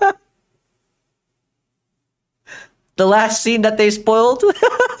 The last scene that they spoiled.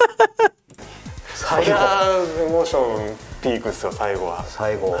 それはエモーションピークですよ最後は。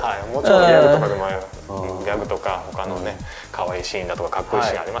最後、はい、もちろんギャグとかでもギャグとか他のね可愛いシーンだとかかっこいい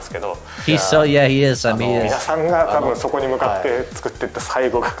シーンありますけど、He's so yeah, he is. I mean, he 皆 is. さんが多分そこに向かって作っていった最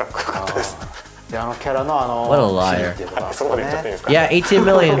後がかっこよかったです。でキャラのWhat a シーンっていうのが、そこまで言っちゃっていいですか？ Yeah, 18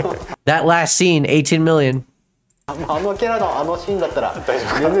 million. That last scene, 18 million. キャラのシーンだったら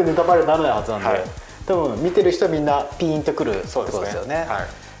全然ネタバレにならないはずなんで、はい、多分見てる人はみんなピーンとくるってこそうですとですよね。は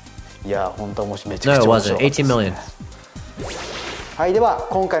い、いや本当めちゃくちゃ No, it 面白 wasn't. かったです。 18 million. はい、では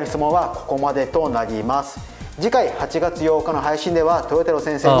今回の質問はここまでとなります。次回8月8日の配信ではトヨタロ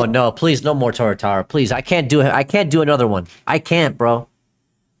先生に Oh no, please, no more Toyotaro. Please, I can't do it. I can't do another one. I can't, bro.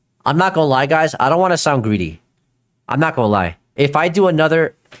 I'm not gonna lie, guys. I don't want to sound greedy. I'm not gonna lie. If I do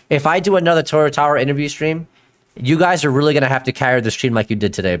another Toyotaro interview stream, you guys are really gonna have to carry the stream like you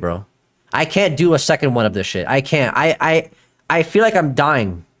did today, bro. I can't do a second one of this shit. I can't. I feel like I'm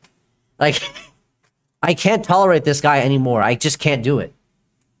dying. Like, I can't tolerate this guy anymore. I just can't do it.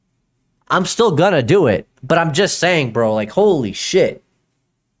 I'm still gonna do it, but I'm just saying, bro, like, holy shit.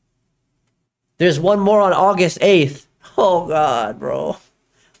 There's one more on August 8th. Oh, God, bro.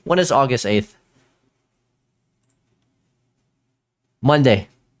 When is August 8th? Monday.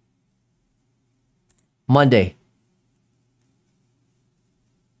 Monday.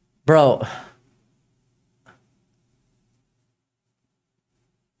 Bro.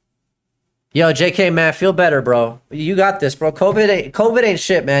 Yo, JK, man, feel better, bro. You got this, bro. COVID ain't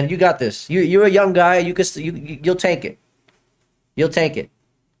shit, man. You got this. You're a young guy. You'll take it. You'll take it.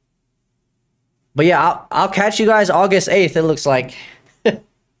 But yeah, I'll catch you guys August 8th, it looks like.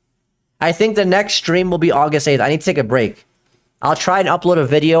 I think the next stream will be August 8th. I need to take a break. I'll try and upload a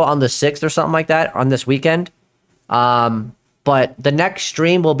video on the 6th or something like that on this weekend. But the next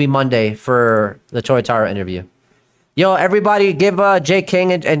stream will be Monday for the Toyotaro interview. Yo, everybody give J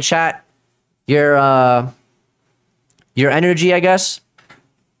King and chat your energy, I guess.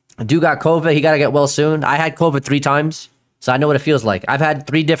 Dude got COVID. He got to get well soon. I had COVID 3 times, so I know what it feels like. I've had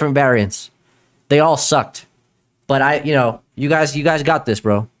 3 different variants. They all sucked. But you guys got this,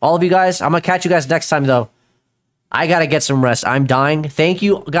 bro. All of you guys, I'm going to catch you guys next time, though. I got to get some rest. I'm dying. Thank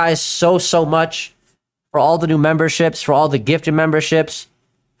you guys so much for all the new memberships, for all the gifted memberships,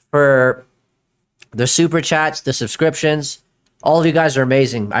 for the super chats, the subscriptions. All of you guys are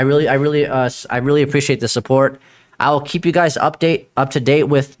amazing. I really appreciate the support. I will keep you guys up to date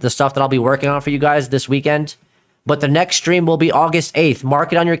with the stuff that I'll be working on for you guys this weekend. But the next stream will be August 8th.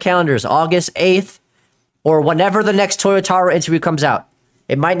 Mark it on your calendars. August 8th, or whenever the next Toyotaro interview comes out.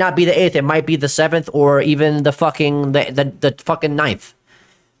 It might not be the 8th. It might be the 7th, or even the fucking 9th.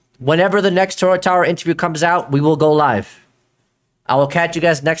 Whenever the next Toyotaro interview comes out, we will go live. I will catch you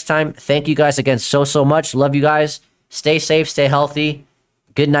guys next time. Thank you guys again so much. Love you guys. Stay safe, stay healthy.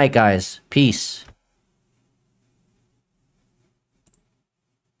 Good night, guys. Peace.